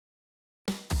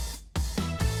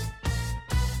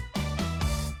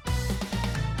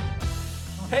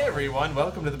Hey everyone,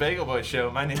 welcome to the Bagel Boy Show.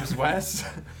 My name is Wes.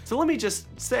 So let me just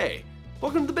say,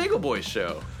 welcome to the Bagel Boys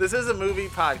Show. This is a movie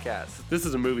podcast. This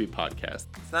is a movie podcast.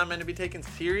 It's not meant to be taken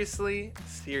seriously.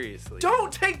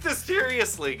 Don't take this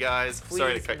seriously, guys. Please,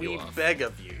 Sorry to cut you we off. beg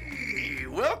of you.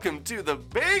 Welcome to the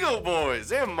Bagel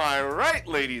Boys. Am I right,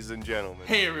 ladies and gentlemen?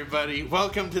 Hey everybody,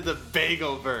 welcome to the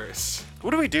Bagelverse.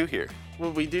 What do we do here?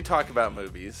 Well, we do talk about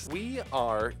movies. We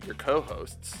are your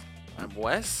co-hosts. I'm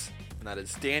Wes, and that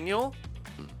is Daniel.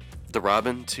 The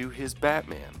Robin to his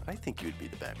Batman. I think you would be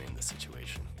the Batman in this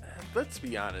situation. Let's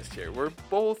be honest here. We're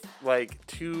both like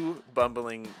two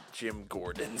bumbling Jim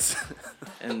Gordons.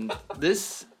 And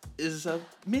this is a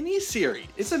mini-series.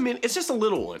 It's just a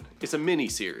little one. It's a mini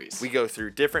series. We go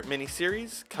through different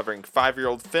miniseries covering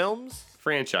 5-year-old films.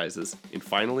 franchises and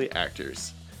finally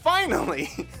actors. Finally,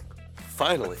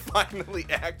 Finally, finally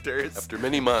actors. after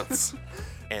many months,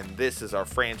 And this is our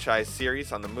franchise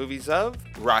series on the movies of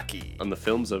Rocky. on the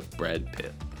films of Brad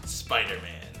Pitt.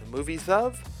 Spider-Man. The movies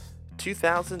of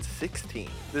 2016.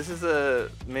 This is a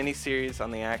mini-series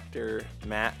on the actor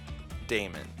Matt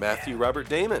Damon. Matthew Robert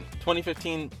Damon.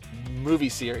 2015 movie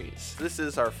series. This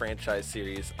is our franchise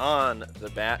series on the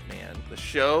Batman, the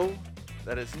show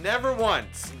that has never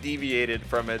once deviated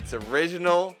from its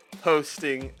original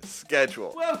hosting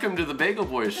schedule. Welcome to the Bagel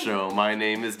Boys Show. My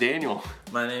name is Daniel.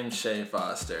 My name's Shay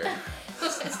Foster.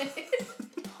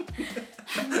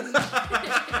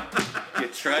 You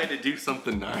try to do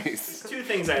something nice. Two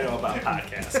things I know about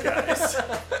podcasts, guys.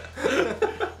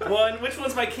 One, which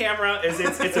one's my camera? Is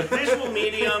it's a visual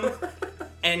medium,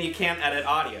 and you can't edit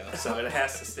audio, so it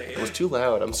has to stay. It was too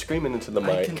loud. I'm screaming into the I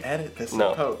mic. can edit this No.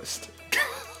 in post.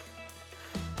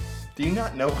 Do you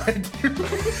not know what I do?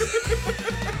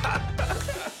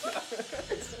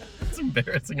 It's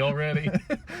embarrassing already.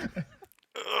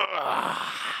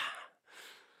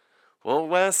 Well,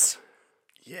 Wes,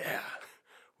 Yeah,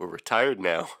 we're retired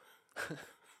now.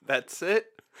 that's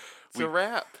it. It's a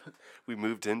wrap. We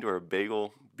moved into our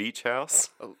bagel beach house.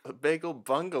 A bagel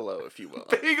bungalow, if you will.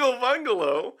 Bagel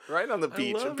bungalow. Right on the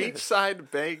beach. A love it.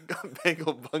 beachside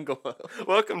bagel bungalow.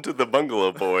 Welcome to the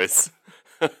Bungalow Boys.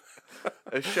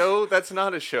 A show that's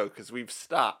not a show because we've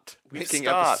stopped making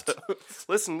stopped. episodes.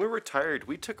 Listen, we're retired.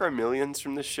 We took our millions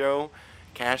from the show,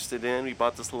 cashed it in. We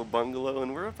bought this little bungalow,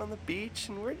 and we're up on the beach,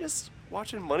 and we're just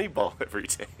watching Moneyball every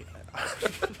day.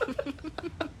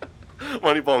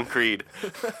 Moneyball and Creed.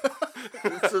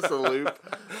 It's just a loop.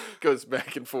 Goes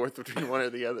back and forth between one or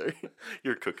the other.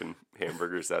 You're cooking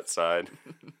hamburgers outside.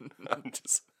 I'm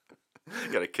just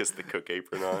gotta kiss the cook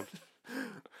apron on.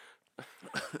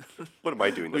 What am I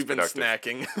doing? We've been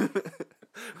productive? snacking.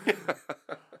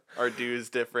 Our due is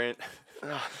different.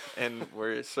 And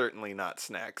we're certainly not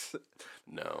snacks.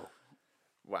 No.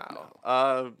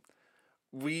 Wow.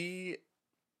 We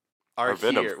are Or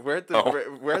Venom. here. We're at the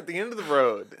Oh. we're at the end of the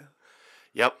road.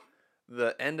 Yep.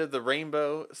 The end of the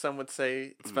rainbow, some would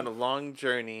say. It's been a long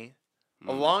journey.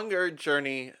 A Mm. longer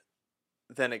journey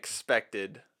than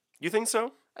expected. You think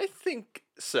so? I think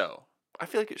so. I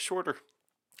feel like it's shorter.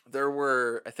 There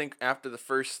were, I think, after the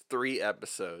first 3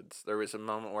 episodes, there was a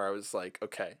moment where I was like,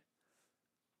 okay,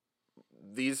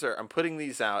 I'm putting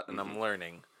these out and I'm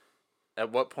learning.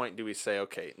 At what point do we say,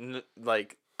 okay,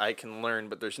 I can learn,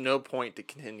 but there's no point to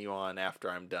continue on after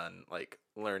I'm done, like,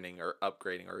 learning or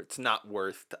upgrading, or it's not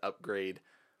worth to upgrade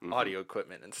audio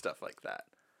equipment and stuff like that.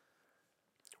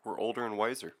 We're older and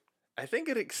wiser. I think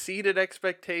it exceeded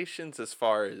expectations as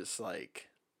far as, like,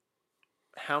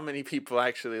 how many people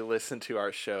actually listen to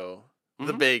our show,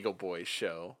 The Bagel Boys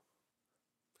Show.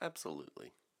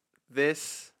 Absolutely.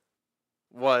 This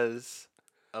was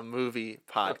a movie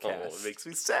podcast. Oh, it makes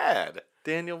me sad.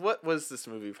 Daniel, what was this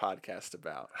movie podcast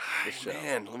about? The show.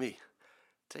 Man, let me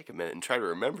take a minute and try to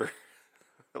remember.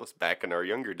 That was back in our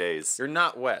younger days. You're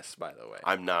not Wes, by the way.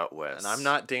 I'm not Wes. And I'm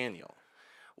not Daniel.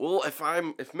 Well,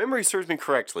 if memory serves me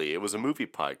correctly, it was a movie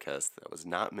podcast that was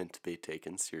not meant to be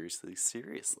taken seriously.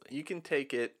 You can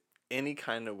take it any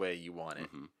kind of way you want it,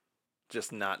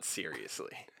 just not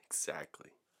seriously. Exactly.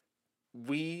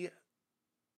 We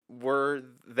were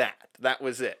that. That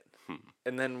was it.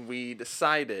 And then we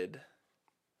decided,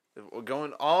 we're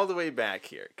going all the way back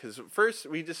here, because first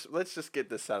let's just get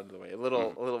this out of the way. A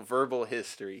little verbal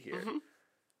history here.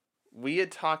 We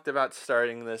had talked about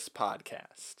starting this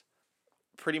podcast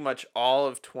pretty much all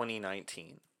of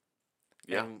 2019.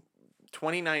 Yeah. And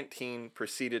 2019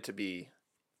 proceeded to be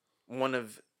one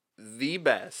of the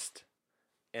best,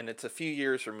 and it's a few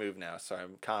years removed now, so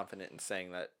I'm confident in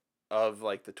saying that of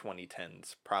like the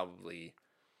 2010s, probably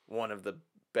one of the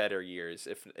better years.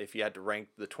 If you had to rank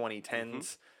the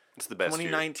 2010s, It's the best year.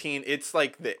 2019. It's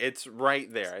like it's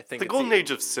right there. I think The it's golden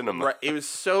age of cinema. Right, it was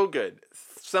so good.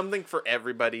 Something for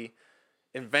everybody.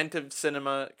 Inventive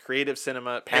cinema, creative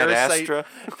cinema. Ad Parasite. Astra.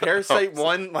 Parasite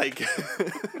won like.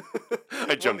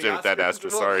 I jumped in with that Astra.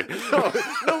 Well, Sorry.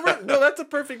 no, that's a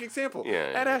perfect example.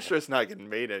 Yeah, Ad yeah. Astra's not getting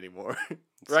made anymore,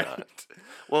 right? not.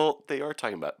 Well, they are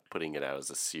talking about putting it out as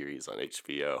a series on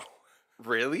HBO.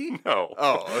 Really? No.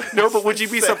 Oh No, but would you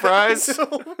be Sad. surprised?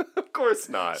 No. Of course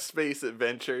not. Space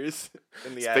adventures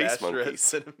in the Space Ad Astra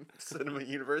monkeys. cinema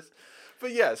universe.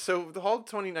 But yeah, so the whole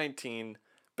 2019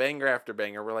 banger after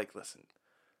banger, we're like, listen,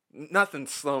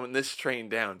 nothing's slowing this train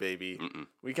down, baby.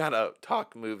 We gotta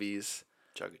talk movies.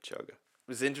 Chugga chugga.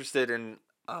 Was interested in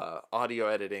audio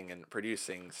editing and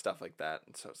producing stuff like that,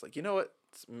 and so I was like, you know what?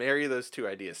 Let's marry those two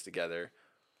ideas together.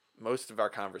 Most of our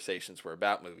conversations were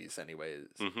about movies, anyways.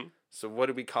 So what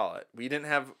do we call it? We didn't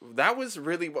have. That was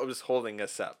really what was holding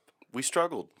us up. We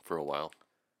struggled for a while.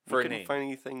 For we a couldn't name. find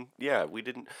anything. Yeah, we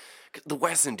didn't. The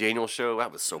Wes and Daniel show,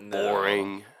 that was so No.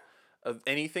 boring.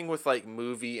 Anything with like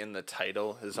movie in the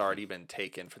title has already been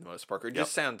taken for the most part. It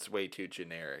just sounds way too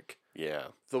generic. Yeah.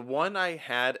 The one I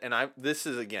had, and this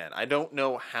is again, I don't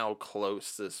know how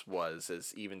close this was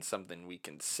as even something we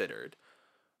considered,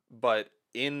 but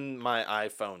in my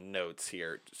iPhone notes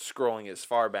here, scrolling as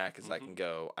far back as I can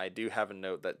go, I do have a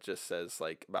note that just says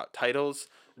like about titles.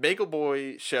 Bagel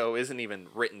Boy show isn't even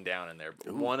written down in there,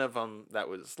 but one of them that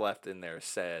was left in there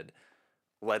said,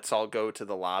 "Let's all go to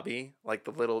the lobby," like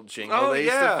the little jingle they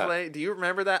used to play. Do you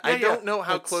remember that? I don't know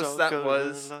how Let's all close that go to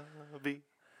was. the lobby.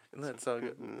 Let's all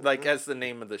go, like as the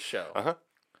name of the show. Uh-huh.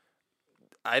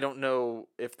 I don't know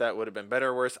if that would have been better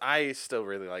or worse. I still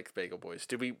really like Bagel Boys.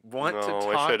 Do we want to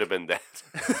talk? it should have been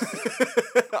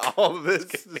that. All of this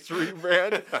is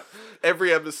rebrand.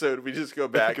 Every episode, we just go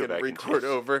back Go and back and record change.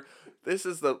 over. This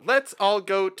is the Let's All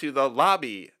Go to the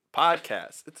Lobby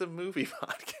podcast. It's a movie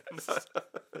podcast.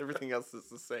 Everything else is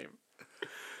the same.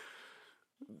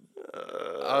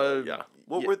 Yeah.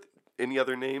 What were any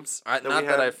other names? Not we that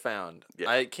had? I found. Yeah.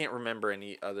 I can't remember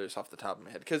any others off the top of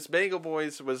my head because Bagel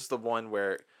Boys was the one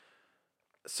where.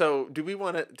 So do we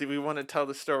want to tell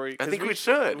the story? I 'Cause think we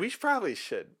should. We probably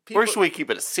should. Or should we keep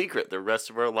it a secret the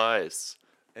rest of our lives?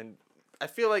 And I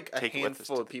feel like a Take it with us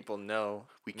handful of people know.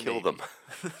 We kill maybe.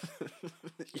 them.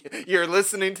 You're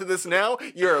listening to this now.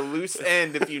 You're a loose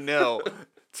end if you know.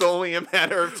 It's only a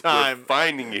matter of We're time.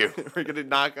 finding you. We're gonna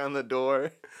knock on the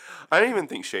door. I don't even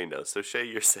think Shay knows, so Shay,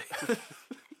 you're safe.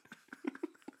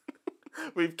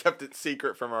 We've kept it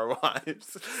secret from our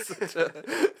wives.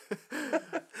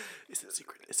 It's a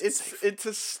secret. It's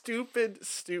a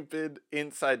stupid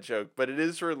inside joke, but it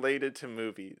is related to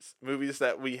movies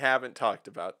that we haven't talked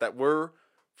about that were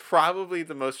probably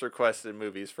the most requested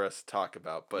movies for us to talk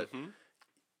about. But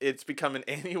it's become an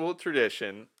annual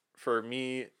tradition for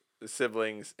me, the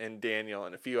siblings, and Daniel,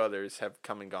 and a few others have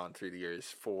come and gone through the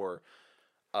years for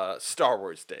Star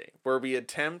Wars Day, where we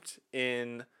attempt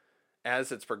in,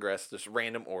 as it's progressed, this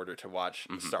random order to watch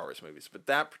Star Wars movies. But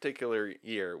that particular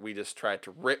year, we just tried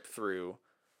to rip through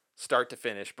start to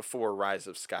finish before Rise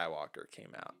of Skywalker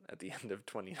came out at the end of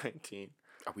 2019.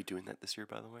 Are we doing that this year,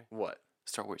 by the way? What?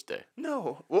 Star Wars Day.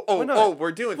 No. Why not? Oh,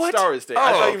 we're doing What? Star Wars Day.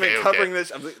 I Oh, thought you meant okay, covering okay.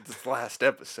 this. I'm like, this is the last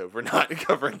episode. We're not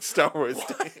covering Star Wars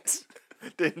Day.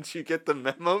 Didn't you get the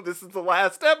memo? This is the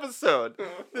last episode.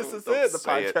 This is Don't it. The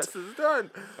say it. podcast is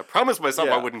done. I promised myself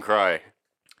Yeah. I wouldn't cry.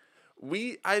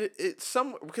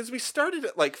 Because we started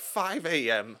at like 5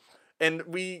 a.m. and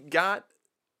we got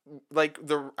like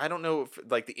I don't know if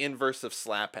like the inverse of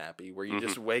slap happy where you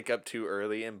just wake up too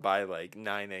early and by like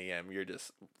 9 a.m. you're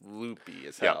just loopy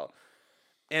as Yeah. hell.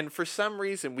 And for some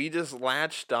reason we just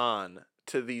latched on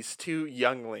to these two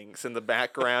younglings in the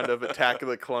background of Attack of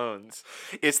the Clones.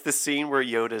 It's the scene where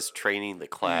Yoda's training the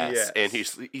class, Yes. and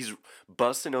he's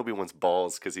busting Obi-Wan's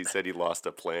balls because he said he lost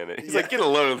a planet. He's like, get a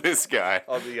load of this guy.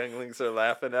 All the younglings are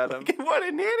laughing at him. What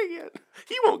an idiot!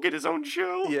 He won't get his own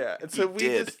show. Yeah, and so He we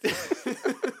did. just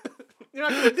you're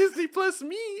not gonna Disney Plus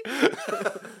me.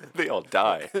 They all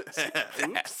die.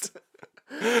 Oops.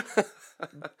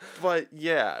 But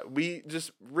yeah, we just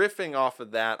riffing off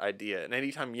of that idea, and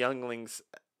anytime younglings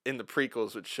in the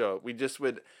prequels would show up, we just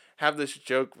would have this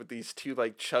joke with these two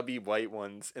like chubby white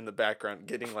ones in the background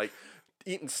getting like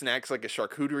eating snacks like a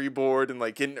charcuterie board and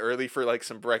like getting early for like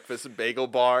some breakfast bagel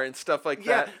bar and stuff like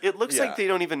Yeah, that. it looks Yeah. like they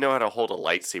don't even know how to hold a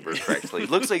lightsaber correctly. It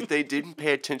looks like they didn't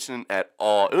pay attention at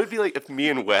all. It would be like if me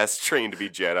and Wes trained to be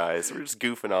Jedis. We're just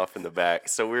goofing off in the back.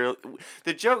 So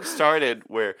the joke started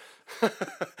where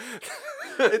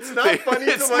It's not funny.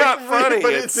 It's to not funny.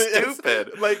 but It's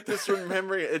stupid. Like just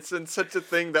remembering it's in such a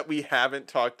thing that we haven't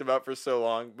talked about for so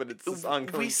long, but it's this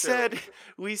ongoing.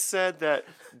 We said that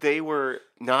they were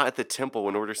not at the temple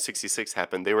when Order 66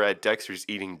 happened. They were at Dexter's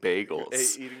eating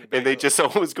bagels. And they just saw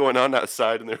what was going on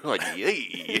outside, and they were like,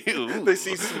 "Yay!" They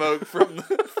see smoke from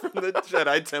the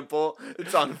Jedi temple.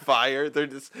 It's on fire. They're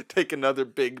just take another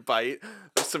big bite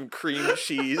of some cream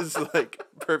cheese, like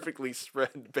perfectly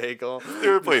spread bagel. They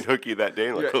were playing hooky that day,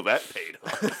 and like, Yeah. "Oh, that paid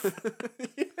off."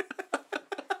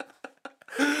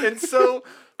 And so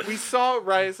we saw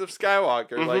Rise of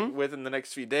Skywalker like within the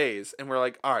next few days, and we're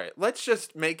like, all right, let's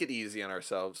just make it easy on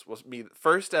ourselves. The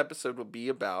first episode will be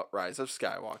about Rise of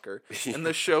Skywalker, and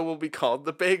the show will be called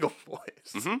The Bagel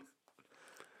Boys.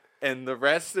 And the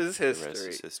rest is history. The rest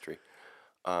is history.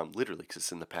 Literally, because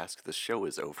it's in the past. 'Cause the show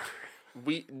is over.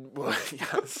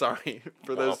 Sorry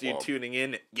for those of you tuning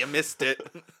in, you missed it.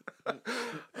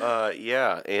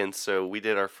 Yeah, and so we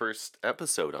did our first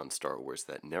episode on Star Wars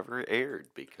that never aired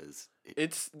because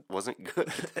it wasn't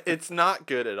good. It's not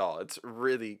good at all. It's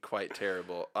really quite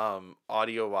terrible.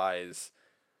 Audio wise,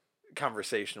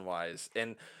 conversation wise,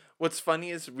 and what's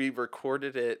funny is we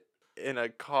recorded it in a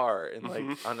car and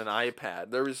like on an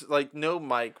iPad. There was like no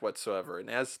mic whatsoever, and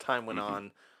as time went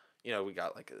on, you know, we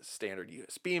got like a standard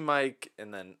USB mic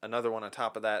and then another one on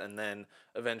top of that, and then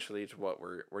eventually to what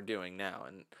we're doing now.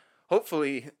 And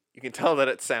hopefully you can tell that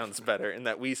it sounds better and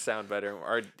that we sound better.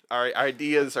 Our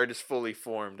ideas are just fully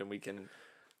formed, and we can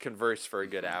converse for a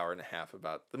good hour and a half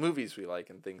about the movies we like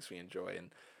and things we enjoy.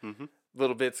 And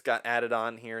little bits got added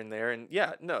on here and there. And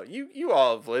yeah, no, you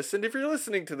all have listened. If you're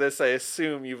listening to this, I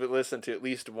assume you've listened to at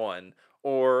least one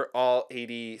or all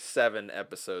 87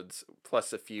 episodes,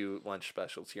 plus a few lunch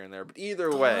specials here and there. But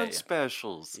either way. Lunch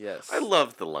specials. Yes. I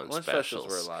love the lunch specials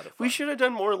were a lot of fun. We should have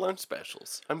done more lunch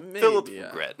specials. I'm Maybe, filled with yeah.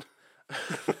 regret.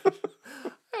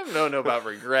 I have no about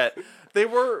regret. They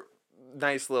were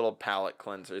nice little palate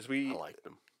cleansers. I like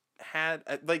them. Had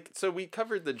so we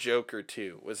covered the Joker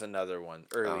too was another one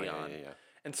early on. Yeah.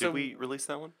 And Did so we release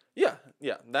that one? Yeah.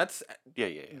 That's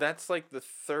Yeah. that's like the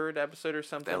third episode or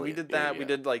something. We Elliot, did yeah, that. We yeah.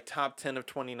 did like top 10 of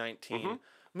 2019.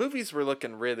 Movies were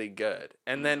looking really good.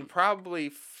 And then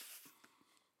probably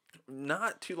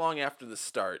not too long after the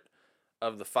start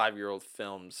of the 5-year-old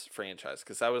films franchise,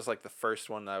 because that was like the first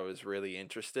one that I was really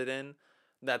interested in.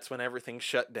 That's when everything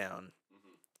shut down.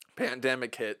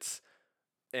 Pandemic hits.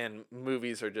 And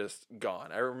movies are just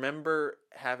gone. I remember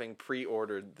having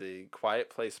pre-ordered the Quiet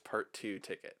Place Part 2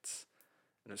 tickets.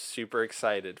 And I was super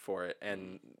excited for it.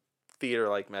 And theater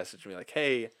messaged me like,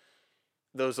 hey,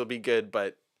 those will be good,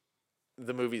 but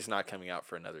the movie's not coming out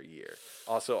for another year.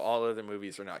 Also, all other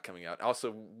movies are not coming out.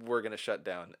 Also, we're going to shut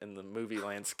down. And the movie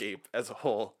landscape as a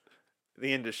whole,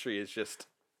 the industry is just...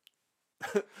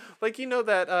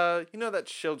 that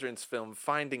children's film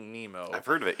Finding Nemo. I've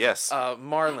heard of it, yes.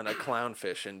 Marlin, a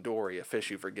clownfish, and Dory, a fish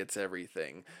who forgets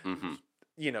everything.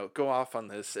 Go off on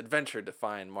this adventure to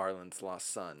find Marlin's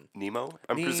lost son. Nemo,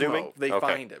 I'm Nemo, presuming? They Okay.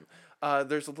 find him.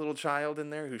 There's a little child in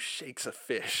there who shakes a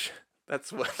fish.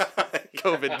 That's what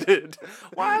COVID did.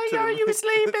 Why are you To the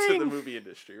sleeping? movie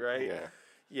industry, right?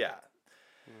 Yeah.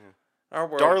 Our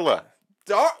world. Darla.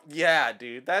 Yeah,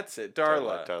 dude, that's it.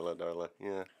 Darla.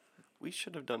 Yeah. We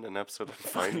should have done an episode on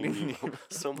Finding Nemo.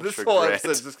 So much This regret. whole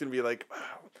episode's just gonna be like,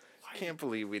 wow, I can't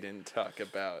believe we didn't talk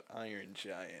about Iron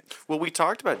Giant. Well, we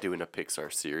talked about doing a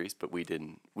Pixar series, but we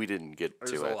didn't get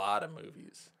There's to a it. lot of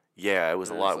movies. Yeah, it was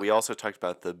a lot. We also talked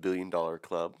about the $1 Billion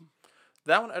Club.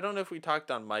 That one, I don't know if we talked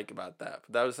on mic about that,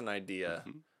 but that was an idea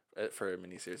for a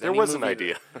miniseries. There was an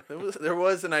idea. There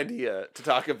was an idea to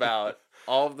talk about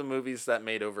all of the movies that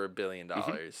made over $1 billion.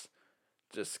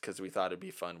 Just because we thought it'd be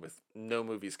fun with no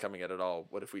movies coming out at all.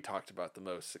 What if we talked about the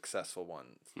most successful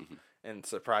ones? And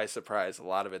surprise, surprise, a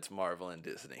lot of it's Marvel and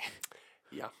Disney.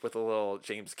 Yeah. With a little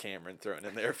James Cameron thrown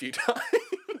in there a few times.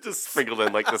 Just sprinkled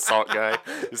in like the salt guy.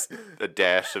 Just a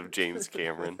dash of James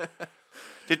Cameron.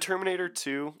 Did Terminator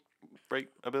 2 break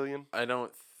 $1 billion? I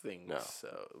don't think No.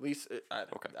 so. At least, I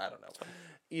don't know. fine.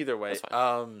 Either way, That's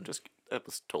fine. Just that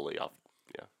was totally off.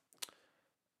 Yeah.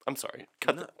 I'm sorry.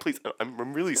 Cut that, please.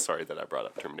 I'm really sorry that I brought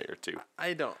up Terminator 2.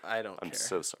 I don't I'm care.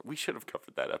 so sorry. We should have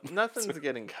covered that up. Nothing's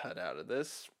getting cut out of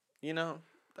this.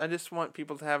 I just want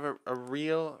people to have a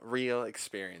real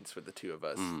experience with the two of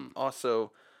us.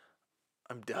 Also,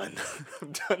 I'm done.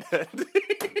 I'm done editing.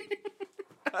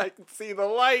 I can see the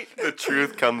light. The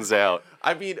truth comes out.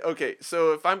 I mean, okay,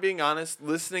 so if I'm being honest,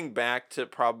 listening back to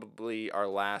probably our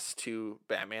last 2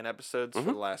 Batman episodes for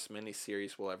the last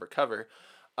miniseries we'll ever cover,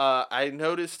 I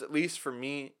noticed, at least for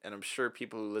me, and I'm sure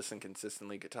people who listen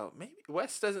consistently could tell, maybe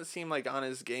Wes doesn't seem like on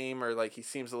his game, or like he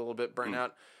seems a little bit burnt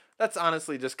out. that's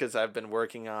honestly just because I've been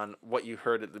working on what you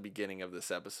heard at the beginning of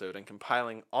this episode and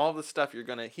compiling all the stuff you're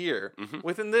going to hear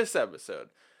within this episode.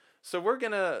 So we're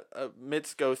going to,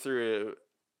 amidst go through,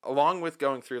 along with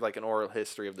going through like an oral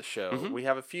history of the show, we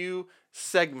have a few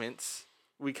segments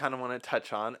we kind of want to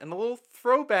touch on and a little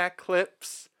throwback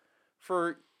clips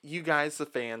for you guys, the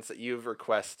fans that you've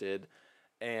requested,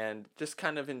 and just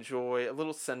kind of enjoy a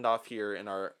little send-off here in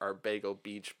our Bagel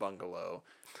Beach bungalow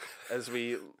as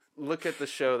we look at the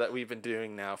show that we've been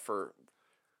doing now for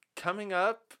coming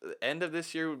up. The end of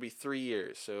this year would be 3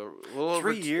 years. So a little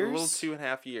 3 years? A little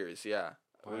 2.5 years, yeah.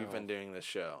 Wow. We've been doing this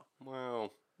show.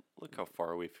 Wow. Look how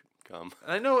far we've come.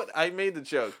 And I know I made the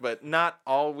joke, but not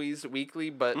always weekly,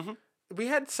 but we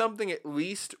had something at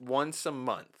least once a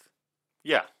month.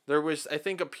 Yeah. There was, I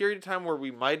think, a period of time where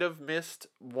we might have missed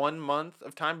 1 month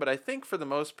of time, but I think for the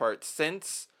most part,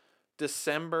 since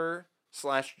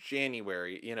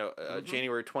December/January,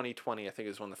 January 2020, I think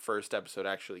is when the first episode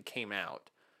actually came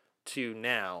out, to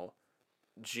now,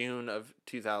 June of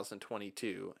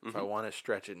 2022. If I want to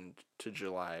stretch it into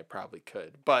July, I probably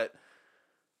could. But,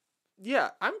 yeah,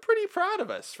 I'm pretty proud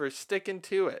of us for sticking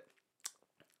to it.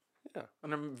 Yeah.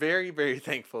 And I'm very, very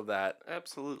thankful that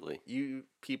Absolutely. you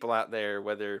people out there,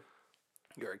 whether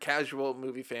you're a casual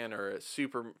movie fan or a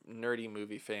super nerdy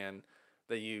movie fan,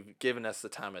 that you've given us the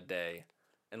time of day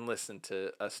and listened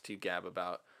to us two gab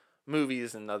about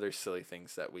movies and other silly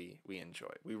things that we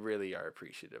enjoy. We really are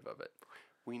appreciative of it.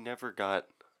 We never got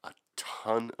a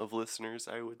ton of listeners,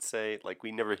 I would say. Like,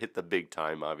 we never hit the big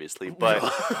time, obviously, but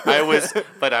I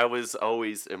was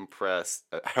always impressed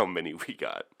at how many we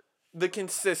got. The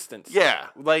consistency. Yeah.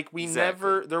 Like, we exactly.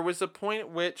 never, there was a point at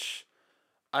which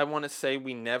I want to say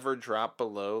we never dropped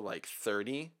below like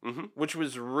 30, which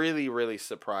was really, really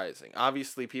surprising.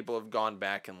 Obviously, people have gone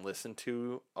back and listened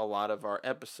to a lot of our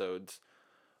episodes,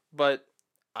 but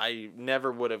I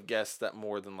never would have guessed that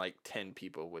more than like 10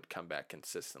 people would come back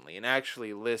consistently and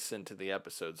actually listen to the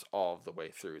episodes all of the way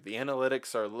through. The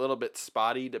analytics are a little bit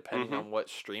spotty depending on what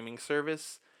streaming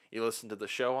service you listen to the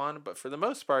show on, but for the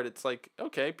most part, it's like,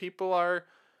 okay, people are,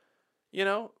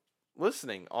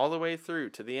 listening all the way through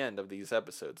to the end of these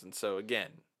episodes. And so,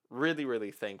 again, really,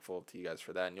 really thankful to you guys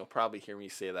for that. And you'll probably hear me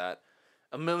say that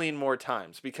a million more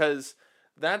times because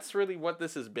that's really what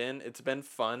this has been. It's been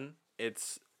fun.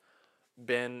 It's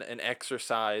been an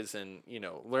exercise in,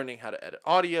 learning how to edit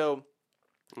audio,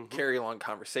 carry along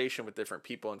conversation with different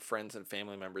people and friends and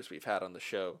family members we've had on the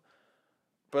show.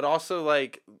 But also,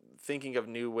 like, thinking of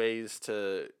new ways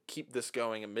to keep this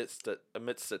going amidst a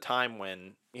time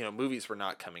when, movies were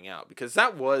not coming out. Because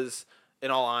that was,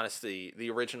 in all honesty, the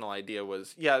original idea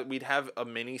was, we'd have a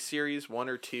mini-series, 1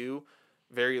 or 2,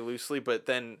 very loosely, but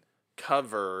then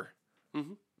cover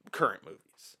current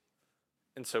movies.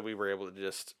 And so we were able to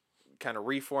just kind of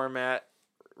reformat,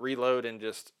 reload, and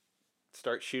just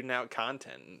start shooting out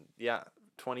content. And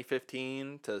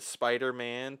 2015 to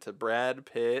Spider-Man to Brad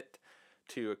Pitt,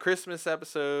 to a Christmas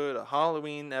episode, a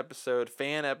Halloween episode,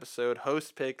 fan episode,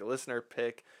 host pick, listener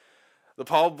pick, the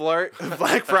Paul Blart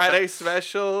Black Friday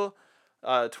special,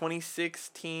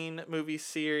 2016 movie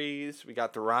series. We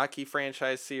got the Rocky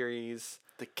franchise series.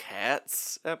 The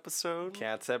Cats episode?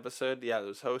 Yeah,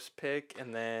 those host pick.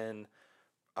 And then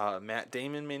Matt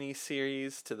Damon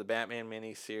mini-series to the Batman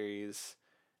mini-series.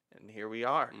 And here we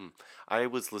are. I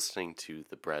was listening to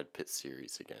the Brad Pitt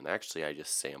series again. Actually, I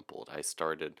just sampled. I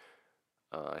started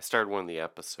one of the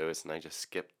episodes, and I just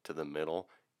skipped to the middle,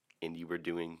 and you were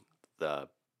doing the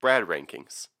Brad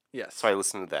rankings. Yes. So I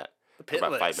listened to that The for pit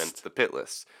about 5 list. minutes, the pit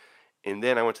list. And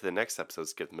then I went to the next episode,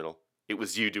 skipped the middle. It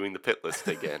was you doing the pit list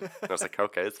again. And I was like,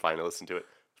 okay, it's fine. I listened to it.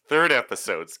 Third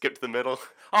episode, skip to the middle.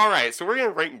 All right, so we're going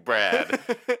to rank Brad.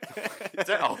 Is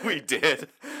that all we did?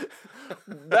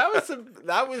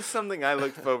 That was something I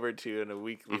looked forward to on a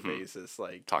weekly basis,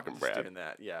 like Talking just Brad. doing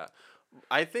that. Yeah,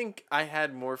 I think I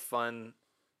had more fun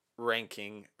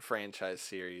ranking franchise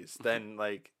series than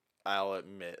like I'll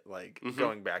admit, like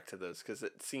going back to those because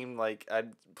it seemed like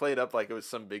I'd played up like it was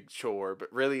some big chore,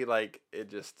 but really like it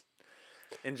just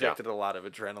injected a lot of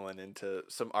adrenaline into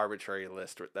some arbitrary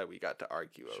list that we got to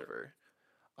argue over.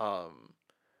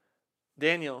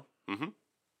 Daniel, and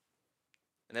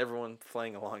everyone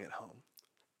playing along at home.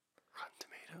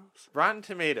 Rotten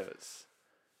Tomatoes.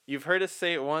 You've heard us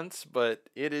say it once, but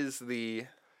it is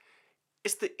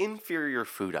It's the inferior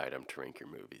food item to rank your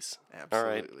movies. Absolutely. All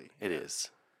right? It is.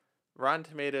 Rotten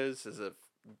Tomatoes is a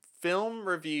film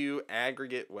review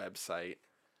aggregate website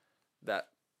that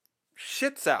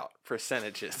shits out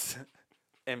percentages.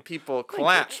 And people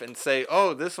clap and say,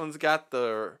 oh, this one's got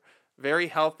the very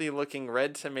healthy looking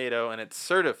red tomato and it's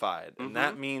certified. And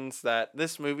that means that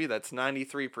this movie that's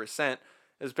 93%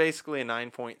 is basically a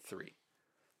 9.3.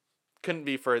 Couldn't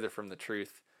be further from the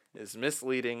truth. Is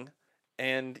misleading.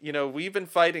 And, we've been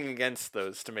fighting against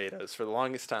those tomatoes for the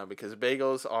longest time because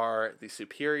bagels are the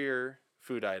superior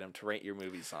food item to rate your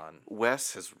movies on.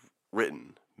 Wes has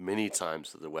written many times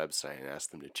to the website and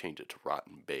asked them to change it to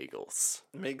rotten bagels.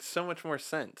 It makes so much more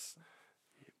sense.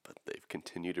 But they've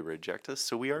continued to reject us,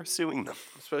 so we are suing them.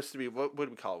 It's supposed to be, what would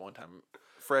we call it one time?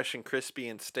 Fresh and crispy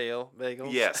and stale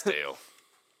bagels? Yes, Dale.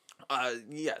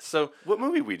 Yeah, so What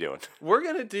movie we doing? we're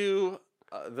going to do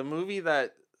the movie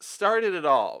that started it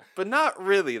all, but not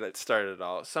really that started it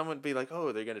all. Some would be like,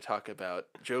 oh, they're going to talk about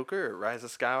Joker or Rise of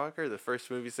Skywalker, the first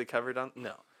movies they covered on.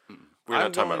 No. We're not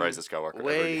I'm talking about going Rise of Skywalker. ever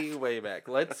Way, again. way back.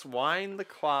 Let's wind the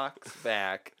clocks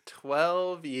back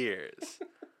 12 years.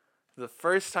 The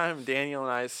first time Daniel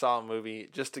and I saw a movie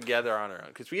just together on our own,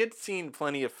 because we had seen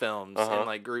plenty of films in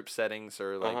like group settings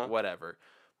or like whatever,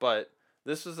 but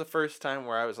this was the first time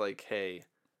where I was like, hey,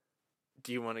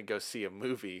 do you want to go see a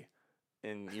movie?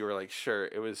 And you were like, sure.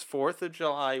 It was 4th of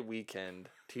July weekend,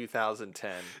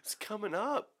 2010. It's coming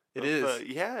up. It is.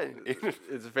 Yeah.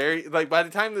 It's very, like, by the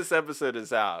time this episode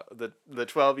is out, the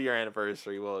 12-year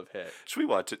anniversary will have hit. Should we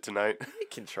watch it tonight? We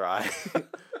can try.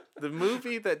 The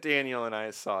movie that Daniel and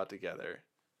I saw together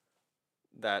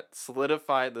that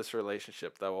solidified this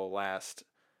relationship that will last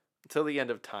until the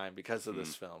end of time because of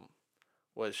this film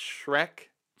was Shrek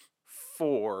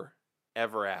 4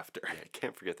 Ever After. Yeah, I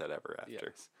can't forget that Ever After.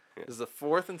 Yes. This is the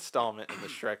 4th installment in the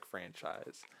Shrek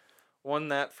franchise. One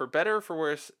that, for better or for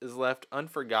worse, is left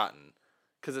unforgotten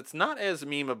because it's not as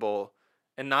memeable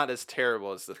and not as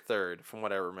terrible as the third, from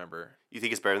what I remember. You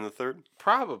think it's better than the third?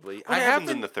 Probably. What happens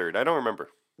in the third? I don't remember.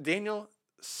 Daniel,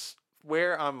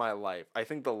 swear on my life, I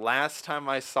think the last time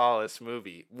I saw this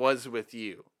movie was with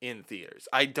you in theaters.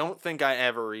 I don't think I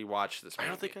ever rewatched this movie. I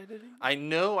don't think I did either. I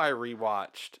know I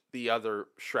rewatched the other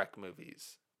Shrek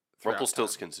movies. throughout time.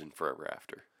 Rumpelstiltskin's in Forever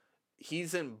After.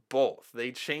 He's in both.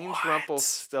 They changed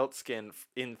Rumpelstiltskin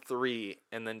in 3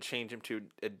 and then changed him to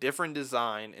a different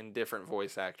design and different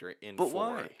voice actor in 4. But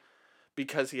why?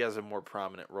 Because he has a more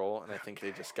prominent role, and I think they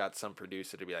just got some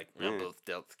producer to be like,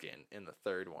 Rumpelstiltskin in the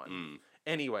third one.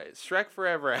 Anyways, Shrek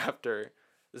Forever After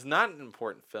is not an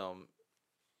important film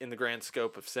in the grand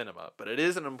scope of cinema, but it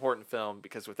is an important film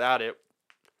because without it,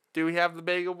 do we have the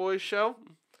Bagel Boys show?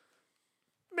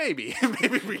 Maybe.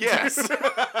 Maybe we Yes. do.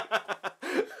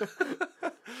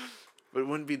 But it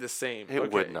wouldn't be the same.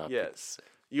 It would not. Yes.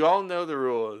 You all know the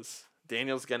rules.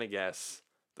 Daniel's going to guess.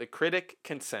 The critic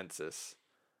consensus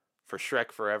for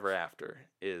Shrek Forever After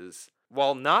is,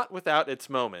 while not without its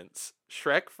moments,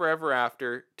 Shrek Forever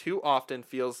After too often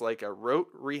feels like a rote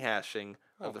rehashing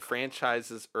of the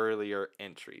franchise's earlier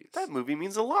entries. That movie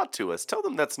means a lot to us. Tell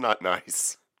them that's not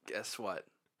nice. Guess what?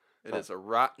 It is a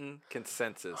rotten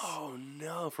consensus Oh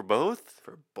no, for both?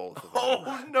 for both of them.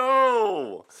 Oh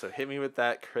no! So hit me with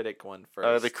that critic one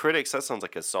first. The critics, that sounds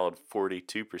like a solid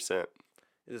 42%. It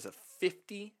is a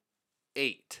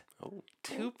 58. Oh,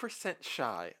 2%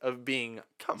 shy of being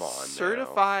come on now.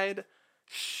 certified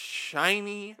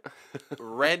shiny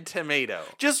red tomato.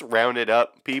 Just round it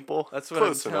up, people. That's what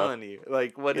Close I'm enough. telling you.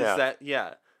 Like, what is Yeah. that?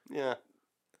 Yeah. Yeah.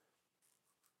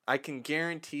 I can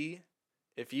guarantee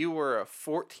if you were a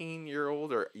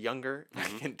 14-year-old or younger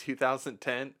back in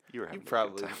 2010, You were you having a good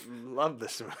probably time. love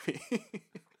this movie.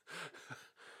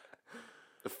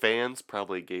 The fans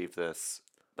probably gave this,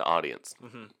 the audience,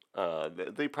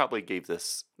 they probably gave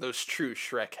this, Those true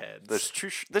Shrek heads.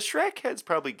 the Shrek heads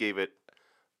probably gave it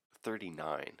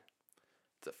 39.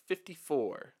 It's a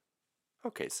 54.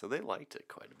 Okay, so they liked it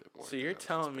quite a bit more. So than you're I was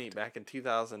telling me expecting. back in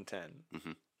 2010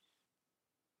 Mhm.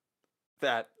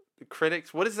 that the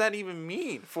critics, what does that even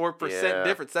mean? 4% Yeah.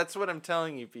 difference. That's what I'm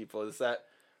telling you people is that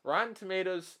Rotten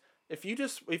Tomatoes, if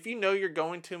you know you're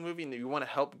going to a movie and you want to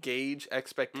help gauge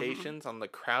expectations on the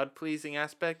crowd pleasing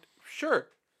aspect, sure.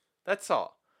 That's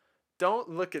all. Don't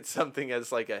look at something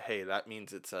as like a, hey, that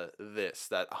means it's a this,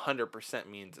 that 100%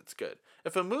 means it's good.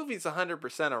 If a movie's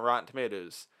 100% on Rotten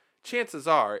Tomatoes, chances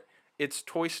are it's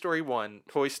Toy Story 1,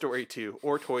 Toy Story 2,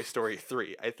 or Toy Story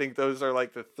 3. I think those are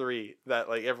like the three that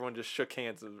like everyone just shook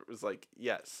hands and was like,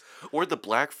 yes. Or the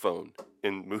Black Phone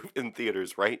in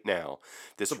theaters right now.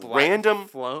 This The Black random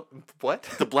what?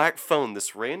 the Black Phone,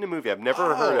 this random movie I've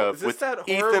never heard Oh, of is this with that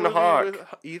horror Ethan movie Hawke. with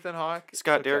Ethan Hawke.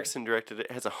 Scott Okay. Derrickson directed it.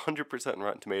 It has 100%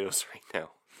 Rotten Tomatoes right now.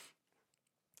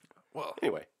 Well,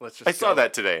 Anyway, let's just I saw go.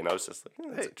 that today and I was just like,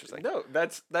 that's Hey, interesting. No,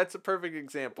 that's a perfect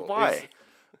example. Why?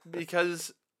 It's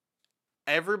because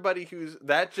everybody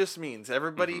that just means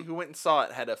everybody who went and saw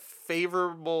it had a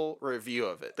favorable review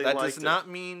of it. They That liked does it. not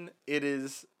mean it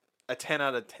is a 10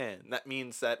 out of 10. That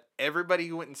means that everybody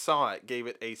who went and saw it gave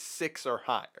it a 6 or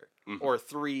higher. or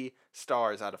 3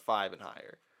 stars out of 5 and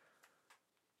higher.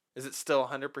 Is it still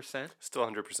 100%? Still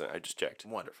 100%. I just checked.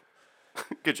 Wonderful.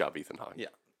 Good job, Ethan Hawke. Yeah.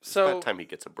 It's So about time he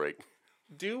gets a break.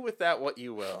 do with that what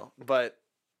you will, but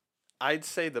I'd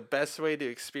say the best way to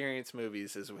experience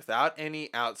movies is without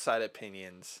any outside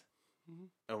opinions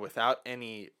and without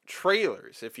any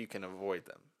trailers if you can avoid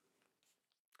them.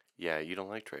 Yeah, you don't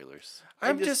like trailers.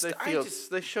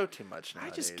 They show too much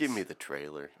nowadays. Just give me the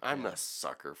trailer. I'm Yeah. a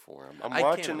sucker for them. I'm I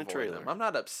watching can't the avoid trailer. them. I'm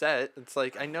not upset. It's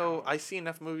like I know I see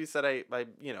enough movies that I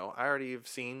already have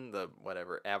seen the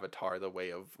whatever Avatar: The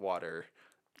Way of Water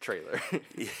trailer.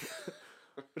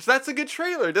 Which that's a good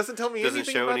trailer. It doesn't tell me Doesn't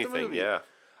anything show about the anything. movie. Yeah.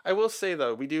 I will say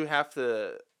though, we do have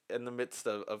to, in the midst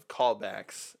of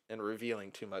callbacks and revealing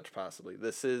too much possibly,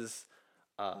 this is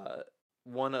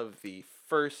one of the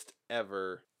first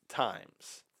ever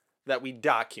times that we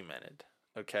documented,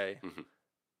 okay? Mhm.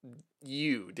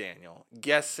 You, Daniel,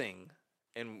 guessing,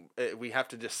 and we have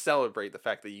to just celebrate the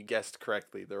fact that you guessed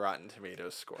correctly the Rotten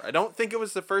Tomatoes score. I don't think it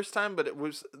was the first time, but it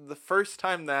was the first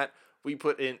time that we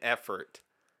put in effort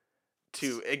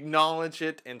to acknowledge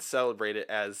it and celebrate it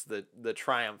as the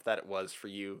triumph that it was for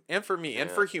you and for me and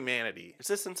Yeah. for humanity. Is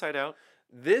this Inside Out?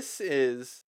 This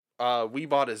is We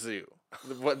Bought a Zoo.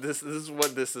 This is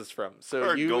what this is from. So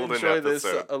Our you golden enjoy this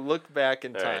episode. a look back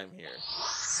in All right. time here.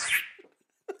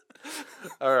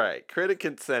 All right, critic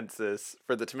consensus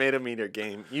for the tomato meter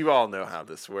game. You all know how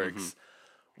this works.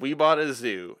 We Bought a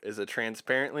Zoo is a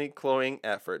transparently cloying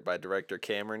effort by director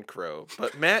Cameron Crowe,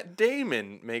 but Matt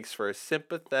Damon makes for a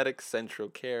sympathetic central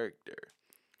character.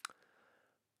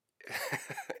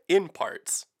 In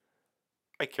parts.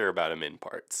 I care about him in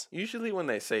parts. Usually when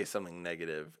they say something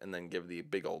negative and then give the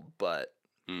big old but,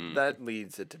 Mm. that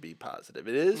leads it to be positive.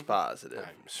 It is positive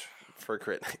I'm s- for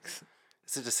critics.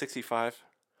 Is it a 65?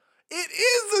 It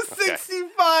is a Okay.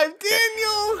 65,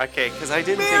 Daniel! Okay, because I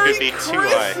didn't Merry think it'd be too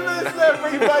high. Christmas,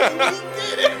 everybody! We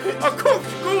did it! A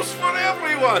goose for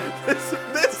everyone!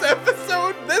 This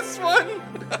episode, this one!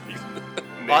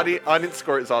 Audience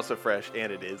score is also fresh,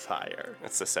 and it is higher.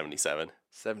 That's a 77.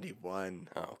 71.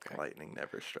 Oh, okay. Lightning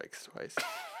never strikes twice.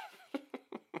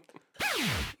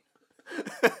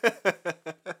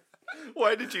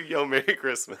 Why did you yell Merry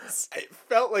Christmas? It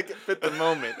felt like it fit the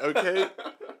moment, okay?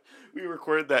 We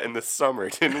recorded that in the summer,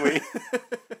 didn't we?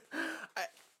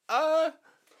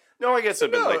 No, I guess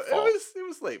it'd been No, late fall. it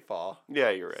was late fall. Yeah,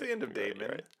 you're right. It's the end of You're right,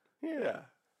 Damon. you're right. Yeah.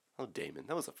 Oh, Damon.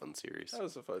 That was a fun series. That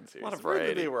was a fun series. lot of Really,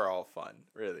 variety. They were all fun,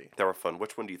 really. They were fun.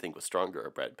 Which one do you think was stronger, a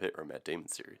Brad Pitt or a Matt Damon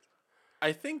series?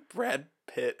 I think Brad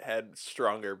Pitt had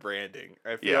stronger branding.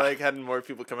 I feel Yeah. like had more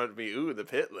people come up to me, ooh, the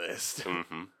Pitt list.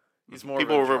 Mm-hmm. He's more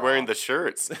People of a were wearing draw. the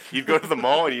shirts. You'd go to the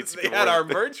mall and you'd see They people had our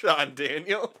wearing merch on,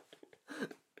 Daniel.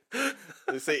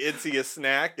 They say it's a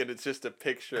snack, and it's just a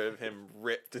picture of him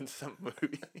ripped in some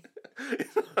movie.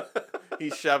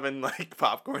 He's shoving like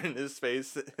popcorn in his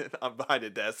face behind a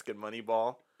desk in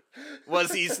Moneyball.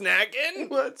 Was he snacking?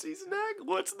 What's he snack?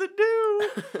 What's the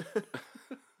do?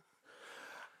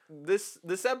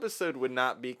 This episode would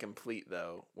not be complete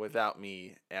though without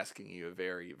me asking you a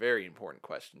very, very important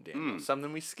question, Daniel.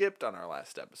 Something we skipped on our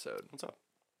last episode. What's up?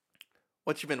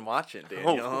 What you been watching,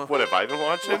 Daniel? Oh, what have I been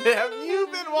watching? What have you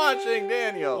been watching,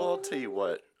 Daniel? Well, I'll tell you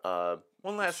what.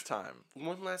 One last time.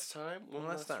 One last time. One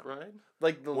last last time. ride.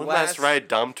 Like the One last last ride,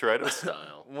 Dom Toretto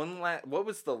style. What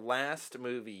was the last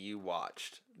movie you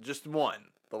watched? Just one.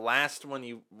 The last one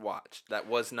you watched that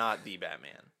was not the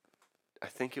Batman. I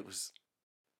think it was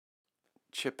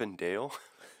Chip and Dale,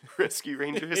 Rescue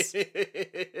Rangers. You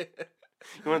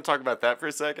want to talk about that for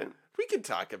a second? We could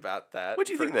talk about that. What'd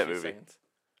you for think a of that few movie? seconds.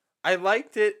 I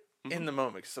liked it in the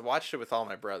moment because I watched it with all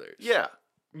my brothers. Yeah.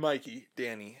 Mikey,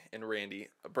 Danny, and Randy,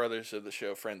 brothers of the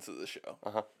show, friends of the show.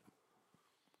 Uh-huh.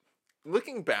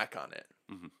 Looking back on it,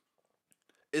 Mhm.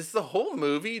 is the whole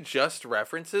movie just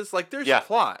references? Like, there's Yeah.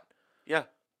 plot. Yeah.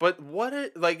 But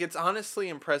it's honestly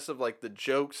impressive, like the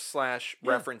jokes /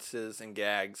 references and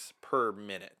gags per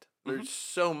minute. There's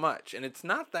so much, and it's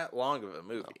not that long of a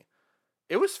movie.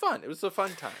 It was fun. It was a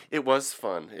fun time. It was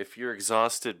fun. If you're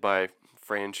exhausted by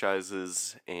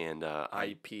franchises and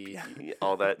IP.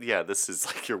 all that, yeah, this is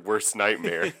like your worst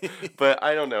nightmare. But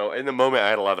I don't know. In the moment, I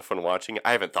had a lot of fun watching it.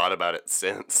 I haven't thought about it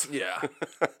since. Yeah.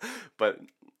 But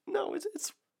no,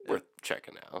 it's worth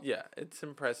checking out. Yeah, it's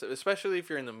impressive, especially if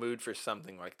you're in the mood for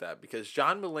something like that, because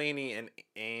John Mulaney and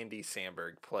Andy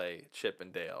Samberg play Chip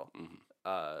and Dale.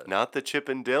 Not the Chip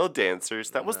and Dale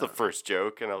dancers. That was the No. first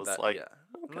joke, and I was like, yeah.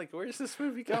 I'm like, where's this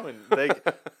movie going? Like,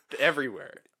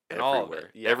 everywhere. And all of everywhere.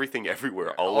 it. Yeah. Everything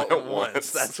everywhere, all at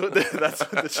once. That's what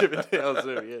the Chip and Dale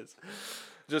movie is.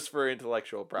 Just for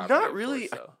intellectual property. Not of really.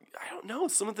 course, though. I don't know.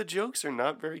 Some of the jokes are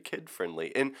not very kid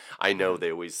friendly, and I know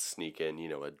they always sneak in,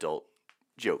 adult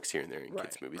jokes here and there in kids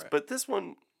Right, movies, right. but this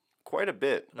one quite a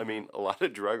bit. I mean, a lot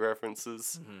of drug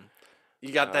references.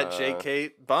 You got that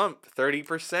JK bump,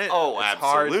 30%. Oh, it's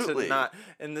hard absolutely. to not.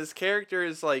 And this character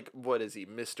is like, what is he,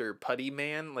 Mr. Putty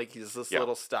Man? Like he's this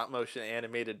little stop motion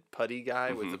animated putty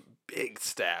guy with a big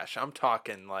stash. I'm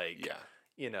talking like,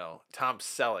 Tom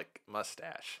Selleck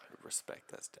mustache. I respect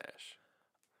that stash.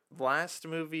 Last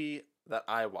movie that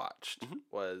I watched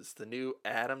was the new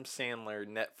Adam Sandler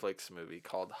Netflix movie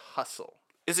called Hustle.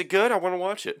 Is it good? I want to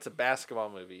watch it. It's a basketball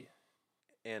movie.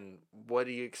 And what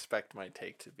do you expect my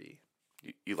take to be?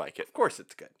 You like it? Of course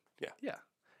it's good. Yeah. Yeah.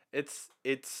 It's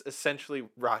essentially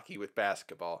Rocky with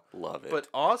basketball. Love it. But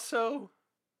also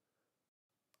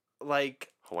like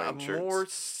Hawaiian a shirts. more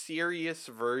serious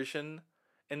version.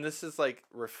 And this is like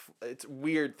it's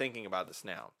weird thinking about this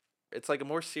now. It's like a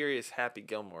more serious Happy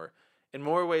Gilmore in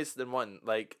more ways than one.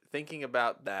 Like thinking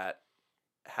about that,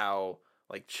 how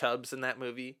like Chubbs in that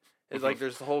movie is like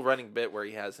there's the whole running bit where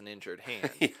he has an injured hand,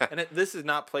 and this is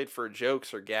not played for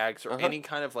jokes or gags or any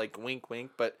kind of like wink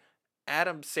wink, but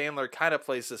Adam Sandler kind of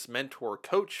plays this mentor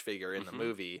coach figure in the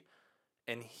movie,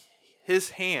 and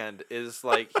his hand is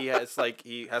like he has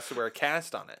to wear a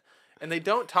cast on it. And they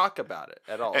don't talk about it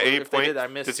at all. At any if point, they did, I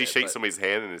missed does he it, shake but- somebody's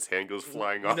hand and his hand goes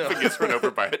flying off No. and gets run over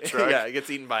by a truck? Yeah, it gets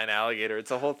eaten by an alligator. It's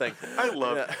a whole thing. I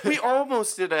love it. We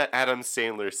almost did an Adam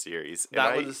Sandler series. and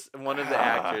That was one of the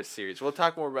actors series. We'll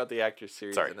talk more about the actors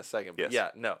series Sorry. in a second. But Yes. yeah,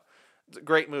 no. It's a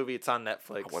great movie. It's on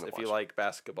Netflix. wanna If you watch it. like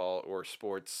basketball or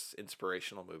sports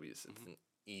inspirational movies, it's an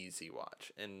easy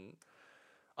watch. And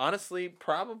honestly,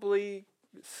 probably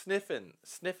sniffing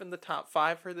the top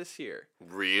 5 for this year.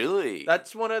 Really?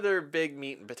 That's one of their big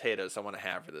meat and potatoes I want to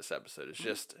have for this episode. It's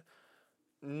just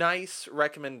nice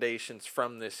recommendations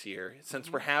from this year. Since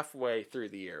we're halfway through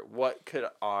the year, what could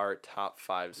our top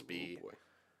 5s be boy.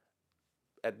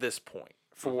 at this point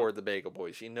for the Bagel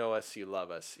Boys? You know us, you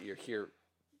love us. You're here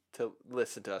to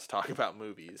listen to us talk about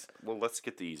movies. Well, let's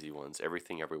get the easy ones.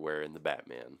 Everything, Everywhere, and the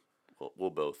Batman. We'll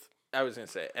both. I was gonna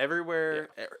say everywhere,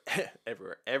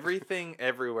 everywhere, everything,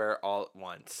 everywhere, all at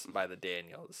once by the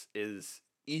Daniels is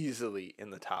easily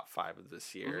in the top 5 of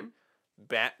this year. The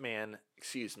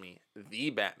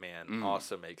Batman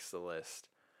also makes the list.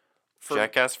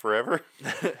 Jackass Forever?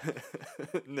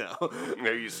 No,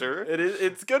 Are you sure? it is.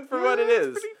 It's good for what it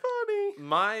is. Pretty funny.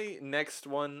 My next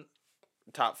one,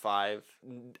 top 5.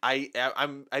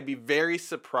 I'd be very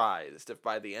surprised if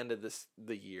by the end of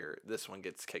the year this one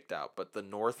gets kicked out. But The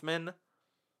Northman,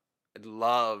 I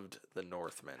loved The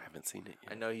Northman. I haven't seen it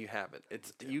yet. I know you haven't.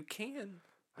 You can.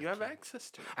 You have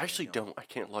access to it. I actually Daniel. don't. I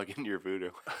can't log into your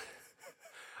Voodoo.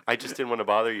 I just didn't want to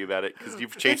bother you about it because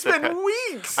you've changed It's the been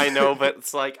weeks. I know, but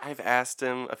it's like I've asked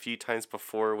him a few times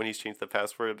before when he's changed the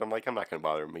password. I'm like, I'm not gonna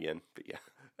bother him again. But yeah,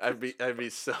 I'd be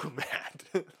so mad.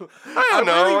 I don't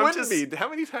know, Really I'm wouldn't just- be. How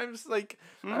many times? Like,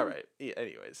 all right. Yeah,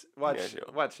 anyways, watch Yeah,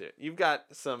 Joe. watch it. You've got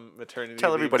some maternity. tell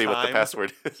leave everybody what the time.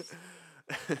 password is.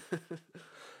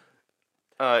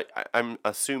 I'm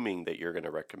assuming that you're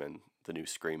gonna recommend the new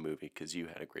Scream movie because you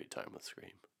had a great time with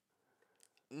Scream.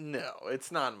 No,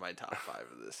 it's not in my top 5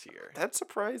 of this year. That's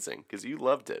surprising because you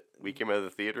loved it. We came out of the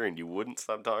theater and you wouldn't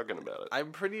stop talking about it.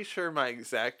 I'm pretty sure my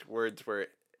exact words were,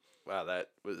 "Wow,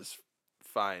 that was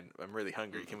fine. I'm really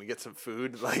hungry. Can we get some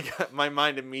food?" Like my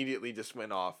mind immediately just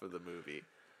went off of the movie.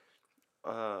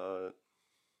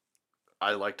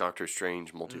 I like Doctor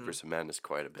Strange Multiverse of Madness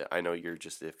quite a bit. I know you're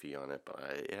just iffy on it, but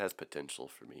it has potential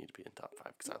for me to be in top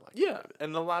 5 because I like Yeah, it.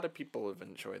 and a lot of people have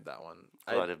enjoyed that one.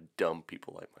 A lot of dumb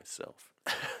people like myself.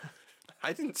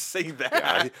 I didn't say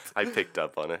that. Yeah, I picked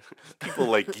up on it. People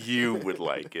like you would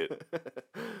like it.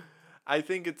 I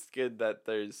think it's good that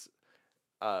there's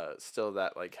still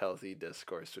that like healthy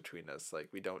discourse between us. Like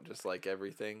we don't just like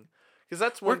everything, because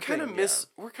that's one We're kind of thing,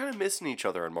 we're kind of missing each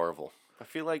other on Marvel. I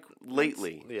feel like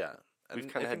lately Yeah, we've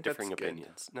and kind I of had think that's differing good.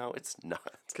 opinions. No, it's not.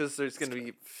 Because there's going to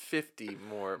be 50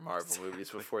 more Marvel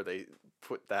movies before they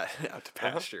put that out to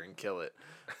pasture and kill it.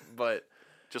 But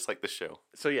Just like the show.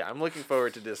 so yeah, I'm looking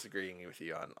forward to disagreeing with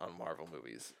you on Marvel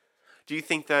movies. Do you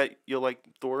think that you'll like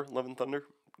Thor: Love and Thunder? Do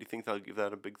you think they'll give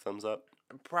that a big thumbs up?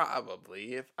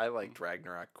 Probably, if I liked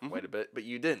Ragnarok quite a bit, but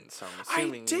you didn't, so I'm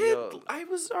assuming I did. you'll- I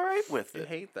was all right with you it.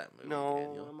 hate that movie. No,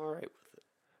 Daniel. I'm all right with it.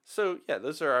 So yeah,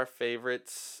 those are our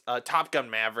favorites. Top Gun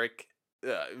Maverick.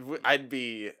 I'd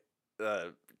be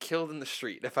killed in the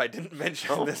street if I didn't mention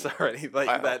Oh. this already. Like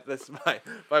Wow. that's by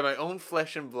my own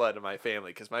flesh and blood of my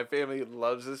family, because my family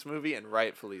loves this movie, and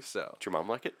rightfully so. Did your mom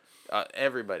like it?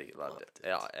 Everybody loved it.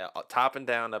 Top and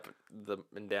down,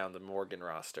 down the Morgan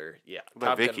roster. Yeah, What about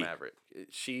Top Gun Vicky? Maverick.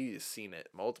 She's seen it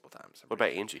multiple times. I'm What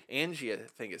pretty about Angie? sure. Angie, I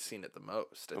think, has seen it the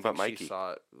most. I What about think Mikey? She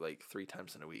saw it like 3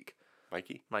 times in a week.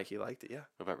 Mikey? Mikey liked it, yeah.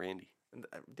 What about Randy? And,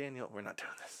 Daniel, we're not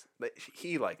doing this.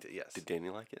 He liked it, yes. Did Danny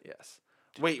like it? Yes.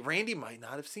 Wait, Randy might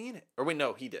not have seen it. Or wait,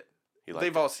 no, he did. He liked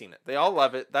They've it. all seen it. They all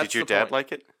love it. That's Did your the dad point.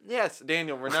 like it? Yes,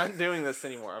 Daniel, we're not doing this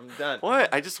anymore. I'm done.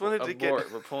 What? I just wanted to Abort.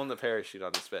 get. We're pulling the parachute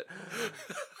on this bit.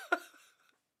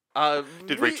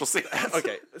 Did Rachel see this?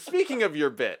 Okay, speaking of your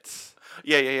bits,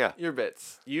 Yeah.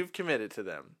 you've committed to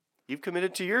them. You've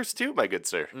committed to yours too, my good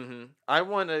sir. Mm-hmm. I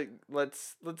want to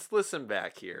let's listen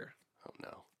back here Oh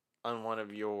no. on one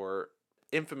of your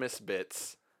infamous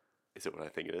bits. Is it what I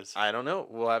think it is? I don't know.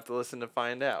 We'll have to listen to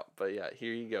find out. But yeah,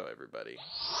 here you go, everybody.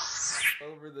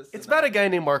 It's about a guy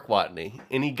named Mark Watney,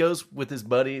 and he goes with his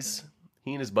buddies.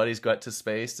 He and his buddies go out to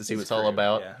space to see what it's all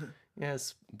about. Yeah.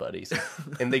 Yes, buddies.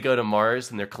 And they go to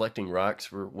Mars, and they're collecting rocks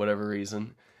for whatever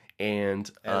reason. And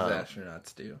As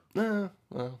astronauts do.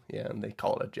 well, yeah, and they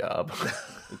call it a job.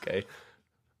 Okay.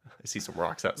 I see some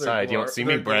rocks outside. You don't see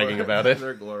me bragging about it.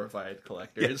 They're glorified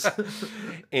collectors.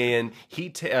 And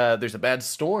there's a bad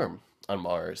storm on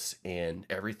Mars, and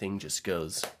everything just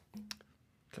goes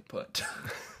Kaput.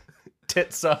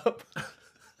 tits up.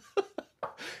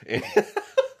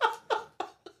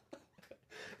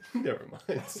 Never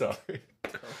mind. Sorry.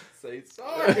 Say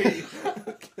sorry.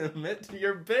 Commit to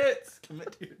your bits.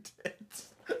 Commit to your tits.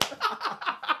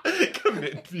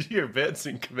 Commit to your bits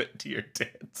and commit to your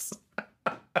tits.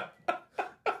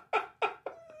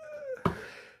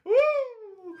 Woo!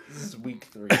 This is week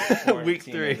 3. Week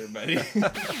 3. Everybody.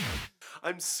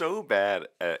 I'm so bad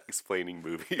at explaining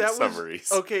movie That was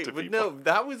summaries. okay, to but people. no,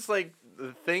 that was like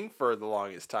the thing for the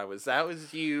longest time. That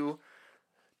was you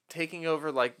taking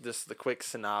over like just the quick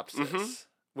synopsis, Mm-hmm.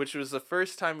 which was the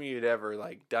first time you'd ever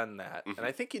like done that, and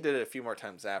I think you did it a few more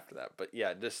times after that. But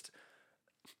yeah, just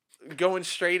going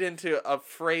straight into a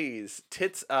phrase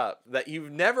 "tits up" that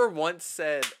you've never once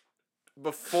said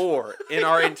before in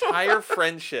our entire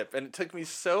friendship, and it took me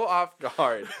so off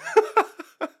guard.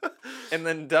 And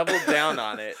then doubled down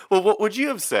on it. Well, what would you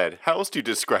have said? How else do you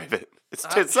describe it? It's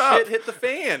tits Shit up. hit the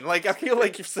fan. Like, I feel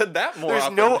like you've said that more There's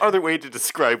often. no other way to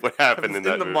describe what happened in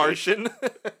that The movie. Martian.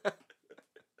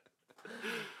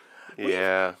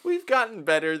 Yeah. We've gotten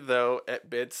better though at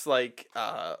bits like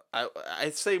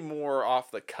I'd say more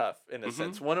off the cuff in a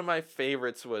sense. One of my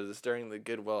favorites was during the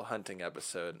Goodwill Hunting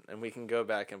episode, and we can go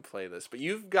back and play this. But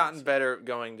you've gotten better at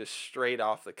going just straight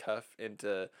off the cuff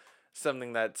into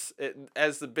something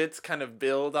as the bits kind of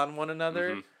build on one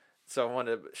another. So I want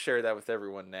to share that with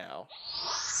everyone now.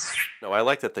 No, I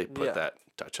like that they put Yeah. that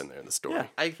touch in there in the story. Yeah,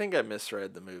 I think I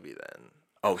misread the movie then.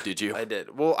 Oh, did you? I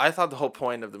did. Well, I thought the whole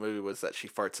point of the movie was that she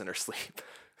farts in her sleep.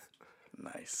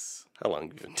 Nice. How long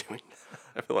have you been doing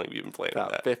that? How long have you been playing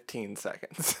About that? 15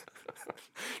 seconds.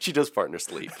 She does fart in her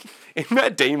sleep. And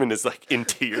Matt Damon is like in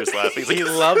tears laughing. He's like, He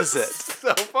loves it.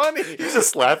 So funny. He's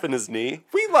just slapping his knee.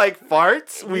 We like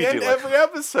farts. We do end like- every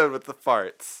episode with the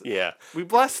farts. Yeah. We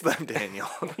bless them, Daniel.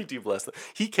 We do bless them.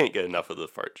 He can't get enough of the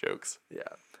fart jokes. Yeah.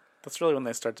 That's really when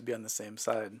they start to be on the same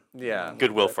side. Yeah.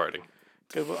 Goodwill farting.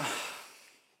 Good. Well,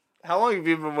 How long have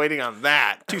you been waiting on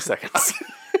that? 2 seconds.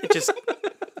 it just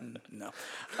no.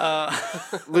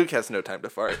 Luke has no time to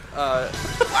fart.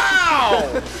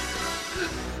 Wow!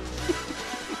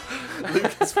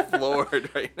 Luke is floored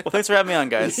right now. Well, thanks for having me on,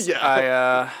 guys.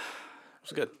 Yeah. it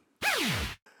was good.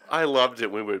 I loved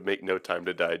it when we would make No Time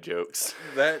to Die jokes.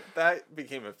 That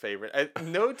became a favorite.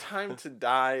 No Time to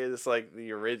Die is like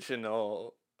the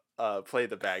original play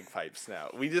the bagpipes now.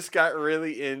 We just got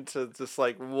really into just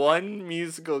like one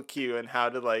musical cue and how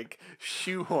to like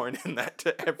shoehorn in that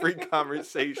to every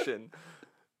conversation.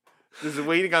 Just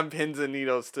waiting on pins and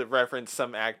needles to reference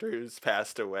some actor who's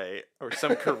passed away or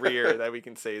some career that we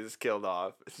can say is killed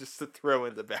off. It's just to throw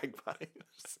in the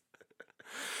bagpipes.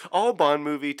 All Bond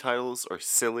movie titles are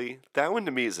silly. That one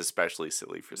to me is especially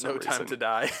silly for some No reason. Time to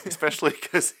Die. Especially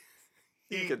because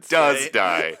He could does say.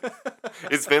 die.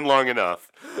 It's been long enough.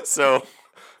 So,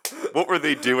 what were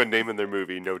they doing naming their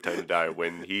movie No Time to Die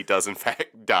when he does in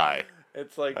fact die?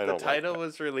 It's like I the don't like title that.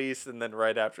 was released, and then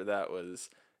right after that was,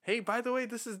 hey, by the way,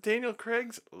 this is Daniel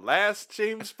Craig's last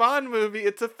James Bond movie.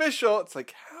 It's official. It's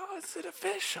like, how is it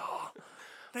official?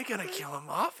 They gonna kill him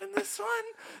off in this one?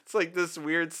 It's like this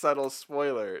weird subtle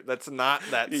spoiler that's not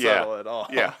that Yeah. subtle at all.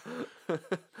 Yeah.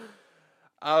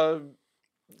 Um,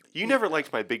 You never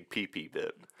liked my big pee-pee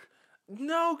bit.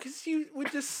 No, because you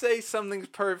would just say something's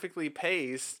perfectly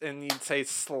paced, and you'd say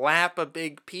slap a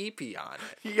big pee-pee on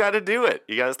it. You got to do it.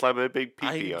 You got to slap a big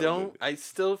pee-pee on it. I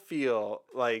still feel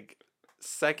like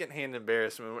secondhand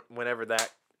embarrassment whenever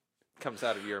that comes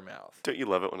out of your mouth. Don't you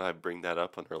love it when I bring that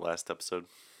up on our last episode?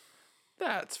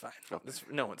 That's fine. Okay.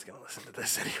 No one's going to listen to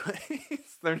this anyway.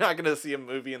 They're not going to see a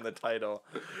movie in the title.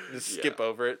 Just skip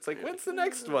over it. It's like, when's the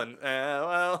next one?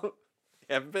 Well,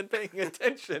 you haven't been paying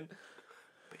attention.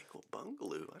 Bagel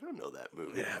Bungalow. I don't know that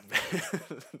movie. Yeah,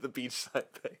 the beachside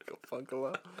bagel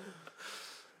bungalow.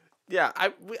 Yeah,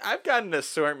 I've got an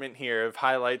assortment here of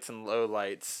highlights and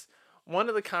lowlights. One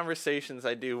of the conversations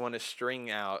I do want to string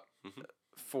out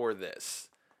for this,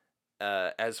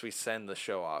 as we send the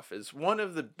show off, is one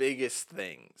of the biggest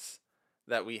things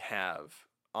that we have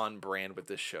on brand with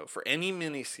this show. For any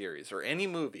miniseries or any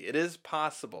movie, it is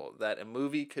possible that a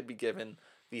movie could be given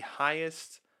the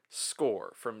highest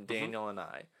score from Daniel and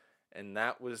I, and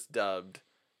that was dubbed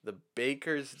the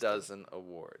Baker's Dozen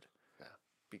Award. Yeah.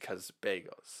 Because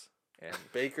bagels. And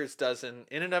Baker's Dozen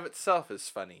in and of itself is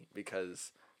funny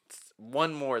because it's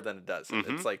one more than a dozen.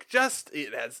 It's like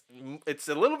it's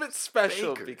a little bit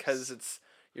special because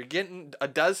you're getting a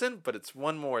dozen, but it's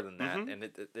one more than that, and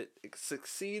it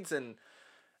succeeds in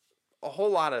a whole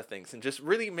lot of things, and just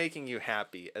really making you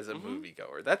happy as a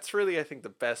moviegoer. That's really, I think, the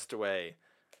best way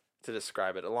to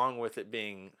describe it, along with it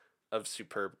being of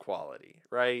superb quality,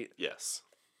 right? Yes.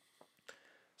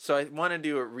 So I want to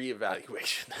do a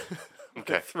reevaluation.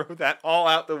 Okay. Throw that all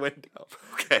out the window.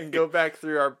 Okay. And go back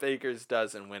through our Baker's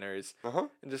Dozen winners Uh-huh.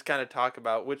 and just kind of talk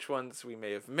about which ones we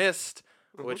may have missed,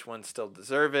 which ones still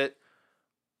deserve it,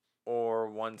 or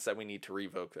ones that we need to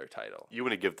revoke their title. You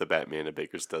want to give the Batman a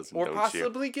Baker's Dozen, Or don't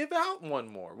possibly give out one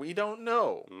more. We don't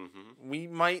know. you? Mm-hmm. We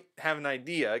might have an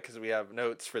idea because we have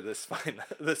notes for this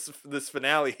this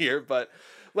finale here. But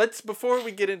before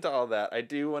we get into all that, I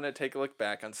do want to take a look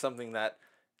back on something that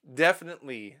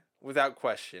definitely, without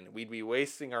question, we'd be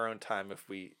wasting our own time if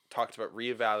we talked about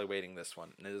reevaluating this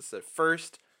one. And it is the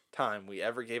first time we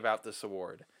ever gave out this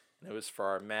award. And it was for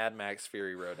our Mad Max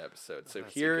Fury Road episode. So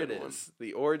That's a here it good one. is,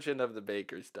 the origin of the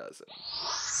Baker's Dozen.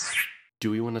 Do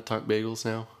we want to talk bagels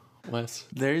now, Wes?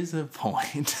 There's a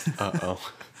point Uh-oh.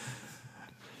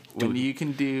 when you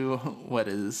can do what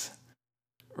is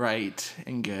right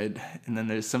and good, and then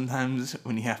there's sometimes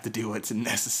when you have to do what's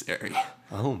necessary.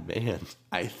 Oh, man.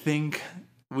 I think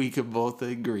we could both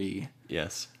agree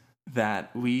Yes.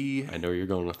 that we, I know where you're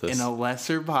going with this. in a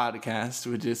lesser podcast,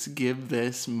 would just give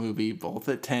this movie both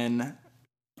a 10,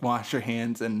 wash your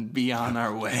hands, and be on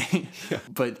our way.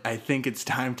 But I think it's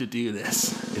time to do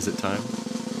this. Is it time?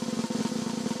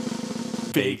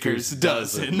 Baker's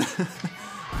Dozen.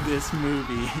 This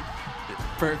movie,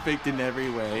 perfect in every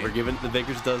way. We're giving it the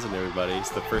Baker's Dozen, everybody.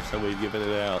 It's the first time we've given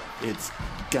it out. It's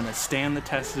gonna stand the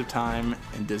test of time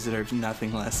and deserves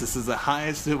nothing less. This is the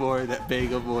highest award that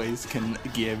Bagel Boys can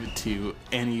give to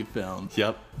any film.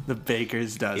 Yep. The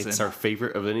Baker's Dozen. It's our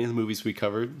favorite of any of the movies we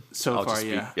covered. so I'll far, just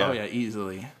yeah. speak- Oh yeah,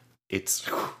 easily. It's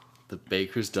the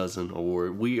Baker's Dozen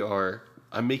Award.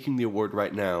 I'm making the award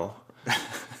right now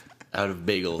out of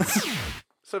bagels.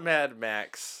 So Mad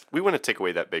Max. We want to take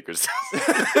away that Baker's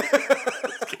Dozen.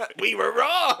 We were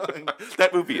wrong.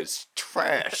 That movie is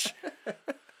trash.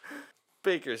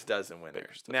 Baker's Dozen winner.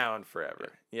 Baker's Dozen. Now and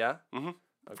forever. Yeah? Mm-hmm.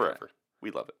 Okay. Forever.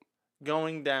 We love it.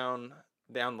 Going down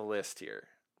the list here.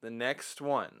 The next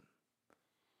one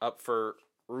up for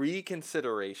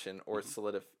reconsideration or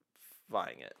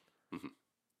solidifying it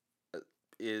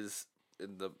is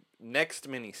the next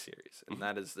miniseries, and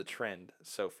that is the trend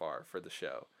so far for the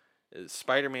show, is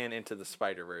Spider-Man Into the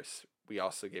Spider-Verse. We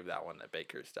also gave that one a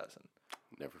Baker's Dozen.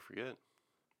 Never forget.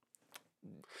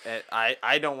 And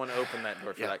I don't want to open that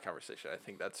door for Yeah. that conversation. I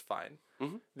think that's fine.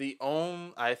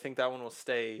 Mhm. I think that one will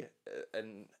stay,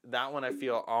 and that one I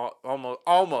feel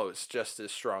almost just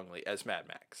as strongly as Mad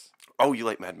Max. Oh, you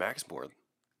like Mad Max more?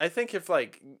 I think if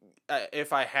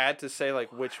I had to say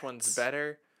like which one's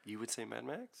better, You would say Mad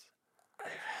Max?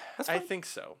 I think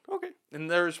so. Okay. And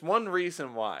there's one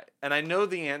reason why, and I know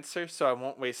the answer, so I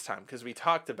won't waste time because we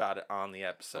talked about it on the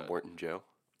episode. Morton Joe.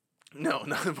 No,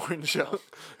 not the Morton Show.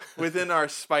 Within our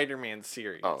Spider-Man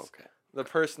series. Oh, okay. The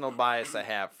personal bias I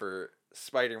have for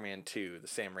Spider-Man 2, the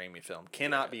Sam Raimi film,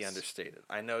 cannot be Yes. understated.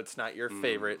 I know it's not your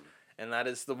favorite, and that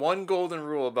is the one golden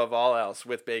rule above all else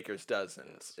with Baker's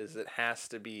Dozen, is it has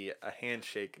to be a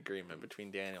handshake agreement between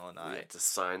Daniel and We I had to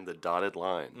sign the dotted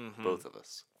line, both of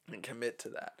us. and commit to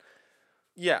that.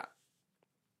 Yeah.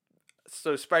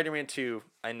 So Spider-Man 2,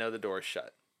 I know the door is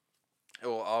shut. It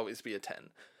will always be a 10.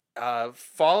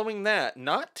 Following that,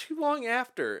 not too long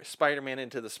after Spider-Man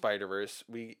Into the Spider-Verse,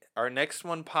 our next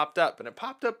one popped up, and it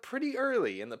popped up pretty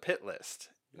early in the pit list.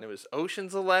 And it was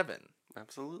Ocean's 11.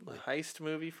 Absolutely. A heist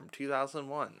movie from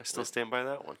 2001. I still stand by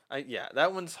that one. Yeah,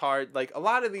 that one's hard. Like, a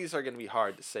lot of these are going to be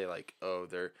hard to say, like,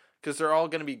 because they're all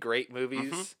going to be great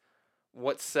movies. Mm-hmm.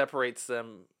 What separates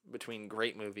them between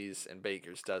great movies and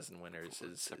Baker's Dozen winners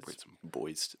is Separates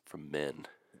boys from men.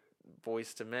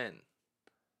 Boys to Men.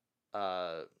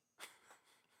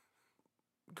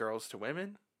 Girls to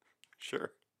women.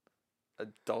 Sure.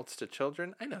 Adults to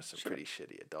children. I know some pretty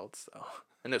shitty adults, though.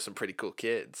 I know some pretty cool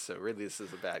kids, so really this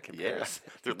is a bad comparison.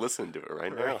 Yeah, they're listening to it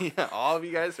right now. Yeah, all of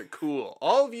you guys are cool.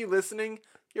 All of you listening,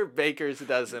 you're Baker's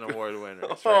Dozen award winners.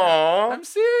 Right Aww. now. I'm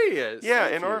serious. Yeah,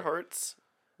 Thank in you. our hearts.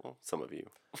 Well, some of you.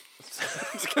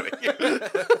 Just kidding.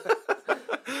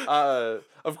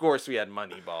 Of course, we had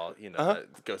Moneyball. You know,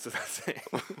 that goes without saying.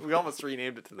 We almost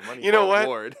renamed it to the Moneyball You know what?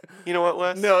 Award. You know what,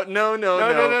 Wes? No.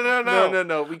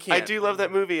 No. We can't. I do love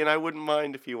that movie, and I wouldn't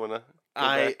mind if you want to.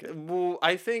 I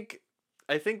think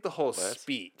the whole Wes?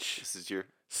 speech This is your.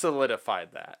 solidified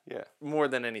that. Yeah. More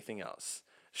than anything else.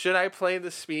 Should I play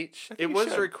the speech? think It you was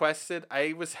should. requested.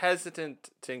 I was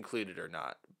hesitant to include it or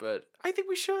not, but I think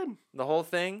we should. the whole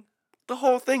thing. The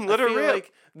whole thing. Let I her feel rip.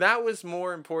 like that was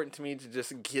more important to me to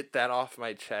just get that off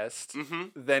my chest Mm-hmm.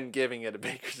 than giving it a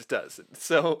Baker's Dozen.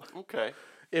 So Okay.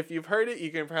 if you've heard it,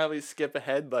 you can probably skip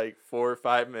ahead like 4 or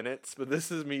 5 minutes. But this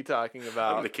is me talking I'm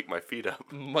about gonna kick my feet up.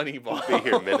 Moneyball. Be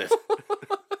here a minute.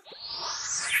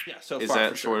 Yeah, so Is far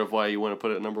that for sort of why you want to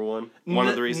put it at number one? One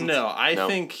of the reasons? No, I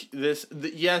think this.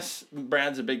 Yes,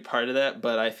 Brad's a big part of that,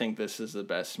 but I think this is the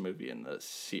best movie in the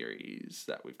series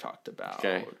that we've talked about.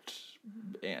 Okay.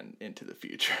 And into the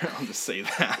future. I'll just say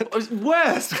that.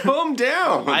 Wes, calm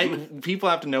down. People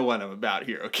have to know what I'm about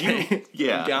here, okay?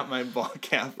 Yeah. I've got my ball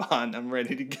cap on. I'm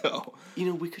ready to go.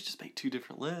 we could just make 2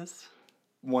 different lists.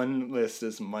 One list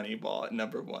is Moneyball at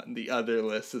number 1. The other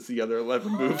list is the other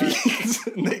 11 movies.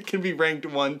 And they can be ranked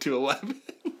 1 to 11.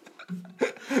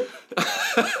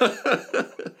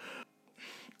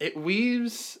 It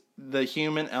weaves the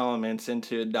human elements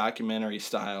into a documentary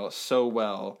style so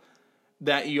well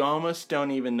that you almost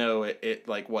don't even know it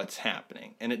like what's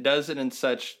happening. And it does it in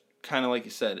such, kind of like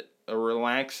you said, a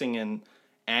relaxing and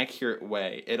accurate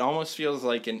way. It almost feels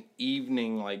like an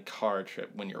evening like car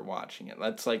trip when you're watching it.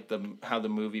 That's like how the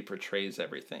movie portrays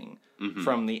everything. Mm-hmm.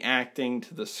 From the acting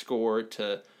to the score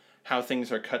to how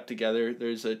things are cut together.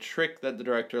 There's a trick that the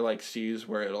director likes to use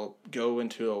where it'll go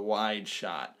into a wide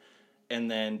shot, and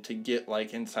then to get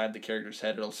like inside the character's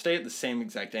head, it'll stay at the same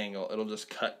exact angle. It'll just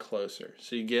cut closer.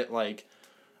 So you get like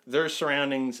their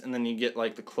surroundings, and then you get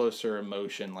like the closer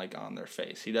emotion like on their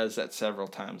face. He does that several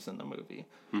times in the movie.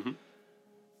 Mm-hmm.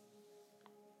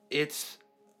 It's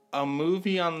a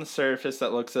movie on the surface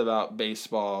that looks about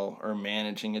baseball or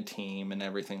managing a team and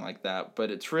everything like that,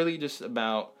 but it's really just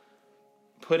about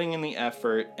putting in the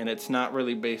effort, and it's not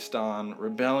really based on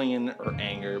rebellion or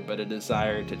anger, but a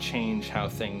desire to change how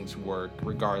things work,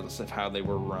 regardless of how they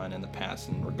were run in the past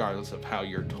and regardless of how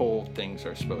you're told things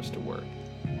are supposed to work.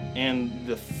 And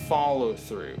the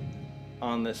follow-through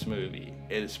on this movie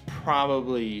is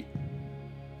probably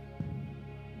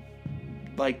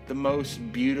like the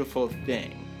most beautiful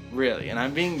thing, really. And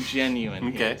I'm being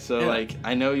genuine here. Okay, So yeah. like,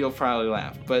 I know you'll probably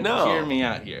laugh, but No. hear me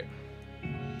out here.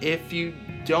 If you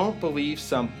don't believe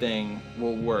something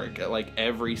will work at like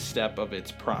every step of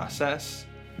its process,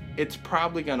 it's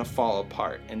probably going to fall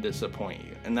apart and disappoint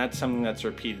you. And that's something that's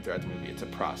repeated throughout the movie. It's a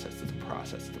process, it's a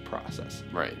process, it's a process.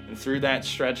 Right. And through that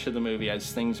stretch of the movie,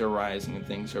 as things are rising and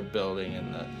things are building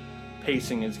and the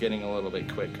pacing is getting a little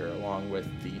bit quicker, along with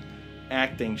the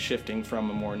acting shifting from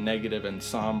a more negative and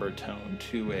somber tone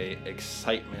to a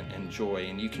excitement and joy.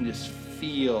 And you can just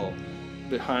feel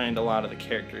behind a lot of the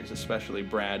characters, especially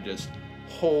Brad, just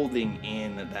holding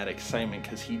in that excitement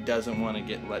because he doesn't want to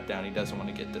get let down. He doesn't want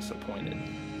to get disappointed.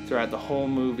 Throughout the whole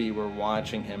movie, we're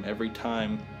watching him. Every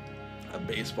time a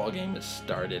baseball game is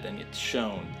started and it's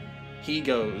shown, he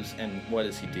goes and what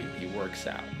does he do? He works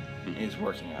out. And he's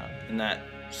working out. And that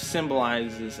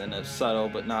symbolizes in a subtle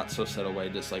but not so subtle way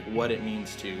just like what it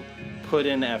means to put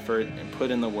in effort and put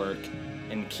in the work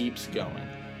and keeps going.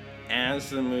 As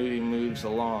the movie moves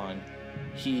along,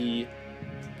 he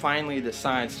finally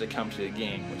decides to come to the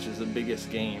game, which is the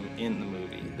biggest game in the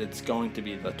movie. It's going to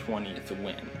be the 20th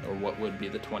win, or what would be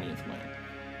the 20th win.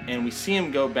 And we see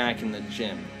him go back in the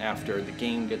gym after the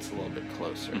game gets a little bit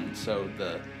closer. And so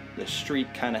the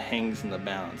streak kind of hangs in the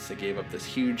balance. They gave up this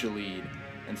huge lead,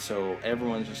 and so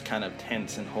everyone's just kind of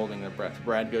tense and holding their breath.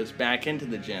 Brad goes back into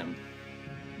the gym,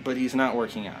 but he's not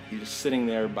working out. He's just sitting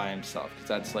there by himself because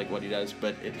that's like what he does.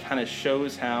 But it kind of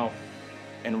shows how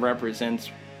and represents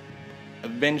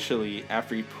eventually,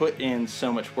 after you put in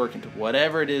so much work into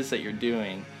whatever it is that you're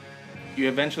doing, you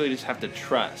eventually just have to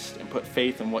trust and put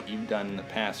faith in what you've done in the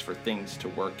past for things to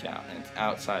work out, and it's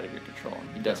outside of your control.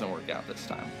 It doesn't work out this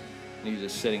time. And you're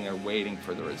just sitting there waiting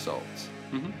for the results.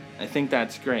 Mm-hmm. I think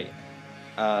that's great.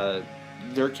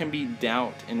 There can be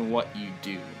doubt in what you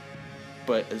do,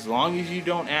 but as long as you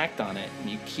don't act on it and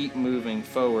you keep moving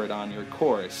forward on your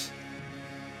course,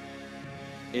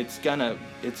 it's gonna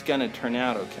turn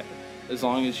out okay. As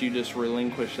long as you just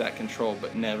relinquish that control,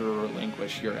 but never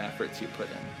relinquish your efforts you put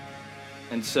in.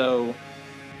 And so,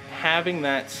 having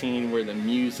that scene where the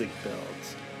music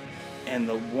builds, and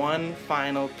the one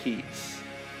final piece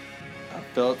of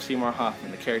Philip Seymour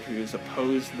Hoffman, the character who's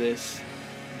opposed this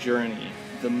journey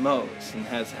the most and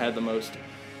has had the most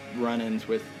run-ins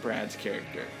with Brad's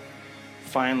character,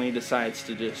 finally decides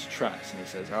to just trust. And he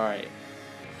says, all right,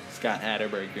 Scott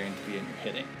Hatterberg, you're going to be in your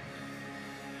hitting.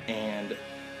 And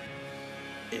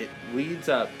it leads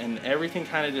up, and everything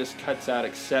kind of just cuts out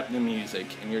except the music,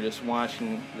 and you're just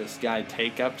watching this guy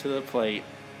take up to the plate,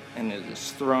 and is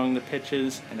just throwing the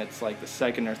pitches, and it's like the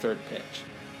second or third pitch,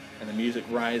 and the music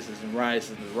rises and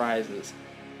rises and rises,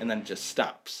 and then it just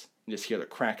stops. You just hear the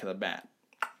crack of the bat,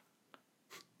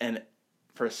 and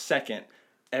for a second,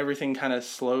 everything kind of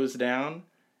slows down,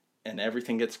 and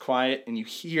everything gets quiet, and you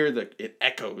hear it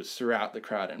echoes throughout the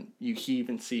crowd, and you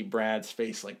even see Brad's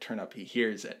face like turn up. He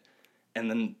hears it. And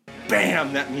then,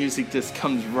 bam, that music just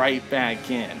comes right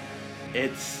back in.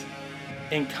 It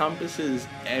encompasses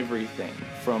everything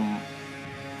from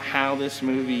how this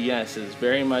movie, yes, is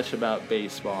very much about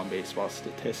baseball and baseball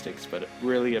statistics, but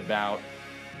really about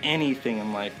anything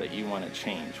in life that you want to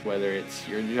change, whether it's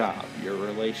your job, your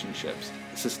relationships,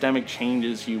 systemic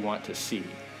changes you want to see,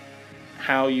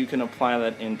 how you can apply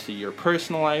that into your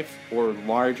personal life or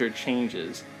larger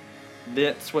changes.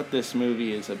 That's what this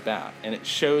movie is about, and it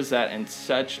shows that in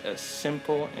such a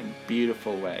simple and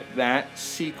beautiful way. That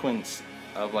sequence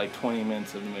of like 20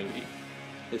 minutes of the movie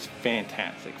is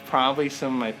fantastic. Probably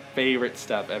some of my favorite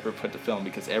stuff ever put to film,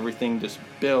 because everything just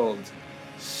builds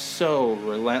so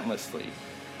relentlessly,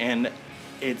 and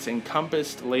it's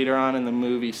encompassed later on in the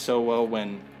movie so well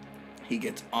when he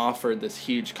gets offered this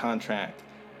huge contract,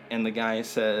 and the guy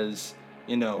says,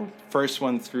 you know, first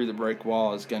one through the brick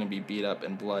wall is going to be beat up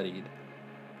and bloodied.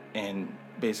 And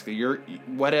basically,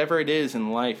 whatever it is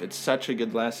in life, it's such a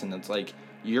good lesson. It's like,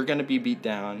 you're going to be beat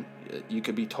down. You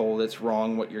could be told it's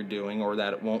wrong what you're doing, or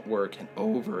that it won't work, and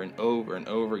over and over and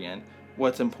over again.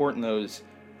 What's important, though, is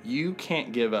you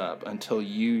can't give up until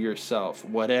you yourself,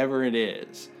 whatever it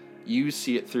is, you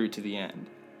see it through to the end.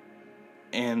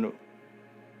 And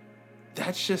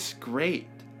that's just great.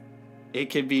 It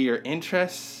could be your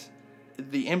interests.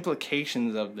 The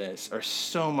implications of this are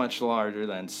so much larger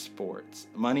than sports.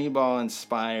 Moneyball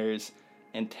inspires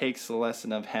and takes the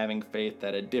lesson of having faith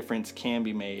that a difference can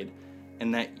be made,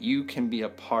 and that you can be a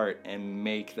part and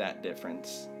make that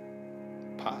difference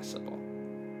possible.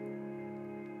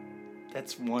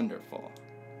 That's wonderful.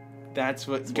 That's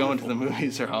what going to the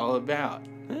movies are all about.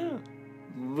 Yeah.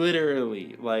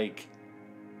 Literally, like,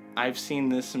 I've seen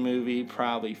this movie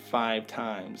probably 5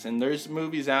 times, and there's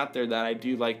movies out there that I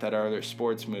do like that are other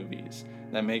sports movies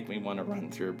that make me want to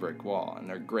run through a brick wall, and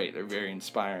they're great. They're very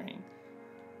inspiring.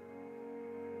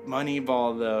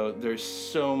 Moneyball, though, there's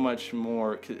so much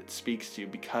more it speaks to,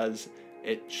 because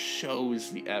it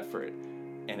shows the effort,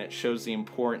 and it shows the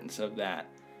importance of that,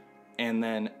 and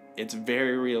then it's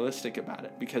very realistic about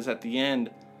it, because at the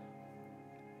end,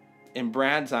 in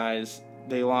Brad's eyes,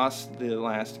 they lost the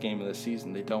last game of the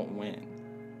season. They don't win.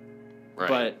 Right.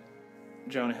 But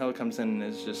Jonah Hill comes in and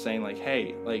is just saying, like,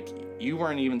 hey, like, you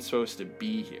weren't even supposed to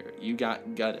be here. You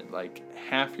got gutted. Like,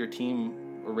 half your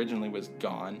team originally was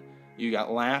gone. You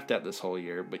got laughed at this whole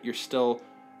year, but you're still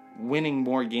winning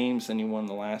more games than you won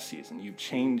the last season. You've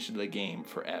changed the game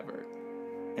forever.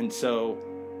 And so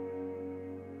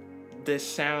this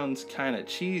sounds kind of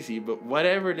cheesy, but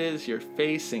whatever it is you're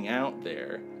facing out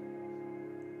there,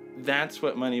 that's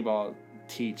what Moneyball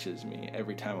teaches me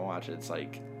every time I watch it. It's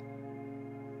like,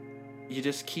 you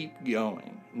just keep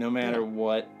going. No matter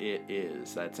what it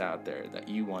is that's out there that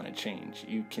you want to change,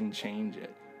 you can change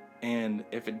it. And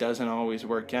if it doesn't always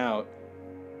work out,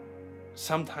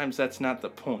 sometimes that's not the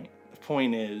point. The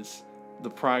point is the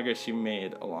progress you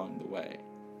made along the way.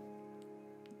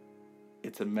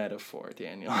 It's a metaphor,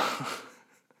 Daniel.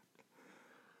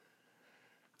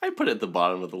 I put it at the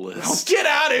bottom of the list. Get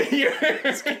out of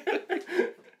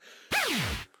here!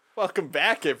 Welcome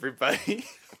back, everybody.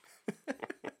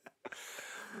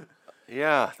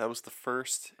 Yeah, that was the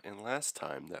first and last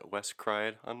time that Wes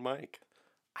cried on mic.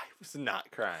 I was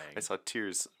not crying. I saw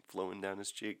tears flowing down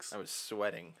his cheeks. I was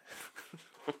sweating.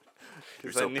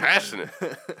 You're so passionate.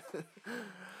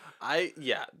 That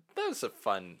was a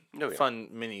fun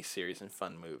mini series and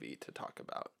fun movie to talk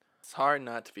about. It's hard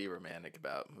not to be romantic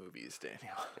about movies,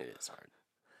 Daniel. It is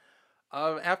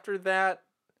hard. After that,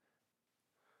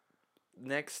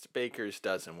 next Baker's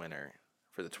Dozen winner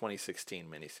for the 2016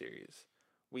 miniseries.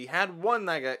 We had one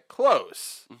that got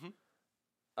close. Mm-hmm.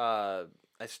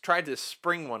 I tried to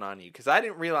spring one on you because I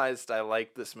didn't realize I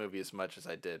liked this movie as much as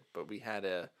I did. But we had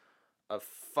a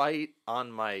fight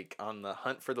on mic on the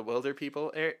Hunt for the Wilder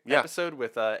People episode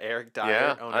with Eric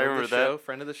Dyer, owner of the show,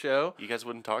 friend of the show. You guys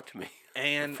wouldn't talk to me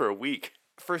and for a week.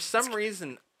 For some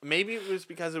reason, maybe it was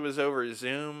because it was over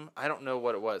Zoom. I don't know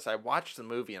what it was. I watched the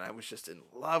movie and I was just in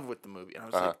love with the movie. And I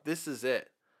was like, this is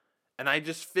it. And I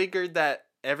just figured that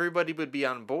everybody would be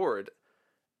on board.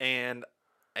 And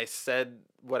I said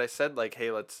what I said, like, hey,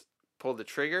 let's pull the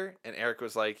trigger. And Eric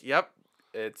was like, yep,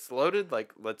 it's loaded.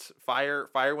 Like, let's fire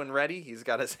when ready. He's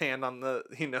got his hand on the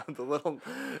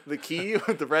key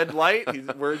with the red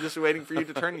light. We're just waiting for you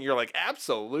to turn. And you're like,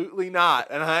 absolutely not.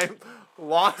 And I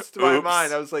lost my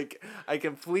mind. I was like, I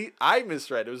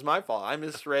misread. It was my fault. I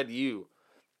misread you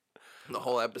the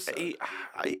whole episode.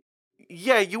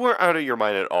 You weren't out of your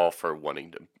mind at all for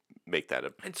wanting to make that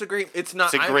a... It's a great... It's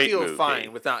not... I feel movie.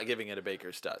 Fine without giving it a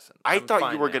Baker's Dozen. I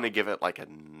thought you were going to give it like a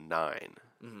 9.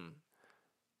 Mm-hmm.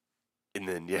 And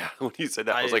then, when you said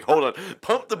that, I was like, hold on,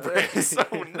 pump the brakes.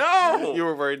 Oh, no! You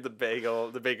were worried the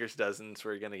Baker's Dozens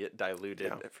were going to get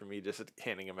diluted for me just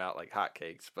handing them out like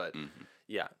hotcakes. But,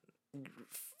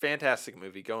 fantastic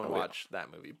movie. Go and watch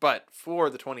that movie. But for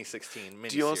the 2016 miniseries...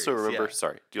 Do you also remember...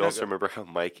 Sorry. Do you also remember how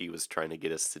Mikey was trying to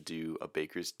get us to do a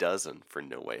Baker's Dozen for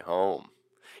No Way Home?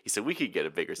 He said we could get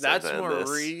a Baker's Dozen. That's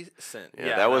more recent.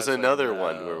 Yeah, that was another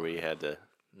one where we had to...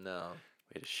 No.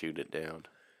 We had to shoot it down.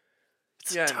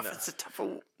 It's a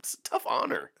tough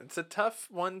honor. It's a tough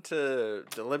one to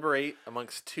deliberate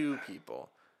amongst two people.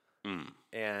 Mm.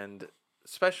 And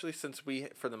especially since we,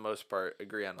 for the most part,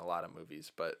 agree on a lot of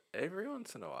movies. But every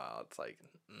once in a while, it's like...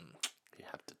 You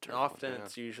have to turn often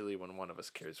it's usually when one of us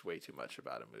cares way too much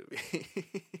about a movie.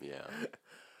 Yeah.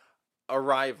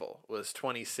 Arrival was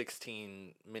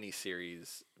 2016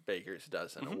 miniseries Baker's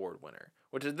Dozen award winner.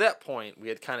 Which at that point, we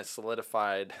had kind of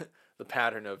solidified the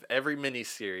pattern of every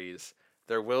miniseries,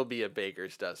 there will be a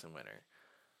Baker's Dozen winner.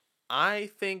 I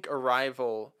think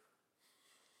Arrival,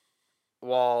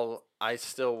 while I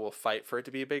still will fight for it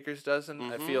to be a Baker's Dozen,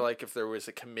 I feel like if there was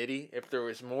a committee, if there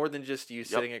was more than just you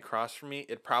sitting across from me,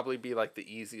 it'd probably be like the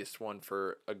easiest one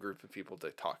for a group of people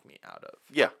to talk me out of.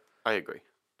 Yeah, I agree.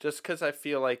 Just because I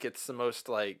feel like it's the most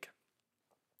like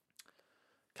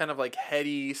kind of like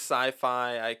heady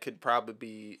sci-fi. I could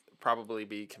probably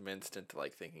be convinced into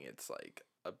like thinking it's like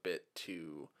a bit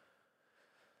too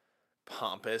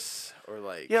pompous or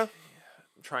like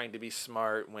trying to be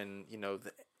smart when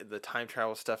the time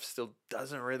travel stuff still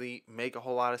doesn't really make a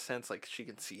whole lot of sense. Like she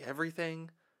can see everything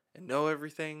and know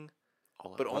everything,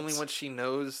 but only when she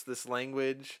knows this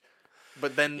language.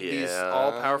 But then these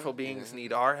all-powerful beings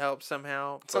need our help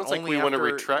somehow. Sounds like we want to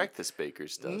retract this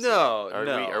Baker's Dozen. No.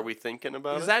 Are we thinking about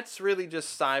it? Because that's really just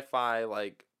sci-fi,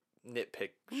 like,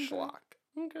 nitpick schlock.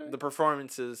 Okay. The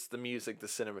performances, the music, the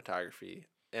cinematography,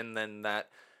 and then that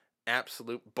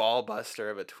absolute ball-buster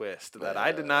of a twist that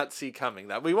I did not see coming,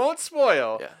 that we won't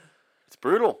spoil. Yeah. It's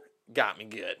brutal. Got me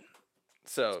good.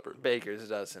 So, Baker's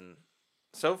Dozen.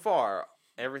 So far,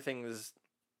 everything is...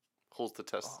 Holds the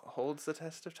test. Holds the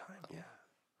test of time,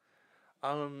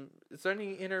 Is there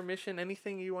any intermission,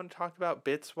 anything you want to talk about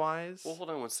bits-wise? Well, hold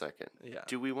on one second. Yeah.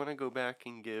 Do we want to go back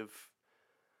and give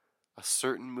a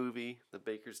certain movie the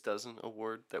Baker's Dozen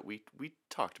award that we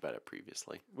talked about it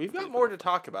previously? We've got more to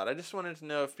talk about. I just wanted to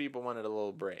know if people wanted a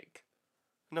little break.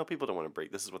 No, people don't want a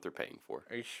break. This is what they're paying for.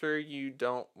 Are you sure you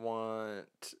don't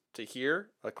want to hear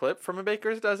a clip from a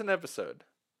Baker's Dozen episode?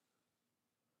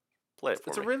 Play it for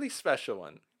me. It's a really special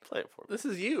one. Play it for me. This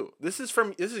is you. This is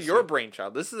your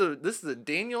brainchild. This is a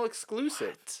Daniel exclusive.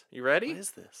 What? You ready? What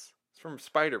is this? It's from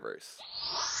Spider-Verse.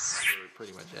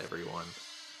 Pretty much everyone.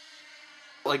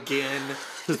 Again.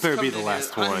 This better be the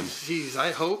last one. Jeez,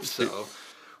 I hope so.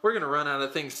 We're gonna run out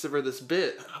of things for this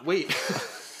bit. Wait.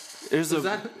 There's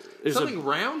something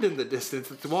round in the distance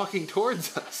that's walking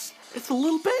towards us. It's a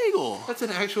little bagel. That's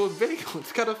an actual bagel.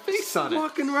 It's got a face on it.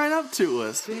 Walking right up to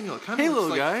us. Daniel, it kind hey, of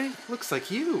little guy. Looks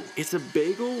like you. It's a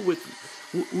bagel with...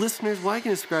 listeners, what I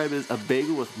can describe as a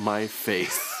bagel with my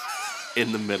face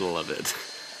in the middle of it.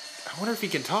 I wonder if he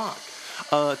can talk.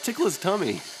 Tickle his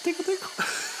tummy. Tickle, tickle.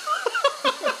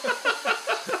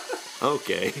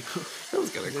 Okay. That was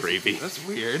kind of creepy. That's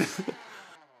weird.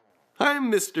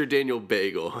 I'm Mr. Daniel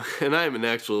Bagel, and I'm an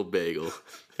actual bagel.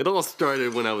 It all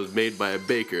started when I was made by a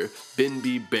baker, Ben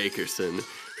B. Bakerson,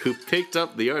 who picked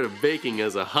up the art of baking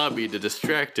as a hobby to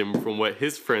distract him from what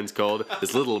his friends called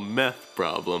his little meth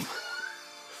problem.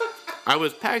 I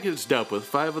was packaged up with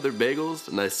 5 other bagels,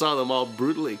 and I saw them all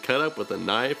brutally cut up with a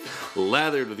knife,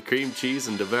 lathered with cream cheese,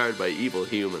 and devoured by evil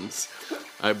humans.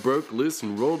 I broke loose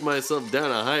and rolled myself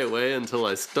down a highway until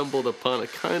I stumbled upon a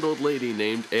kind old lady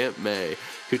named Aunt May,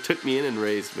 who took me in and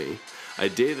raised me. I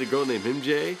dated a girl named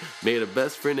MJ, made a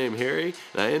best friend named Harry,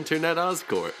 and I interned at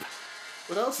Oscorp.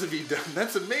 What else have you done?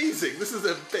 That's amazing. This is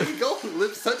a bagel who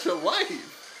lived such a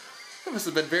life. That must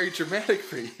have been very traumatic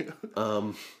for you.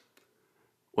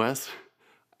 Wes,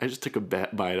 I just took a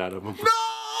bite out of him. No!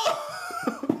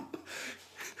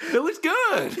 It looks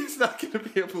good! He's not going to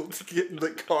be able to get in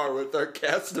the car with our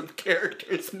cast of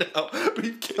characters now.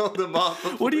 We've killed them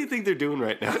off. What do you think they're doing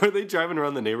right now? Are they driving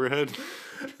around the neighborhood?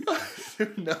 Who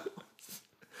knows?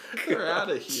 They're out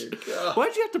of here. God.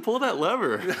 Why'd you have to pull that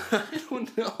lever? I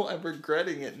don't know. I'm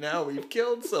regretting it now. We've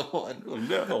killed someone. Oh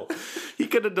no. He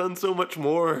could have done so much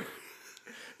more.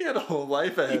 He had a whole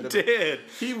life ahead of him. Did.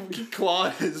 He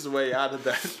clawed his way out of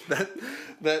that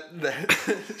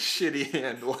shitty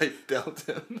hand life dealt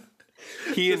him.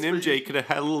 He and MJ could have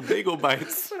had little bagel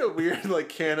bites. What a weird, like,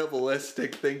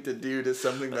 cannibalistic thing to do to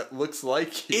something that looks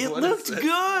like you. It What looked is it?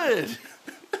 good.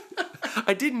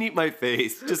 I didn't eat my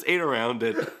face, just ate around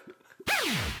it.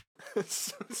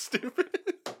 It's so stupid.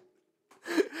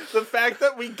 The fact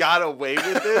that we got away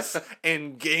with this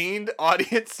and gained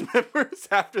audience members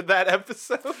after that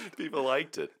episode. People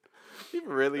liked it.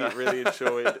 People really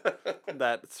enjoyed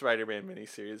that Spider-Man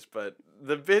miniseries, but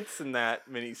the bits in that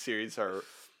miniseries are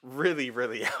really,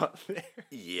 really out there.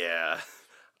 Yeah.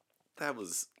 That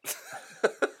was...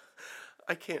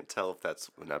 I can't tell if that's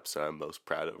an episode I'm most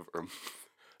proud of or...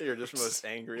 You're just most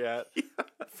angry at. Yeah.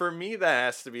 For me, that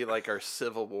has to be like our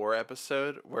Civil War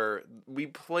episode where we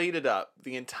played it up.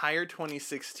 The entire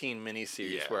 2016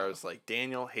 miniseries where I was like,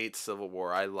 Daniel hates Civil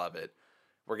War. I love it.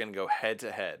 We're going to go head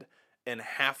to head. And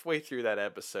halfway through that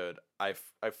episode, I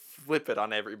flip it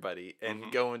on everybody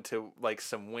and go into like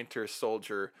some Winter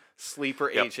Soldier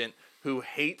sleeper agent who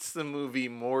hates the movie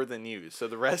more than you. So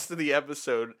the rest of the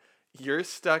episode, you're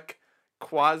stuck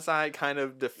quasi kind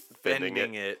of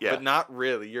defending it, but not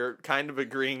really. You're kind of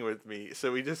agreeing with me.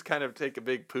 So we just kind of take a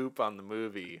big poop on the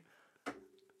movie.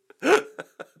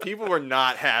 People were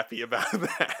not happy about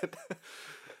that.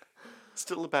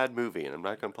 Still a bad movie, and I'm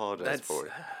not going to apologize for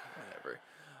it. Whatever.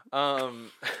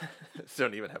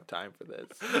 Don't even have time for this.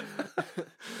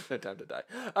 No time to die.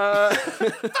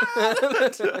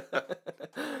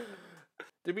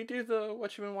 Did we do the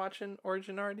What You Been Watching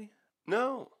origin already?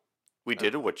 No. We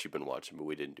did What You've Been Watching, but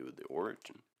we didn't do the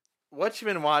origin. What You've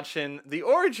Been Watching, the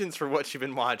origins for What You've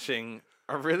Been Watching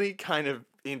are really kind of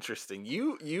interesting.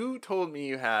 You told me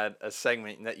you had a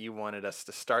segment that you wanted us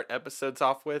to start episodes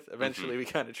off with. Eventually we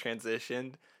kind of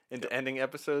transitioned into ending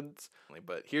episodes.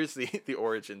 But here's the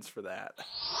origins for that.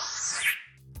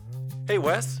 Hey,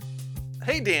 Wes.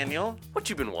 Hey, Daniel. What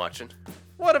you been watching?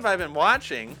 What have I been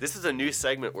watching? This is a new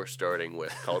segment we're starting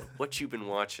with called What You Been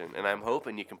Watching, and I'm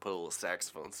hoping you can put a little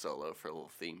saxophone solo for a little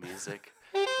theme music.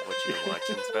 What You Been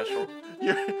Watching special.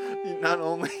 You not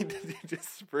only did you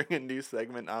just spring a new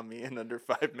segment on me in under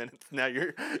 5 minutes, now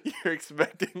you're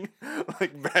expecting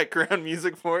like background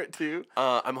music for it too.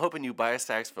 I'm hoping you buy a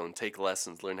saxophone, take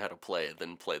lessons, learn how to play it,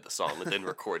 then play the song, and then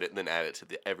record it, and then add it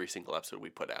to every single episode we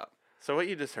put out. So what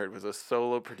you just heard was a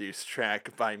solo produced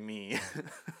track by me.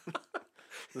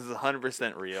 This is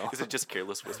 100% real. Is it just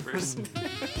Careless Whispers?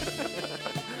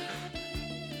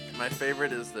 My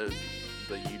favorite is the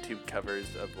YouTube covers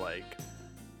of like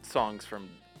songs from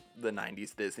the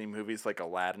 90s Disney movies, like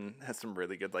Aladdin has some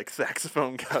really good like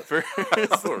saxophone covers.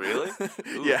 Oh, really?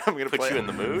 Ooh, yeah, I'm gonna put play you in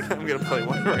the mood. I'm gonna play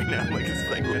one right now, like a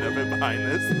segment of it behind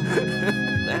this.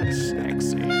 That's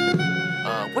sexy.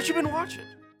 What you been watching?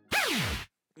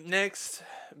 Next,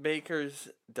 Baker's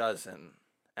dozen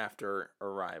after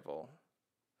Arrival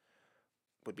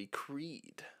would be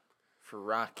Creed for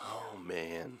Rocky. Oh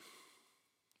man,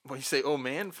 What you say? Oh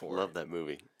man, for love that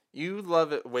movie. You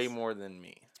love it way more than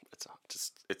me.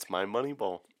 It's my money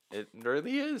ball. It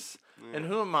really is. Yeah. And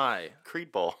who am I?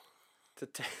 Creed ball. To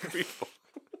take Creed ball.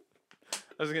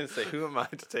 I was gonna say, who am I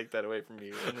to take that away from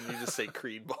you? And then you just say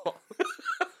Creed ball,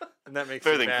 and that makes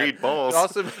better it than bad. Creed balls. It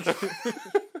also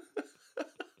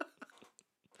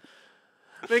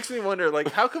makes me wonder,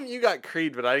 like, how come you got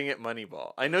Creed but I didn't get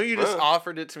Moneyball? I know you just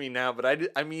offered it to me now, but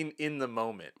I mean in the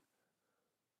moment.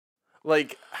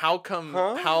 Like, how come?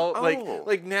 Huh? How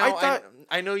like now?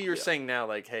 I know you're saying now,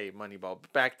 like, hey, Moneyball.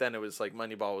 But back then, it was like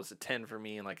Moneyball was a 10 for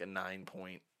me and like a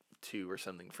 9.2 or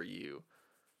something for you.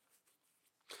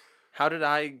 How did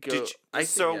I go?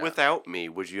 Without me,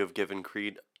 would you have given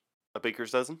Creed a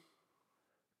baker's dozen?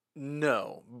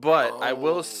 No, but I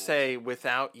will Oh. say,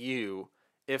 without you,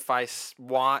 if I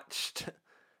watched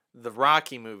the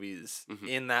Rocky movies Mhm.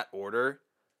 in that order,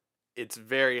 it's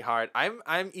very hard.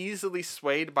 I'm easily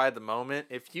swayed by the moment.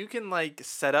 If you can like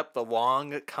set up the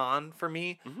long con for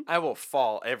me, Mhm. I will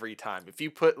fall every time. If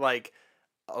you put like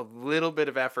a little bit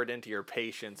of effort into your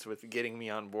patience with getting me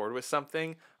on board with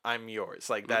something, I'm yours.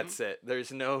 Like that's it.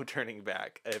 There's no turning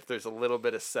back. If there's a little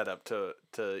bit of setup to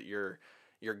your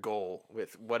goal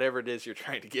with whatever it is you're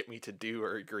trying to get me to do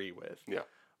or agree with. Yeah.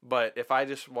 But if I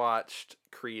just watched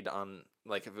Creed on,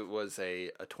 like, if it was a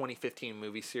 2015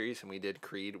 movie series and we did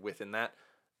Creed within that,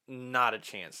 not a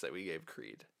chance that we gave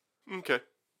Creed. Okay.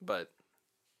 But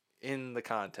in the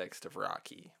context of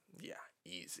Rocky, yeah,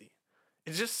 easy.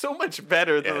 It's just so much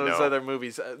better than Yeah, those no. other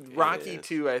movies. Rocky is.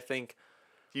 2, I think.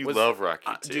 You was- love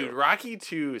Rocky too. Dude, Rocky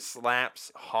 2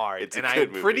 slaps hard. It's a and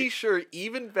good I'm pretty movie. sure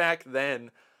even back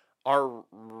then, our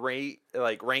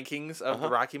rankings of the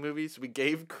Rocky movies, we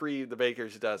gave Creed the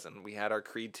baker's dozen. We had our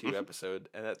Creed 2 episode,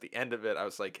 and at the end of it, I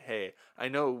was like, hey, I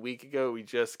know a week ago we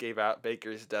just gave out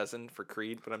baker's dozen for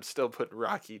Creed, but I'm still putting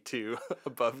Rocky 2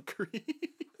 above Creed.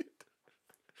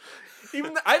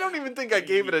 I don't even think I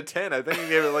gave it a 10. I think I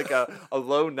gave it like a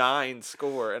low 9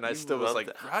 score, and I You still was love like,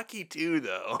 that. Rocky 2,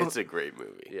 though. It's a great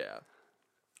movie. Yeah.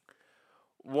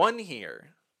 One here,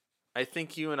 I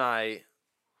think you and I,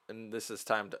 and this is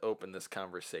time to open this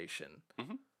conversation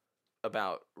Mhm.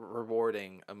 about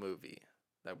rewarding a movie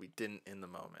that we didn't in the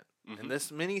moment. Mhm. And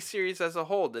this miniseries as a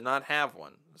whole did not have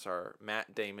one. It's our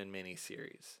Matt Damon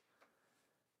miniseries.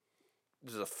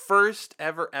 This is the first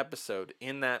ever episode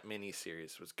in that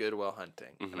miniseries was Good Will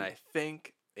Hunting. Mhm. And I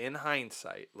think, in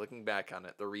hindsight, looking back on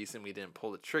it, the reason we didn't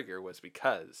pull the trigger was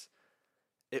because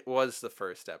it was the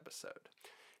first episode.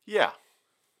 Yeah.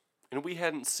 And we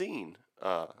hadn't seen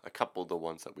a couple of the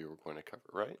ones that we were going to cover,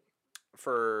 right?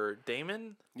 For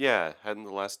Damon, Yeah. Hadn't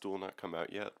The Last Duel not come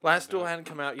out yet? Last Duel hadn't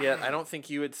come out yet. I don't think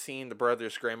you had seen The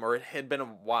Brothers Grimm, or it had been a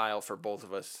while for both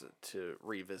of us to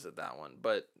revisit that one.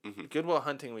 But Mhm. Good Will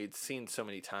Hunting we'd seen so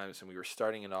many times, and we were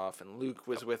starting it off, and Luke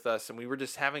was with us, and we were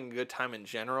just having a good time in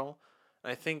general.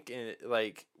 And I think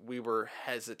we were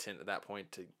hesitant at that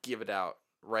point to give it out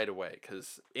right away,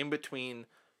 because in between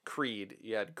Creed,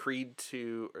 you had Creed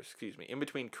 2, or excuse me, in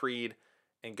between Creed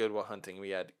and Good Will Hunting, we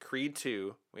had Creed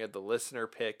 2, we had the listener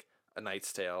pick, A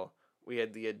Knight's Tale, we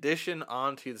had the addition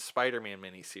onto the Spider-Man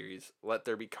miniseries, Let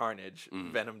There Be Carnage,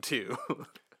 Venom 2.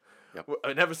 Yep.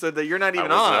 An episode that you're not even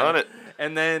wasn't on. on it.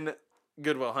 And then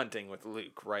Good Will Hunting with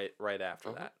Luke right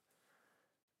after that.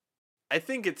 I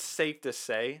think it's safe to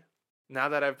say, now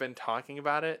that I've been talking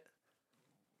about it,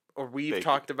 or we've Bacon.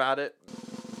 talked about it,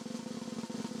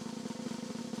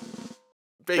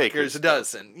 Baker's Baker's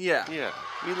Dozen. Yeah. Yeah.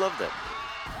 We love that.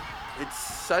 It's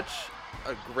such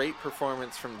a great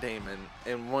performance from Damon,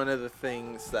 and one of the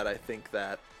things that I think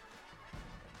that,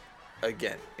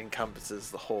 again,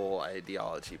 encompasses the whole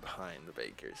ideology behind the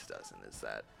Baker's Dozen is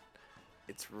that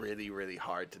it's really, really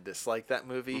hard to dislike that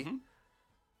movie,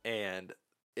 and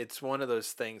it's one of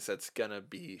those things that's gonna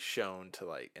be shown to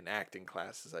like in acting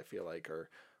classes, I feel like, or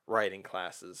writing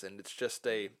classes, and it's just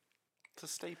It's a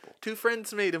staple. two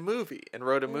friends made a movie and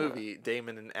wrote a movie,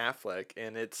 Damon and Affleck,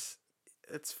 and it's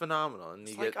phenomenal. And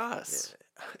It's you like get us.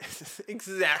 Yeah,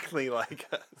 exactly like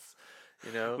us.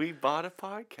 You know, We bought a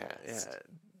podcast.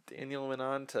 yeah. Daniel went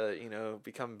on to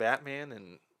become Batman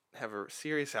and have a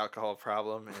serious alcohol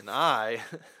problem, and I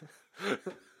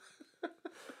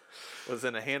was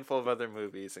in a handful of other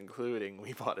movies, including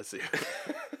We Bought a Zoo.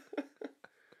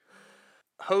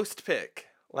 Host pick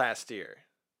last year.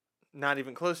 Not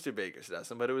even close to Baker's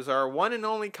Dozen, but it was our one and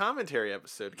only commentary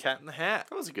episode, Cat in the Hat.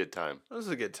 That was a good time. That was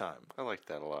a good time. I liked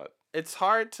that a lot. It's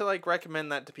hard to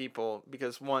recommend that to people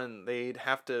because one, they'd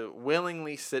have to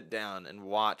willingly sit down and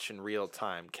watch in real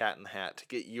time Cat in the Hat to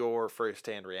get your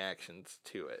firsthand reactions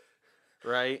to it.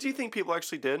 Right? Do you think people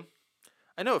actually did?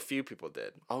 I know a few people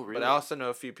did. Oh, But really? I also know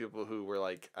a few people who were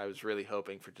like, I was really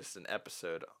hoping for just an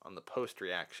episode on the post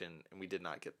reaction, and we did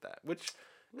not get that, which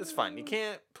is fine. You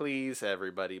can't please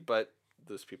everybody, but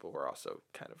those people were also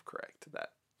kind of correct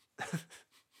that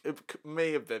it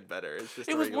may have been better. It's just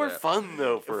It a was regular more fun,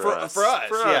 though, for us. For us,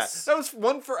 For yeah. us. That was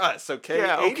one for us, okay?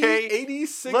 Yeah, okay.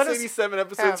 86, Let us 87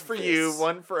 episodes have for you, this.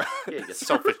 one for us. Yeah, you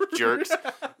selfish jerks.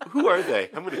 Who are they?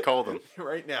 I'm going to call them.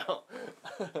 Right now.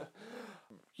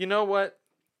 You know what?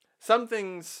 Some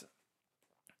things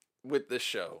with this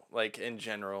show, like in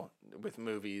general, with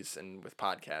movies and with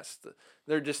podcasts,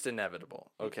 they're just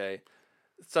inevitable. Okay,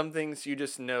 some things you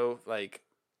just know, like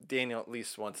Daniel at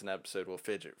least once an episode will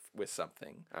fidget with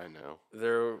something. I know.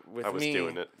 There with I was me,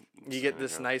 doing it. you get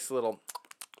this nice little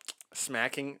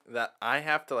smacking that I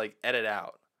have to like edit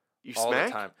out You all smack?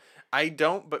 the time. I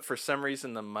don't, but for some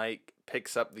reason the mic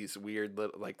picks up these weird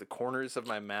little, like the corners of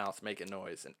my mouth make a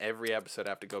noise, and every episode I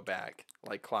have to go back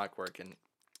like clockwork and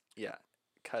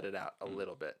cut it out a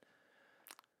little bit.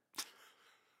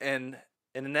 And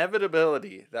an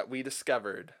inevitability that we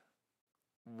discovered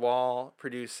while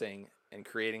producing and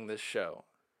creating this show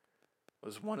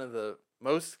was one of the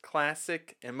most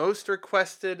classic and most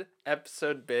requested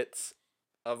episode bits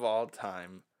of all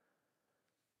time.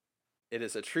 It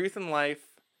is a truth in life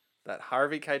that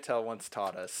Harvey Keitel once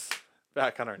taught us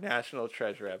back on our National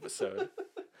Treasure episode.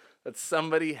 That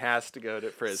somebody has to go to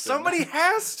prison. Somebody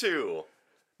has to.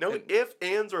 No ifs,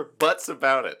 ands, or buts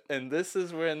about it. And this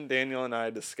is when Daniel and I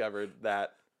discovered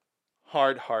that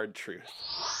hard truth.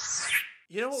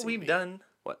 You know what we've done?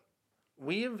 What?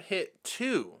 We've hit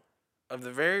 2 of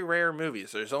the very rare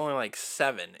movies. There's only like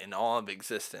 7 in all of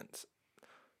existence.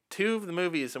 2 of the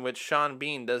movies in which Sean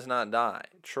Bean does not die.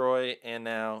 Troy and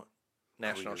now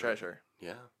National Treasure.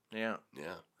 Yeah. Yeah.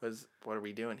 Yeah. What are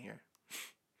we doing here?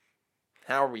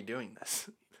 How are we doing this?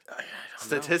 I don't know.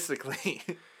 Statistically,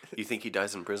 You think he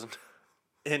dies in prison?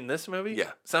 in this movie?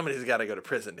 Yeah. Somebody's got to go to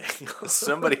prison, Daniel.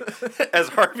 Somebody, as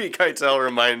Harvey Keitel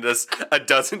reminded us a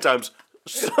dozen times,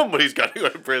 somebody's got to go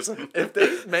to prison. If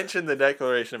they mention the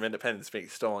Declaration of Independence being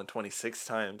stolen 26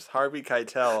 times, Harvey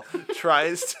Keitel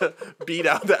tries to beat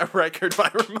out that record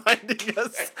by reminding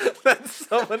us that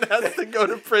someone has to go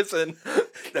to prison.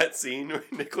 That scene where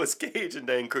Nicolas Cage and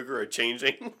Diane Kruger are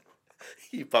changing.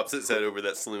 He pops his head over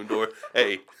that saloon door.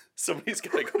 Hey, somebody's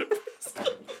got to go to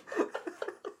prison.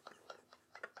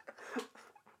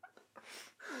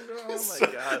 Oh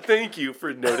my God. Thank you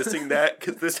for noticing that,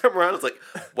 because this time around it's like,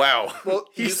 wow, Well,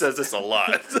 he says this a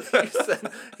lot.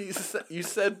 You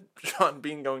said Sean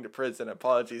Bean going to prison.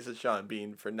 Apologies to Sean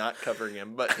Bean for not covering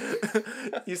him, but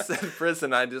you said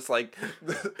prison. I just like,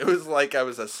 it was like I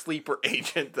was a sleeper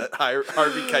agent that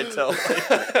Harvey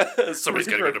Keitel. Somebody's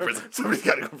got to go to prison. Somebody's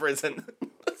got to go to prison.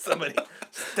 Somebody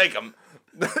take him.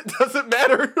 It doesn't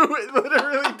matter who. It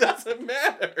literally doesn't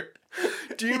matter.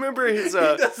 Do you remember his? He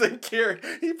doesn't care.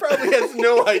 He probably has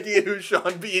no idea who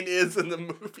Sean Bean is in the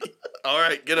movie. All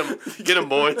right, get him,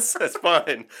 boys. That's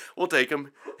fine. We'll take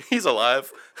him. He's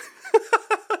alive.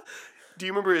 Do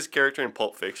you remember his character in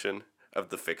Pulp Fiction of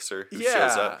the Fixer who shows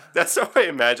Yeah. up? That's how I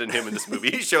imagine him in this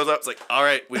movie. He shows up. It's like, all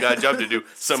right, we got a job to do.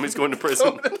 Somebody's going to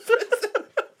prison.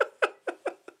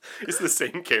 It's the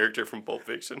same character from Pulp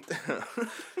Fiction.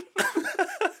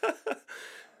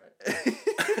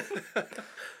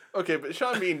 Okay, but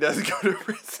Sean Bean does go to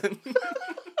prison.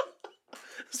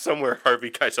 Somewhere Harvey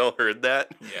Keitel heard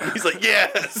that. Yeah. He's like,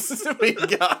 yes, We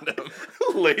got him.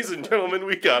 ladies and gentlemen,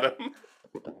 we got him.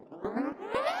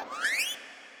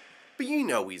 But you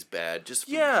know he's bad. Just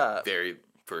from Yeah. very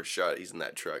first shot, he's in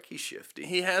that truck. He's shifty.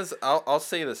 He has. I'll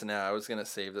say this now. I was gonna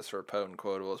save this for potent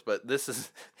quotables, but this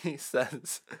is. He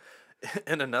says,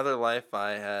 "In another life,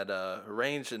 I had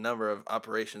arranged a number of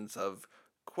operations of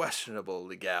questionable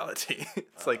legality."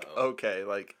 It's like okay,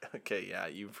 yeah,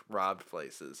 you've robbed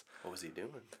places. What was he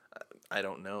doing? I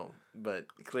don't know, but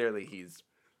clearly he's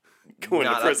Going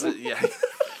to not up prison. yeah.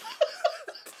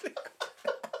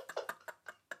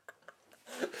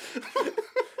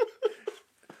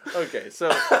 Okay,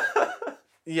 so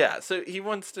yeah, so he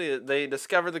wants to. They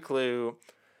discover the clue.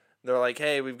 They're like,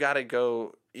 "Hey, we've got to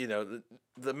go." You know,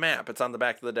 the map. It's on the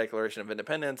back of the Declaration of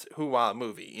Independence. Hoo-wah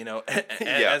movie. You know,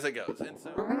 as it goes. And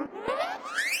so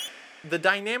the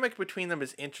dynamic between them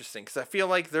is interesting because I feel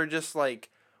like they're just like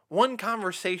one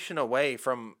conversation away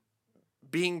from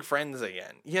being friends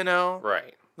again. You know,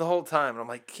 Right. the whole time. And I'm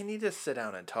like, can you just sit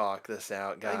down and talk this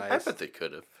out, guys? I bet they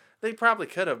could have. They probably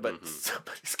could have, but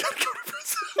somebody's got to go to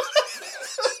prison.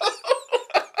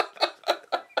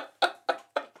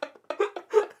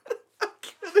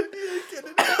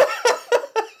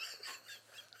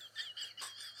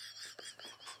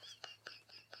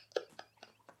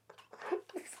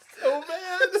 So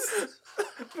bad.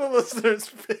 The listeners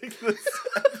picked this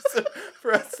episode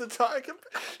for us to talk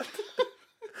about.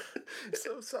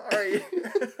 So sorry.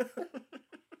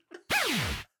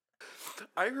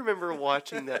 I remember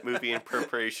watching that movie in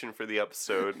preparation for the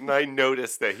episode, and I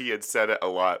noticed that he had said it a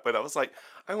lot, but I was like,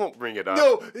 I won't bring it up.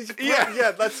 No, Yeah.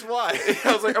 yeah, that's why.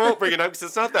 I was like, I won't bring it up because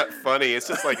it's not that funny. It's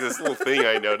just like this little thing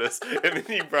I noticed. And then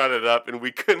he brought it up, and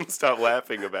we couldn't stop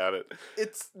laughing about it.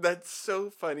 That's so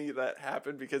funny that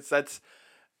happened because that's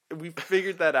we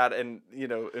figured that out, and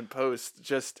in post,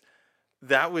 just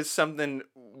that was something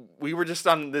we were just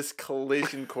on this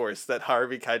collision course that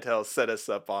Harvey Keitel set us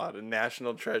up on, a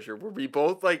National Treasure, where we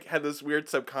both like had this weird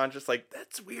subconscious like,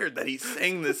 that's weird that he's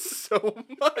saying this so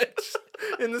much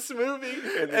in this movie,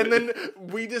 and then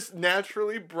we just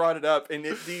naturally brought it up, and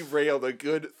it derailed a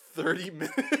good 30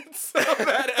 minutes of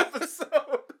that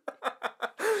episode.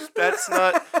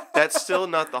 That's still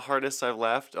not the hardest I've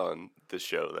laughed on the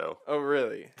show, though. Oh,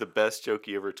 really? The best joke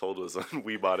he ever told was on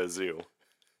We Bought a Zoo.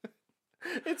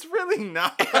 It's really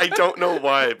not. I don't know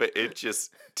why, but it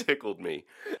just tickled me.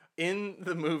 In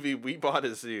the movie We Bought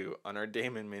a Zoo, on our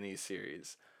Damon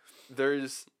miniseries,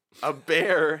 there's a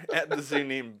bear at the zoo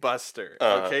named Buster.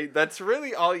 Okay? That's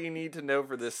really all you need to know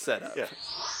for this setup. Yeah.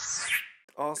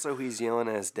 Also, he's yelling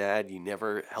at his dad, you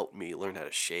never helped me learn how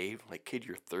to shave. Like, kid,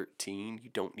 you're 13. You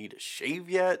don't need to shave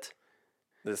yet.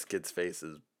 This kid's face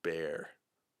is bear.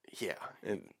 Yeah.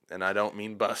 And I don't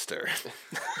mean Buster.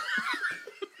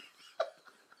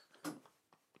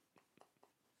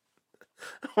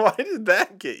 Why did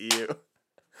that get you?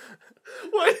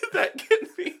 Why did that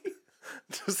get me?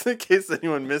 Just in case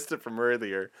anyone missed it from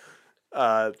earlier,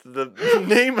 the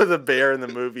name of the bear in the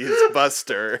movie is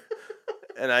Buster,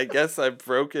 and I guess I've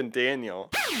broken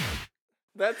Daniel.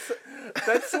 That's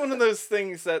one of those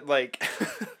things that, like,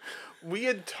 we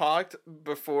had talked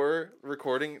before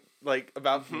recording, like,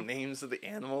 about names of the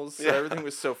animals, so everything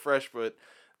was so fresh, but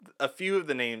a few of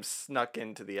the names snuck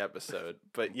into the episode.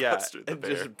 But yeah, Buster the bear.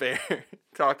 just bear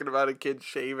talking about a kid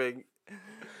shaving.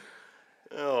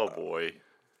 Oh, boy.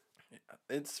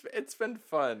 It's been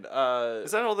fun.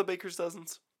 Is that all the Baker's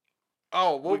Dozens?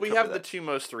 Oh, well, we covered have the that. 2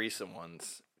 most recent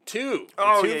ones. 2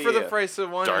 Oh, two yeah, for the yeah. price of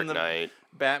 1. Dark and the Knight.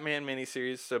 Batman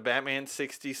miniseries. So Batman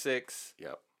 66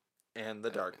 Yep. and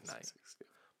The Dark Knight. 66.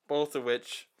 Both of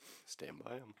which Stand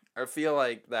by him. I feel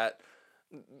like that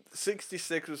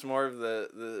 66 was more of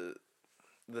the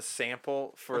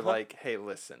sample for like, hey,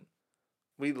 listen,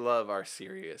 we love our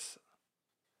serious,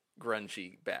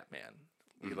 grungy Batman.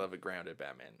 We love a grounded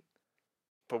Batman.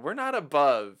 But we're not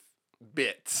above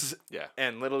bits Yeah.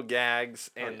 and little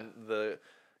gags and the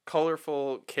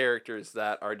colorful characters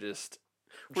that are just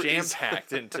We're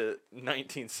jam-packed into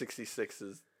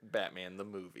 1966's Batman, the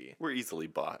movie. We're easily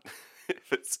bought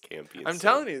if it's campy. And I'm silly.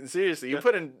 telling you, seriously, you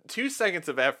put in 2 seconds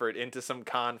of effort into some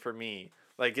con for me.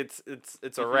 Like, it's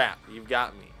a wrap. You've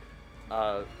got me.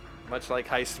 Much like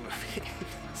heist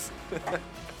movies.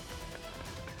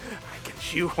 I can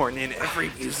shoehorn in every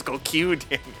musical cue,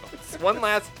 Daniel. It's one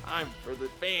last time for the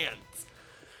fans.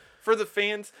 For the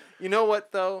fans, you know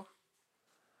what, though?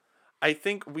 I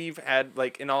think we've had,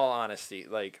 like, in all honesty,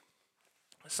 like,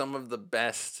 some of the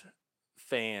best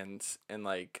fans and,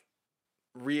 like,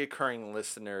 reoccurring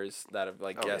listeners that have,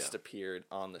 like, guest appeared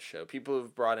on the show. People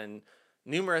who've brought in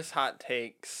numerous hot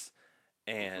takes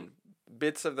and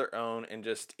bits of their own and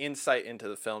just insight into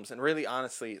the films. And really,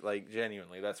 honestly, like,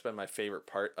 genuinely, that's been my favorite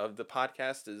part of the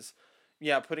podcast is,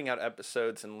 putting out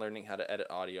episodes and learning how to edit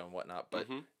audio and whatnot, but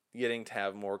getting to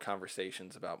have more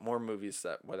conversations about more movies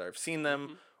that whether I've seen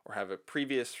them or have a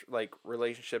previous, like,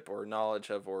 relationship or knowledge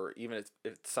of, or even if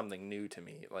it's something new to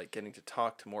me, like getting to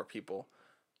talk to more people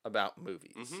about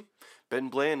movies. Ben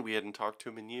Bland, we hadn't talked to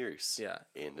him in years. Yeah.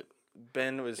 And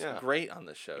Ben was great on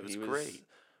the show. He was great.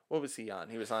 What was he on?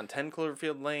 He was on 10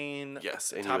 Cloverfield Lane.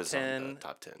 yes, and Top he was 10. on the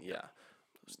top 10. Yeah.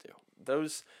 Those two.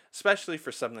 Those, especially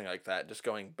for something like that, just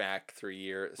going back 3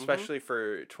 years, especially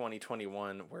for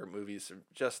 2021, where movies have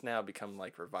just now become,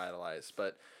 like, revitalized.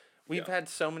 But we've had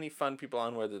so many fun people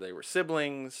on, whether they were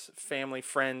siblings, family,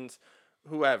 friends,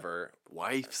 whoever.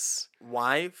 Wives.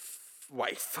 Wife,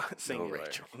 singular.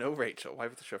 Rachel. No Rachel.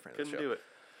 Wife of the show, friend of the Couldn't show.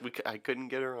 do it. I couldn't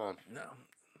get her on. No.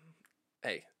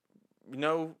 Hey,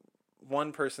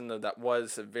 one person, though, that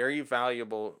was a very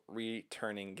valuable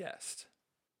returning guest.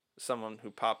 Someone who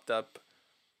popped up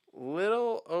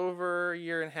little over a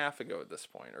year and a half ago at this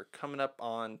point, or coming up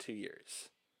on 2 years.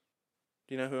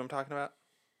 Do you know who I'm talking about?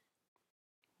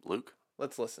 Luke.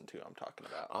 Let's listen to who I'm talking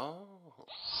about. Oh.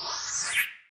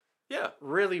 Yeah.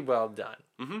 Really well done.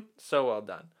 Mm-hmm. So well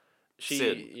done.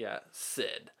 Sid. Yeah,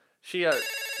 Sid. Daniel,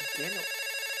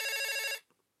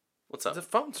 What's up? the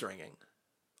phone's ringing.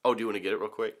 Oh, do you want to get it real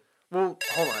quick? Well,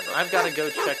 hold on. I've got to go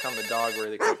check on the dog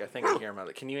really quick. I think I hear him out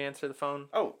there. Can you answer the phone?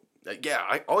 Oh,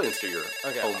 yeah. I'll answer your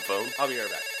home phone. I'll be right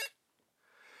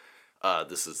back.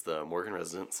 This is the Morgan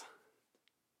residence.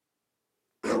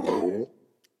 Hello?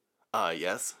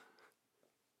 Yes.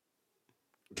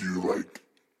 Do you like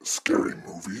scary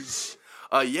movies?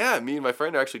 Yeah. Me and my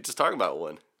friend are actually just talking about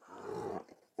one.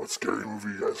 What scary movie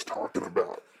are you guys talking about?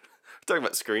 We're talking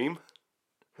about Scream.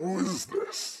 Who is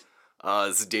this?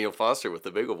 This is Daniel Foster with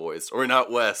the Bagel Boys. Or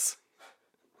not Wes.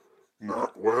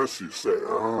 Not Wes, you say,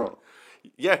 huh?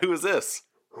 Yeah, who is this?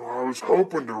 Well, I was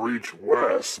hoping to reach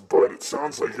Wes, but it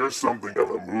sounds like you're something of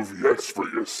a movie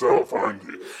expert yourself, aren't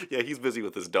you? Yeah, he's busy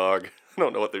with his dog. I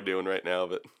don't know what they're doing right now,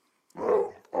 but...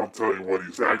 Well, I'll tell you what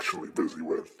he's actually busy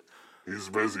with. He's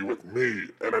busy with me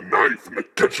and a knife in the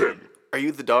kitchen. Are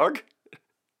you the dog?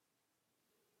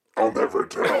 I'll never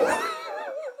tell.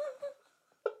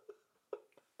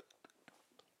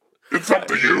 It's up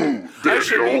to you,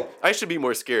 Daniel. I should be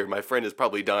more scared. My friend is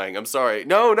probably dying. I'm sorry.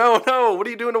 No, no, no. What are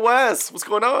you doing to Wes? What's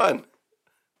going on?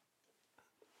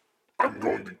 I'm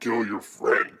going to kill your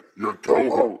friend, your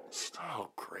co-host. Oh,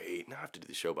 great. Now I have to do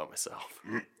the show by myself.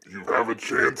 You have a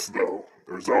chance, though.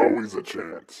 There's always a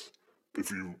chance.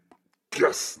 If you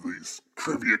guess these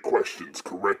trivia questions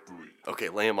correctly. Okay,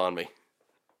 lay him on me.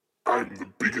 I'm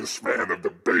the biggest fan of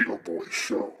the Bagel Boys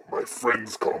show. My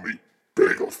friends call me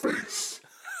Bagel Face.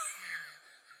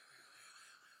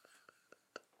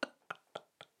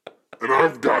 And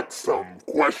I've got some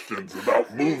questions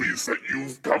about movies that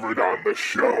you've covered on the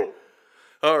show.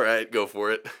 All right, go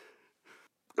for it.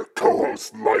 The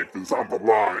co-host's life is on the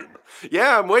line.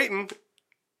 Yeah, I'm waiting.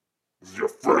 This is your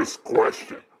first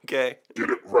question. Okay.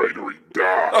 Get it right or he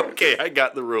dies. Okay, I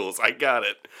got the rules. I got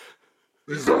it.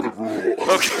 These are the rules.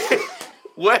 Okay.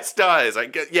 Wes dies.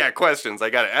 Questions.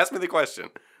 I got it. Ask me the question.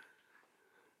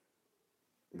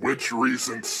 Which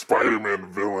recent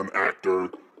Spider-Man villain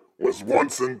actor was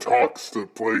once in talks to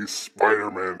play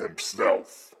Spider-Man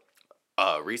himself?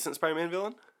 Recent Spider-Man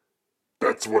villain?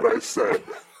 That's what I said.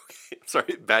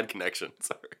 Sorry, bad connection.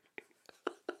 Sorry.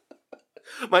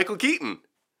 Michael Keaton.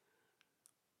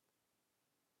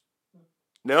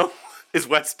 No? Is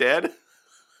Wes dead?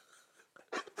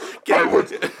 I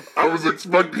was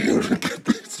expecting you to get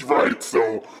these right,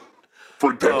 so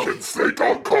for tension's sake,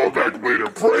 I'll call back later.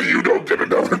 Pray you don't get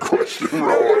another question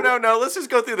wrong. No, let's just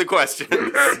go through the questions.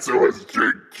 The answer was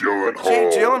Jake Gyllenhaal.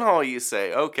 Jake Gyllenhaal, you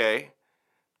say. Okay.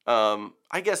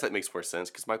 I guess that makes more sense,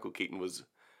 because Michael Keaton was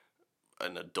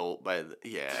an adult by the...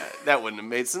 Yeah, that wouldn't have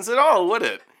made sense at all, would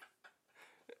it?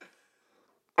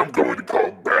 I'm going to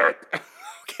call back.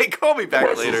 Okay, call me back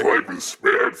Wes's later. life is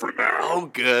spared for now. Oh,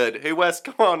 good. Hey, Wes,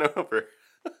 come on over.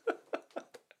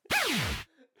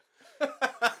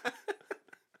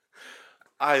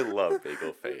 I love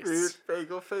Bagel Face. Weird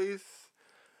Bagel Face.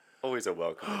 Always a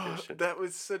welcome addition. That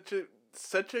was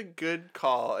such a good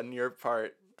call on your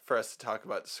part for us to talk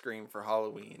about Scream for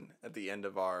Halloween at the end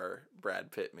of our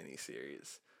Brad Pitt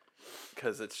miniseries,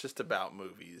 because it's just about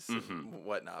movies and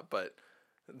whatnot. But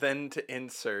then to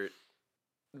insert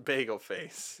Bagel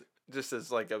Face just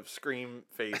as like a Scream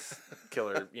face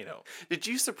killer, you know. Did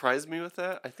you surprise me with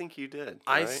that? I think you did.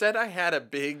 I right? said I had a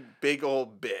big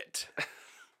old bit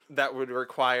that would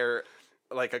require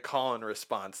like a call and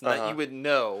response, and that you would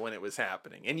know when it was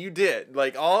happening, and you did.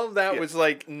 Like all of that was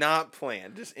like not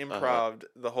planned, just improv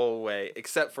the whole way,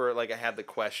 except for like I had the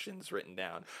questions written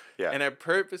down. Yeah. And I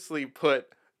purposely put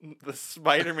the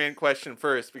Spider-Man question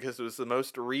first because it was the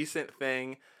most recent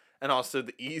thing and also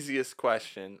the easiest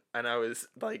question. And I was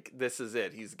like, this is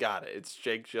it. He's got it. It's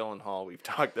Jake Gyllenhaal. We've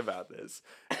talked about this.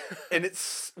 And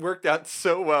it's worked out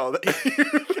so well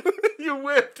that you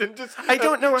whipped and just I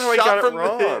don't know how I shot got it from the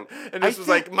wrong. hip. And this was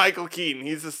like Michael Keaton.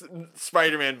 He's a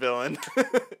Spider-Man villain.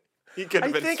 He could have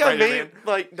I been think I Spider-Man. may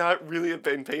like not really have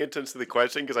been paying attention to the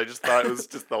question because I just thought it was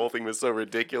just the whole thing was so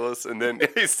ridiculous. And then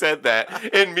he said that,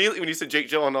 and immediately when you said Jake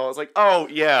Gyllenhaal, I was like, oh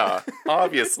yeah,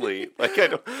 obviously. Like I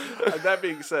don't. That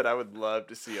being said, I would love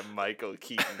to see a Michael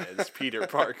Keaton as Peter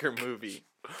Parker movie.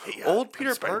 Hey, Old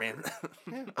Peter Spider-Man.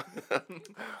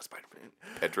 Spider-Man.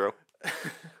 Pedro.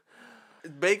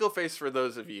 Bagel Face, for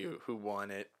those of you who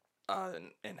want it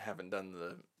and haven't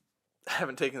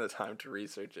taken the time to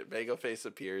research it. Bagel Face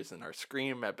appears in our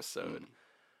Scream episode,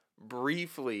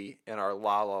 briefly in our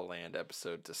La La Land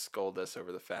episode to scold us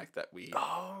over the fact that we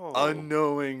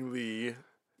unknowingly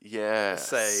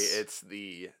say it's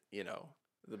the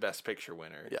Best Picture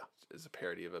winner. Yeah. Is a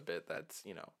parody of a bit that's,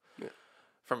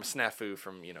 from Snafu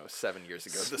from, 7 years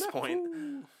ago at this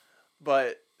point.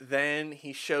 But then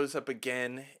he shows up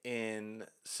again in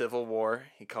Civil War.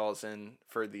 He calls in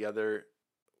for the other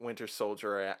Winter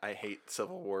Soldier, I hate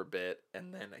Civil War bit,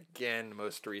 and then again,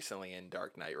 most recently in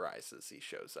Dark Knight Rises, he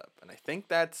shows up, and I think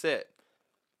that's it.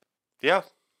 Yeah,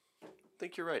 I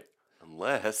think you're right.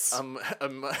 Unless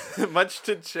much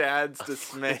to Chad's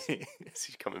dismay, is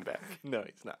he coming back? No,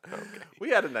 he's not. Okay. We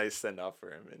had a nice send off for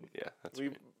him, and Yeah, that's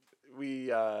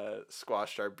we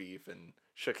squashed our beef and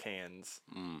shook hands,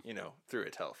 through a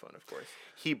telephone, of course.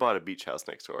 He bought a beach house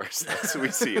next to ours, so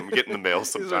we see him get in the mail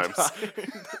sometimes.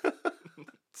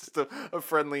 just a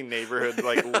friendly neighborhood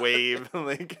like wave,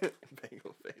 like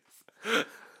bagel face.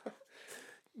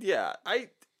 Yeah,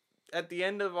 at the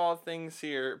end of all things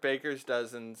here, Baker's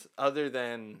Dozens, other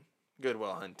than Good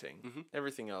Will Hunting,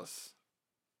 everything else,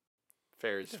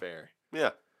 fair is fair.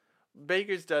 Yeah.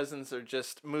 Baker's Dozens are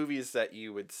just movies that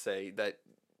you would say that,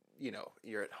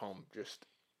 you're at home just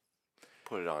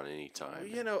Put it on anytime.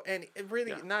 and it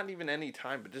really not even any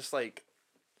time, but just like,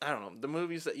 I don't know, the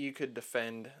movies that you could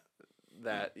defend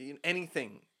that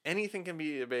anything can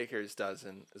be a Baker's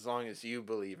Dozen as long as you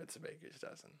believe it's a Baker's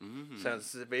Dozen.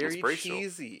 Sounds very Inspirational.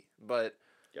 cheesy, but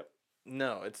Yep.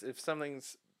 no, it's if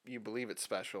something's you believe it's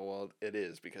special, well, it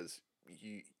is because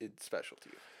it's special to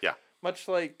you. Yeah. Much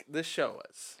like this show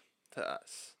was to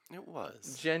us. It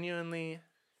was. Genuinely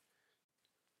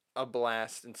a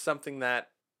blast and something that,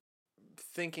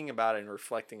 thinking about it and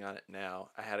reflecting on it now,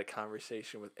 I had a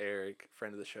conversation with Eric,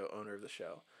 friend of the show, owner of the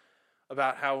show,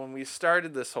 about how when we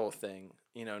started this whole thing,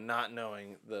 not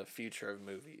knowing the future of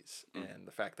movies and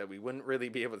the fact that we wouldn't really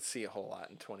be able to see a whole lot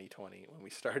in 2020 when we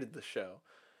started the show.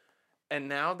 And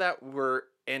now that we're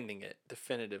ending it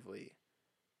definitively,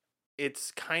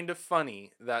 it's kind of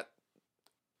funny that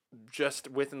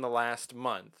just within the last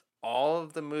month, all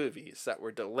of the movies that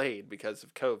were delayed because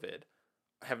of COVID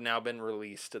have now been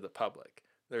released to the public.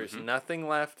 There's nothing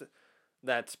left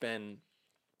that's been,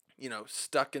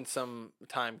 stuck in some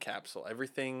time capsule.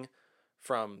 Everything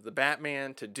from the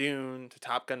Batman to Dune to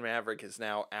Top Gun Maverick is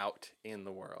now out in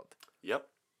the world. Yep.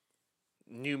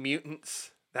 New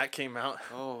Mutants, that came out.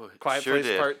 Oh, Quiet sure Place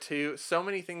did. Part 2. So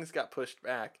many things got pushed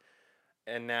back.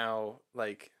 And now,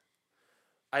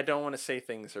 I don't want to say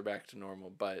things are back to normal,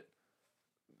 but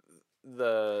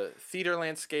the theater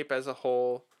landscape as a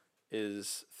whole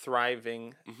is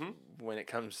thriving when it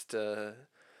comes to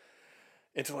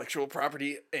intellectual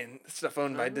property and stuff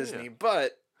owned by Disney,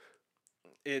 but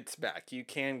it's back. You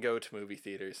can go to movie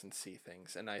theaters and see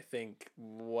things. And I think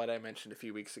what I mentioned a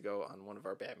few weeks ago on one of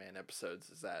our Batman episodes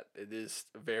is that it is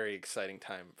a very exciting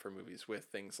time for movies with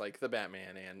things like The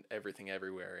Batman and Everything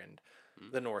Everywhere and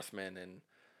The Northman and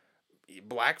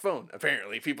Black Phone.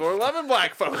 Apparently, people are loving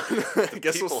Black Phone. I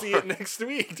guess we'll see it next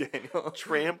week, Daniel.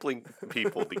 Trampling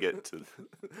people to get to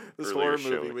This earlier horror movie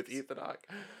showings. with Ethan Hawke.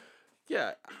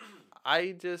 Yeah,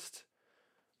 I just,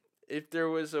 if there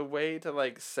was a way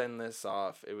to send this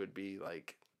off, it would be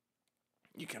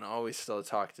you can always still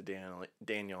talk to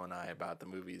Daniel and I about the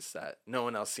movies that no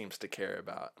one else seems to care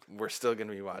about. We're still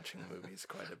gonna be watching movies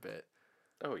quite a bit.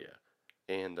 Oh, yeah.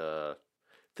 And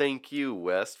thank you,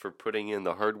 Wes, for putting in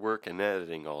the hard work and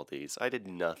editing all these. I did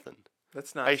nothing.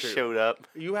 That's not I true. showed up.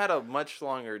 You had a much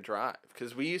longer drive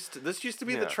because this used to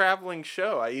be the Yeah. traveling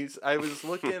show. I was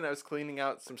looking, I was cleaning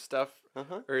out some stuff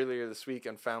earlier this week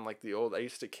and found I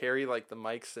used to carry the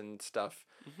mics and stuff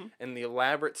and the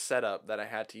elaborate setup that I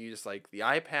had to use the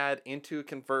iPad into a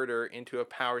converter, into a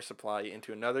power supply,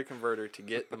 into another converter to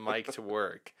get the mic to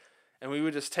work. And we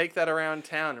would just take that around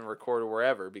town and record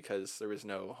wherever because there was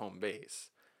no home base.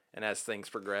 And as things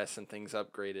progressed and things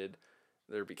upgraded,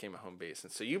 there became a home base.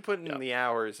 And so you put in the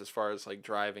hours as far as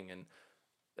driving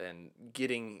and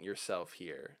getting yourself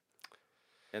here.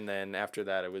 And then after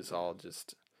that, it was all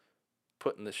just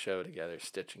putting the show together,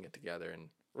 stitching it together. And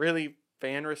really,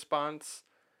 fan response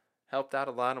helped out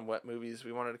a lot on what movies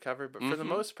we wanted to cover. But for the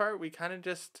most part, we kind of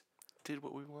just Did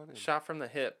what we wanted. shot from the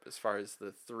hip as far as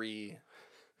the three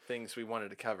things we wanted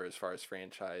to cover as far as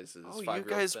franchises. Oh, you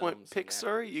five-reel guys want films, and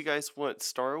Pixar? You guys want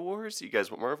Star Wars? You guys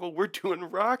want Marvel? We're doing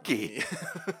Rocky.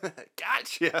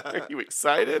 Gotcha. Are you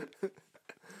excited?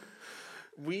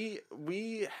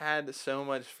 We had so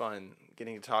much fun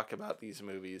getting to talk about these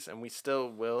movies, and we still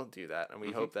will do that. And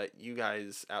we hope that you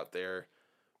guys out there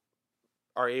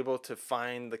are able to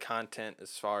find the content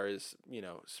as far as,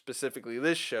 specifically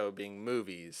this show being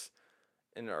movies,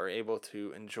 and are able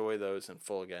to enjoy those in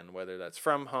full again, whether that's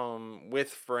from home, with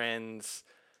friends,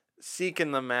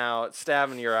 seeking them out,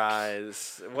 stabbing your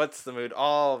eyes, what's the mood,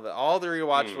 all the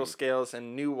rewatchable scales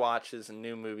and new watches and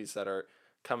new movies that are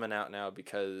coming out now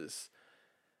because,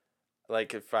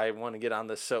 if I want to get on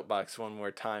the soapbox one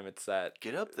more time, it's that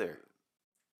Get up there.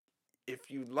 if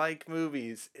you like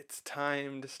movies, it's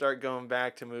time to start going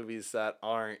back to movies that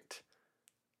aren't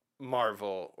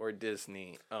Marvel or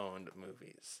Disney owned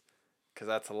movies. Because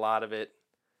that's a lot of it.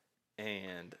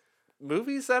 And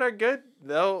movies that are good,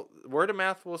 word of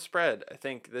mouth will spread. I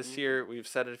think this year, we've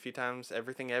said it a few times,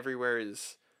 Everything Everywhere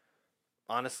is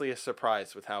honestly a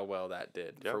surprise with how well that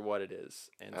did for what it is.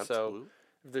 And so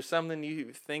if there's something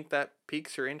you think that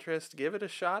piques your interest, give it a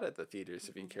shot at the theaters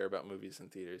if you care about movies in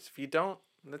theaters. If you don't,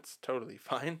 that's totally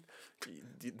fine.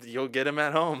 You'll get them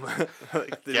at home.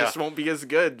 They just won't be as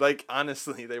good.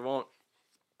 Honestly, they won't.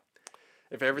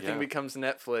 If everything Yeah. becomes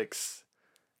Netflix,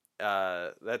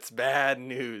 that's bad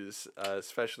news,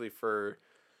 especially for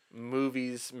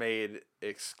movies made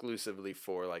exclusively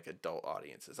for like adult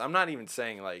audiences. I'm not even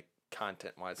saying like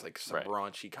content wise, like some Right.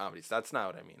 raunchy comedies. That's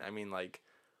not what I mean. I mean like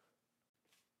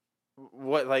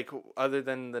what, like other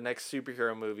than the next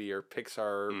superhero movie or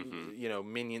Pixar, you know,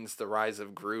 Minions: The Rise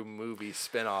of Gru movie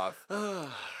spinoff.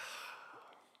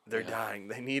 They're dying.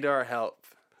 They need our help.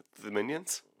 The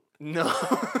Minions? No.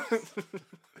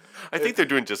 I think they're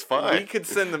doing just fine. We could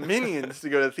send the Minions to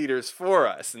go to theaters for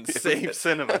us and save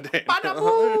cinema, Daniel.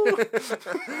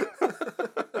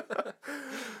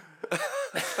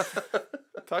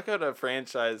 Talk about a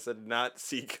franchise I did not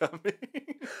see coming.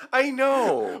 I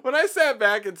know. When I sat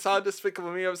back and saw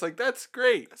Despicable Me, I was like, that's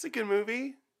great. That's a good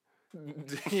movie.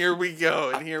 Here we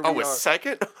go, and here we Oh, are. a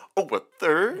second? Oh, a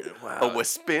third? Wow. Oh, a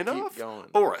spin-off? Keep going.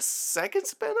 Or a second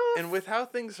spin-off? And with how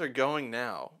things are going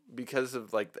now, because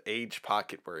of like the age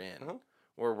pocket we're in,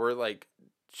 where we're like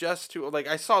just too like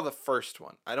I saw the first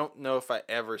one. I don't know if I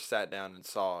ever sat down and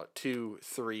saw 2,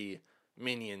 3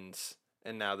 Minions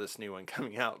and now this new one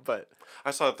coming out, but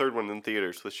I saw the third one in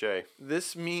theaters with Shay.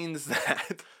 this means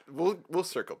that we'll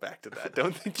circle back to that.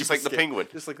 Don't think Just you like the skip- penguin.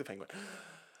 Just like the penguin.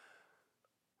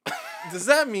 Does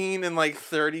that mean in like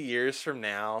 30 years from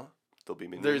now There'll be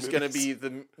Minion there's gonna movies.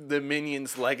 be the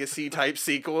Minions legacy type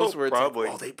sequels Oh, where it's probably.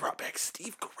 like, oh, they brought back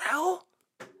Steve Carell?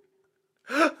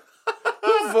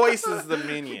 Who voices the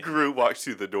Minion? Gru walked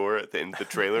through the door at the end of the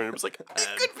trailer and it was like, it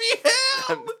could be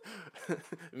him!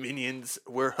 Minions,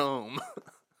 we're home.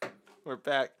 We're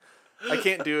back. I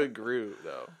can't do a Gru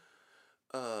though.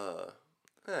 I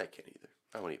can't either.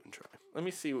 I won't even try. Let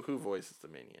me see who voices the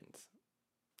Minions.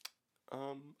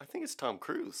 I think it's Tom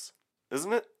Cruise,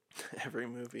 isn't it? Every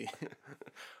movie.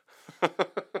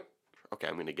 Okay,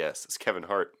 I'm gonna guess. It's Kevin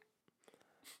Hart,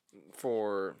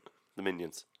 For the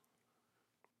Minions.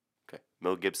 Okay,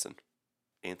 Mel Gibson,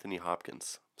 Anthony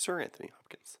Hopkins, Sir Anthony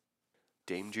Hopkins,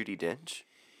 Dame Judi Dench,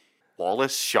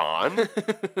 Wallace Shawn,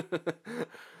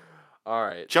 all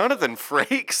right. Jonathan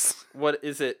Frakes. What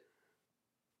is it?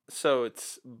 So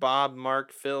it's Bob,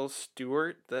 Mark, Phil,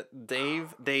 Stewart. That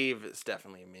Dave is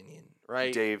definitely a Minion,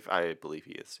 right? Dave, I believe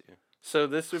he is. Yeah. So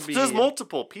this would be. So there's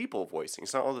multiple people voicing.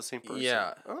 It's not all the same person.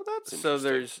 Yeah. Oh, that's So interesting.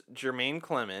 there's Jermaine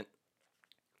Clement.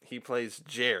 He plays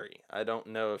Jerry. I don't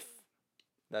know if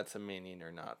that's a Minion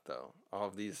or not, though. All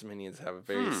of these Minions have a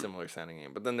very similar sounding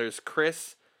name. But then there's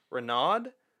Chris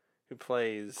Renaud, who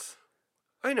plays.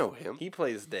 I know him. He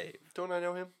plays Dave. Don't I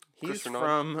know him? He's Chris Renaud?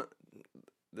 from.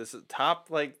 This is top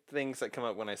like things that come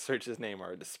up when I search his name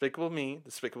are Despicable Me,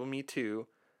 Despicable Me 2,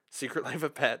 Secret Life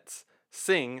of Pets,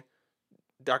 Sing,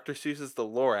 Dr. Seuss's The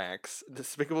Lorax,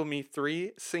 Despicable Me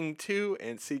 3, Sing 2,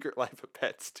 and Secret Life of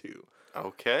Pets 2.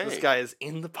 Okay. This guy is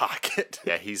in the pocket.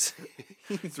 Yeah, he's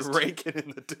He's raking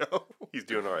in the dough. he's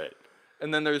doing all right.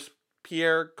 And then there's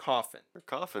Pierre Coffin.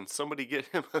 Coffin. Somebody get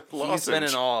him a He's lozenge. been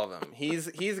in all of them. He's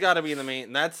got to be the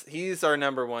main. He's our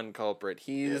number one culprit.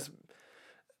 He's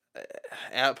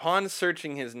upon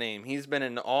searching his name, he's been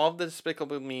in all of the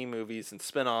Despicable Me movies and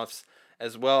spin-offs,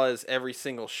 as well as every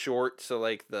single short. So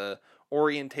like the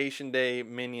Orientation Day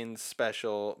Minions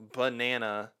special,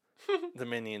 Banana, the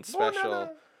Minions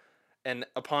special. And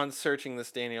upon searching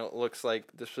this, Daniel, it looks like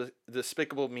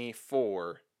Despicable Me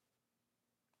 4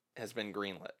 has been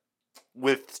greenlit.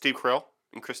 With Steve Carell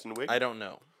and Kristen Wiig. I don't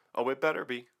know. Oh, it better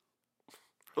be.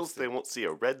 Or else they won't see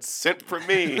a red cent from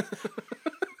me.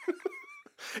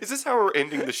 Is this how we're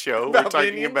ending the show? We're About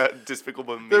talking Minions? about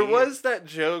Despicable Me. There was that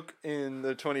joke in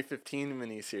the 2015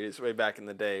 miniseries way back in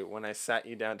the day when I sat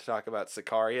you down to talk about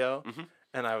Sicario,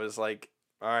 and I was like,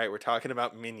 all right, we're talking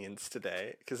about Minions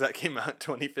today, because that came out in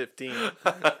 2015.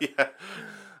 Yeah.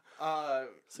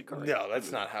 No,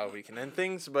 that's not how we can end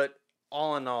things, but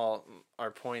all in all,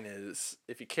 our point is,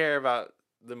 if you care about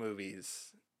the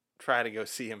movies, try to go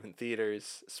see them in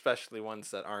theaters, especially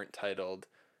ones that aren't titled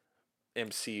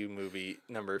MCU movie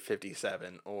number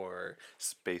 57 or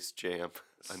Space Jam,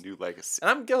 A New Legacy.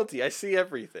 and I'm guilty. I see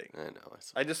everything. I know.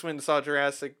 I just went and saw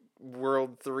Jurassic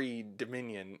World 3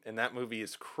 Dominion, and that movie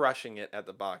is crushing it at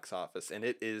the box office, and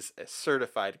it is a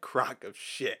certified crock of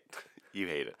shit. You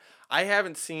hate it. I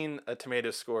haven't seen a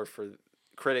tomato score for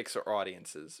critics or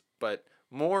audiences, but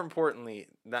more importantly,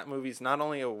 that movie's not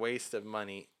only a waste of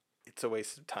money, it's a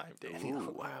waste of time, Daniel.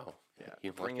 Ooh, wow. Yeah,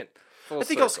 You bring like it full I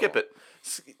think I'll circle. skip it.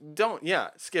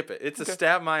 Skip it. It's a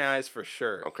stab my eyes for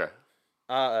sure. Okay.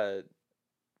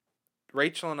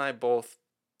 Rachel and I both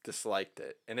disliked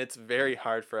it, and it's very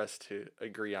hard for us to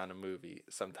agree on a movie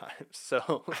sometimes.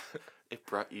 So It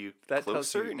brought you that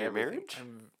tells closer you in your everything. marriage?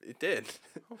 It did.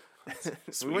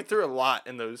 We Sweet. went through a lot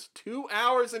in those 2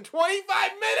 hours and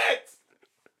 25 minutes.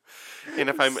 And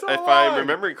if I'm So if I'm long.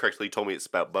 remembering correctly, you told me it's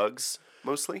about bugs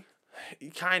mostly.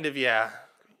 Kind of, yeah.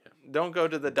 Don't go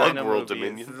to the Bug Dino World movie.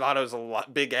 Dominion. Thought it was a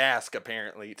lot big ask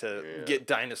apparently to Yeah. get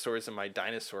dinosaurs in my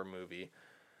dinosaur movie.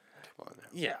 Come on now.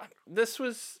 Yeah, this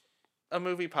was a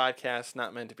movie podcast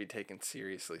not meant to be taken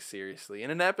seriously.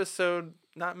 In an episode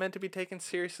not meant to be taken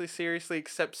seriously,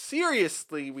 except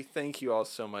seriously, we thank you all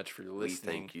so much for We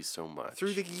listening thank you so much.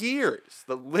 through the years,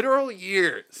 the literal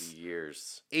years.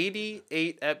 years.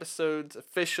 88 episodes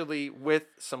officially with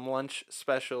some lunch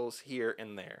specials here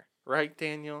and there. Right,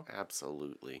 Daniel?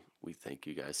 Absolutely. We thank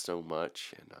you guys so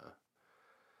much, and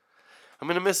I'm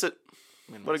gonna miss it.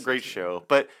 What a great show!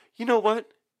 But you know what?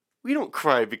 We don't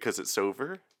cry because it's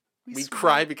over. We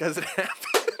cry because it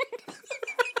happened.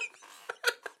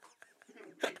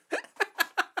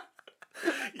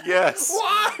 Yes.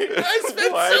 Why? I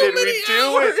spent Why so did we many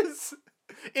do it? hours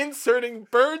inserting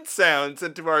bird sounds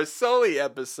into our Sully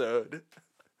episode.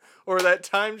 Or that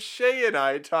time Shay and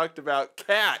I talked about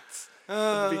cats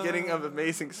at the beginning of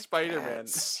Amazing Spider-Man.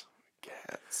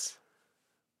 Cats.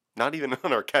 Not even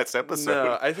on our cats episode.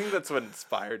 No, I think that's what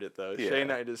inspired it though. Yeah. Shay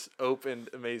and I just opened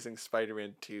Amazing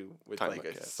Spider-Man 2 with Time like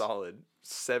about a cats. solid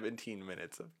 17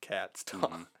 minutes of cats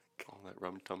talk. All that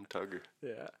rum tum tugger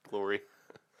Yeah. glory.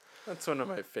 That's one of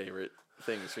my favorite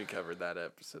things we covered that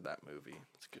episode, that movie.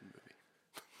 It's a good movie.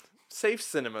 Safe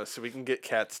cinema so we can get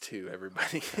Cats too,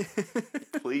 everybody.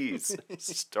 Please.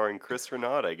 Starring Chris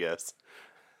Renaud, I guess.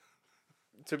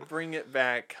 To bring it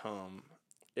back home,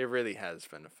 it really has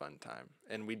been a fun time.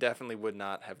 And we definitely would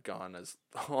not have gone as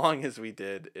long as we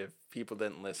did if people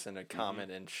didn't listen and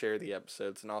comment and share the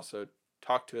episodes and also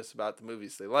talk to us about the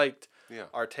movies they liked, Yeah.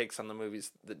 our takes on the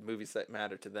movies that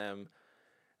matter to them.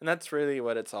 And that's really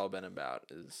what it's all been about,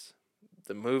 is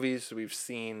the movies we've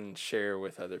seen and share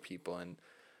with other people. And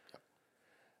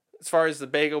as far as the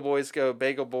Bagel Boys go,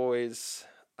 Bagel Boys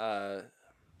are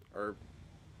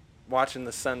watching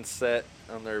the sunset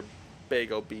on their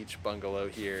Bagel Beach bungalow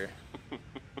here.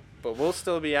 But we'll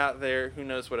still be out there. Who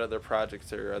knows what other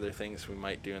projects or other things we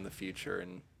might do in the future.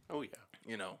 And, Oh, yeah.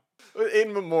 you know,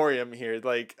 in memoriam here,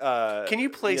 like... Can you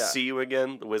play yeah. See You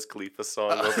Again, the Wiz Khalifa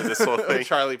song over this whole thing?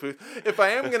 Charlie Puth. If I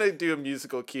am going to do a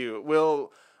musical cue, it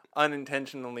will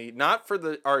unintentionally, not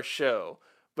for our show,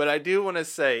 but I do want to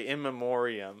say in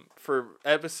memoriam for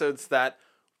episodes that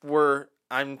were,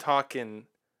 I'm talking,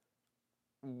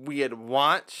 we had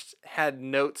watched, had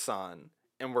notes on,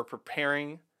 and were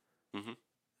preparing Mhm.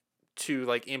 to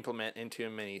like implement into a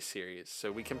mini series.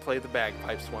 So we can play the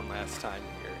bagpipes one last time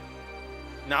here.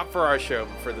 Not for our show,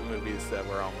 but for the movies that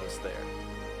were almost there.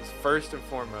 First and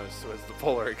foremost was the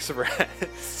Polar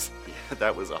Express. Yeah,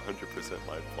 that was 100%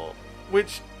 my fault.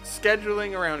 Which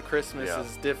scheduling around Christmas Yeah.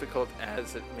 is difficult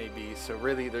as it may be. So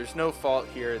really, there's no fault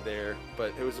here or there.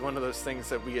 But it was one of those things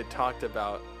that we had talked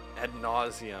about ad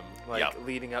nauseum, like Yep.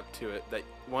 leading up to it. That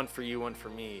one for you, one for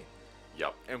me,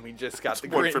 Yep. and we just got the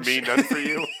One Grinch. for me, none for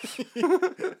you.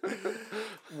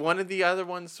 One of the other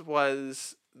ones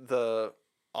was the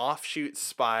offshoot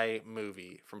spy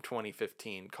movie from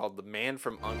 2015 called The Man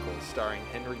from U.N.C.L.E., starring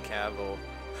Henry Cavill.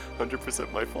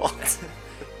 100% my fault.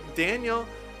 Daniel,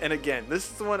 and again, this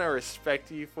is the one I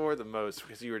respect you for the most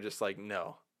because you were just like,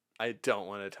 no, I don't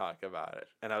want to talk about it.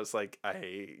 And I was like,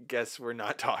 I guess we're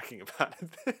not talking about it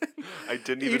then. I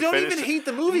didn't even You don't finish even it. hate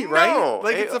the movie, No, right?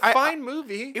 Like, it's a I- fine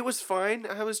movie. It was fine.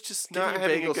 I was just Give not me a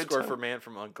having bagel a good score time. for Man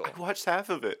from U.N.C.L.E. I watched half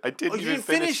of it. I didn't you even didn't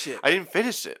finish it. I didn't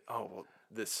finish it. Oh, well,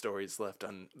 this story's left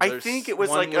on. I there's think it was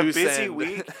one like a loose busy end.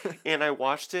 week, and I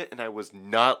watched it, and I was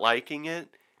not liking it,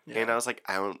 and I was like,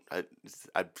 and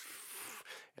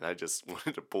I just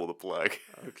wanted to pull the plug.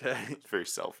 Okay. It's very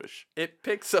selfish. It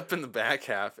picks up in the back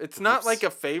half. It's not Oops. like a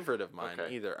favorite of mine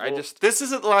Okay. either. Well, this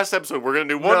isn't the last episode. We're gonna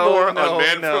do one more on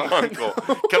Man from Uncle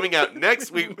coming out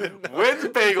next week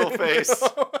with Bagel Face.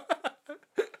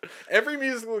 Every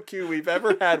musical cue we've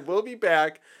ever had will be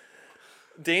back.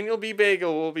 Daniel B.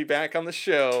 Bagel will be back on the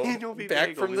show. Daniel B. Back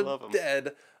Bagel, from we the love him.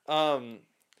 dead.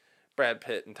 Brad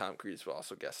Pitt and Tom Cruise will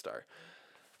also guest star.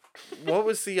 What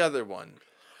was the other one?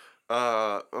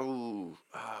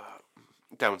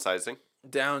 Downsizing.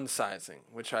 Downsizing,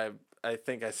 which I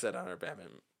think I said on our Batman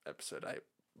episode I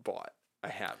bought. I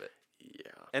have it.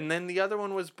 Yeah. And then the other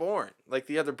one was Bourne, like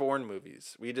the other Bourne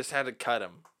movies. We just had to cut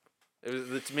them. It was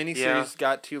the miniseries Yeah.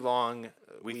 got too long.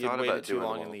 We had thought about waited too doing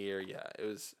long them in all. the year. Yeah, it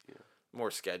was more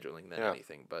scheduling than Yeah.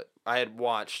 anything. But I had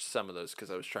watched some of those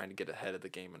because I was trying to get ahead of the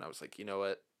game, and I was like, you know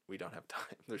what? We don't have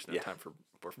time. There's no Yeah. time for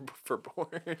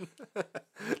Bourne.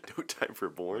 No Time for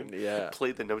Born. Yeah.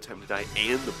 Play the No Time to Die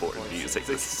and the Born music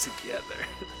together.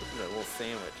 A little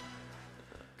sandwich.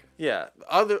 Yeah.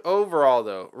 Overall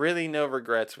though, really no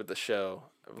regrets with the show.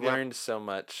 I've Yeah. learned so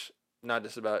much. not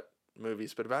just about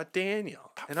movies, but about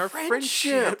Daniel and our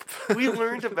friendship. We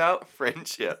learned about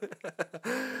friendship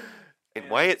and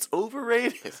why it's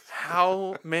overrated.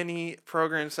 How many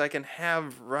programs I can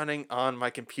have running on my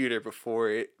computer before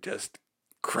it just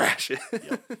crashes.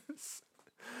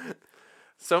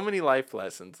 So many life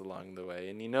lessons along the way.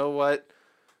 And you know what?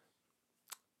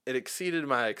 It exceeded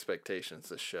my expectations,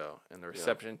 this show, and the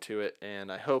reception to it.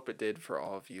 And I hope it did for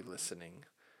all of you listening,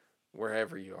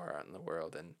 wherever you are out in the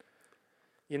world. And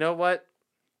you know what?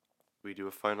 We do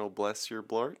a final bless your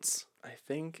blarts. I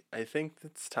think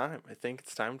it's time. I think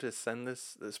it's time to send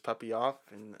this puppy off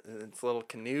in its little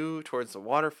canoe towards the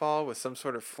waterfall with some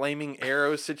sort of flaming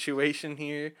arrow situation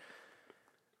here.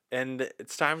 And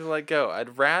it's time to let go.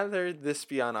 I'd rather this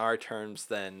be on our terms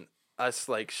than us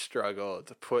struggle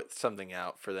to put something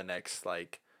out for the next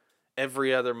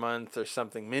every other month or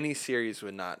something. Mini-series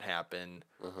would not happen.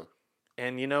 Uh-huh.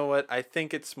 And you know what? I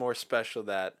think it's more special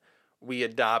that we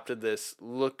adopted this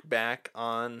look back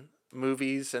on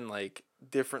movies and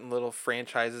different little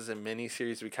franchises and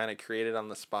miniseries we kind of created on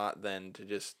the spot than to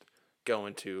just go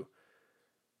into,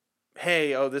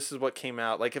 hey, oh, this is what came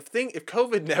out. If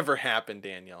COVID never happened,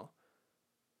 Daniel,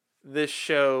 this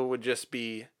show would just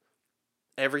be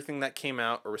everything that came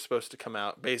out or was supposed to come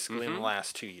out basically in the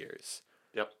last 2 years.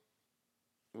 Yep.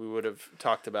 We would have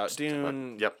talked about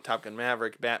Dune, Top Gun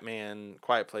Maverick, Batman,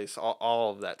 Quiet Place,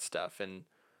 all of that stuff. And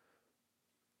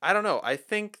I don't know. I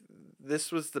think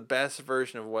this was the best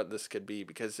version of what this could be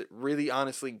because it really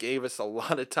honestly gave us a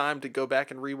lot of time to go back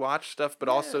and rewatch stuff, but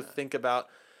also think about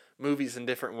movies in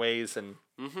different ways and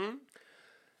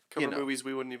cover movies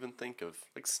we wouldn't even think of,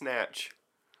 like Snatch.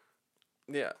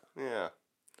 Yeah.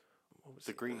 What was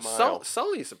The Green Mile?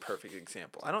 Sully's a perfect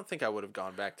example. I don't think I would have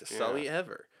gone back to Sully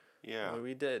ever. Yeah.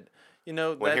 We did.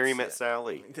 When Harry Met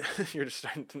Sally. You're just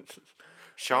starting to...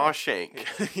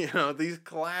 Shawshank. These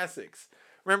classics.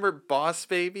 Remember Boss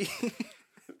Baby?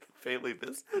 Family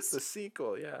Business? The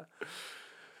sequel, yeah.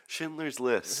 Schindler's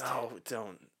List. No,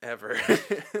 don't ever.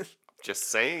 Just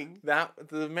saying. The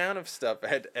amount of stuff I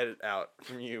had to edit out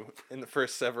from you in the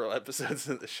first several episodes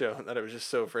of the show that I was just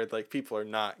so afraid people are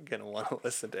not gonna want to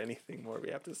listen to anything more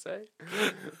we have to say.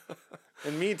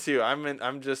 And me too.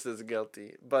 I'm just as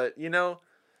guilty. But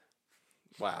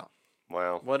wow.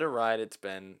 What a ride it's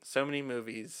been. So many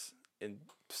movies in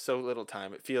so little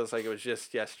time. It feels like it was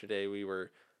just yesterday we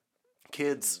were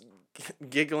kids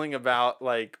giggling about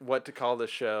what to call the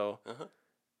show.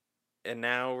 And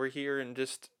now we're here and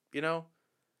just, the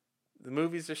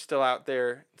movies are still out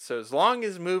there. So as long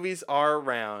as movies are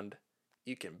around,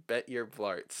 you can bet your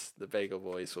blarts the Bagel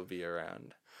Boys will be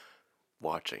around.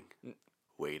 Watching.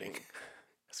 Waiting.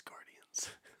 As Guardians.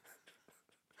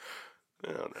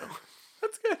 I don't know.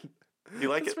 That's good. You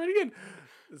like That's it? pretty good.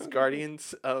 It's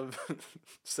Guardians of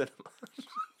Cinema.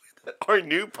 Our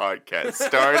new podcast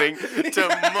starting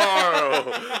tomorrow.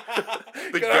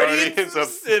 The Guardians of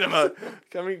Cinema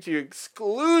coming to you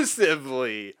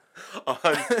exclusively on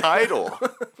Tidal.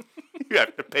 You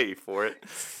have to pay for it.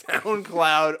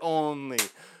 SoundCloud only.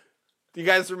 Do you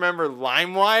guys remember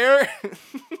LimeWire?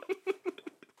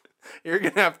 You're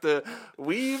going to have to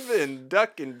weave and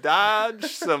duck and dodge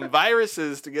some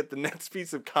viruses to get the next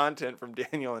piece of content from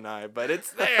Daniel and I, but it's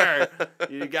there.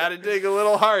 You got to dig a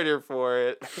little harder for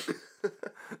it.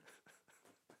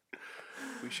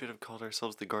 We should have called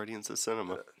ourselves the Guardians of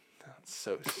Cinema. That's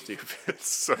so stupid. It's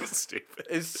so stupid.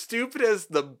 As stupid as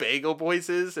the Bagel Boys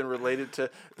is and related to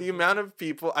the amount of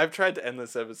people... I've tried to end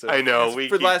this episode. I know.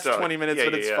 For the last 20 minutes,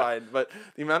 but it's fine. But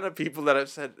the amount of people that I've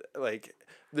said,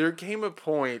 there came a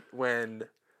point when,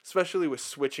 especially with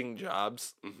switching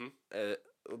jobs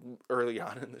early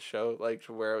on in the show,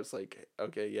 to where I was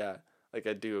okay, yeah,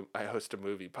 I host a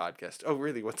movie podcast. Oh,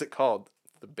 really? What's it called?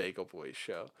 The Bagel Boys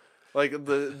Show.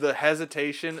 The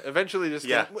hesitation eventually just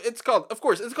it's called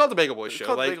the Bagel Boys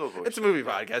Show. It's a movie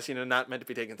podcast, not meant to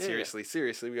be taken seriously.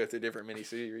 Seriously, we go through different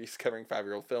miniseries covering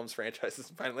 5-year-old films, franchises,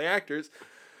 and finally actors.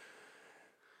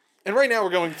 And right now we're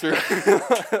going through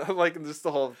just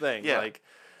the whole thing.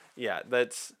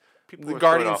 That's People the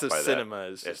Guardians of Cinema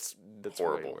is just that's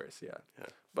horrible. way worse.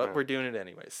 But we're doing it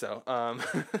anyway. So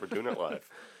we're doing it live.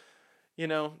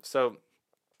 So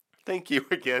thank you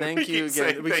again. Thank you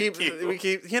again. We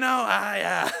keep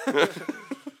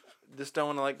just don't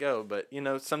want to let go. But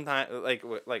sometimes like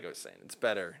I was saying, it's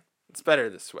better. It's better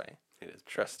this way. It is.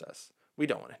 Trust us. We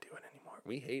don't want to do it anymore.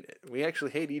 We hate it. We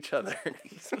actually hate each other.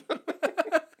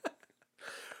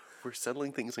 We're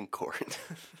settling things in court.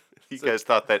 You guys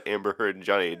thought that Amber Heard and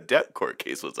Johnny Depp court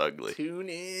case was ugly. Tune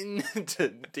in to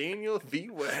Daniel V.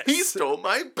 West. He stole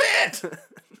my bit!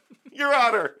 Your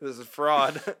Honor! This is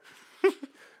fraud.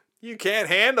 You can't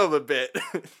handle the bit.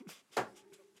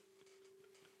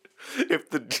 If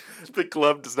the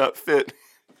glove does not fit,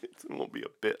 it won't be a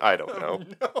bit. I don't know.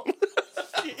 No.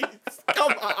 Jeez.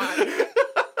 Come on.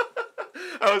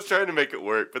 I was trying to make it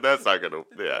work, but that's not gonna.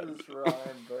 Yeah. This rhyme,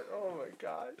 but oh my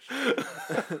gosh.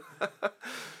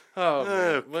 Oh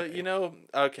man. Well,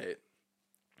 okay.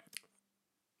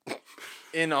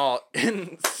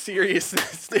 In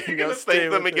seriousness, You're gonna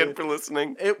thank them again for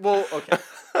listening. Okay.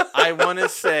 I want to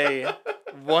say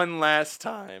one last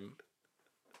time.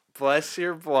 Bless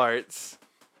your blarts.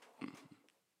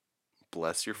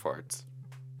 Bless your farts.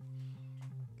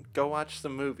 Go watch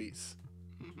some movies.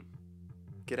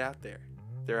 Get out there.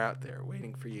 They're out there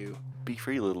waiting for you. Be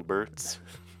free, little birds.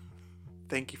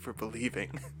 Thank you for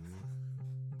believing.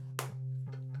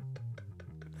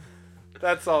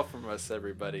 That's all from us,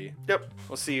 everybody. Yep.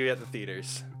 We'll see you at the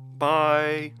theaters.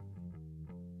 Bye.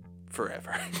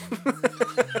 Forever.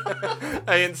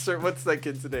 What's that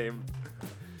kid's name?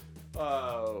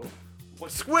 Oh.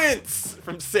 Squints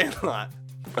from Sandlot.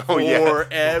 Oh, yeah.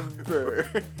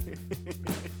 Forever.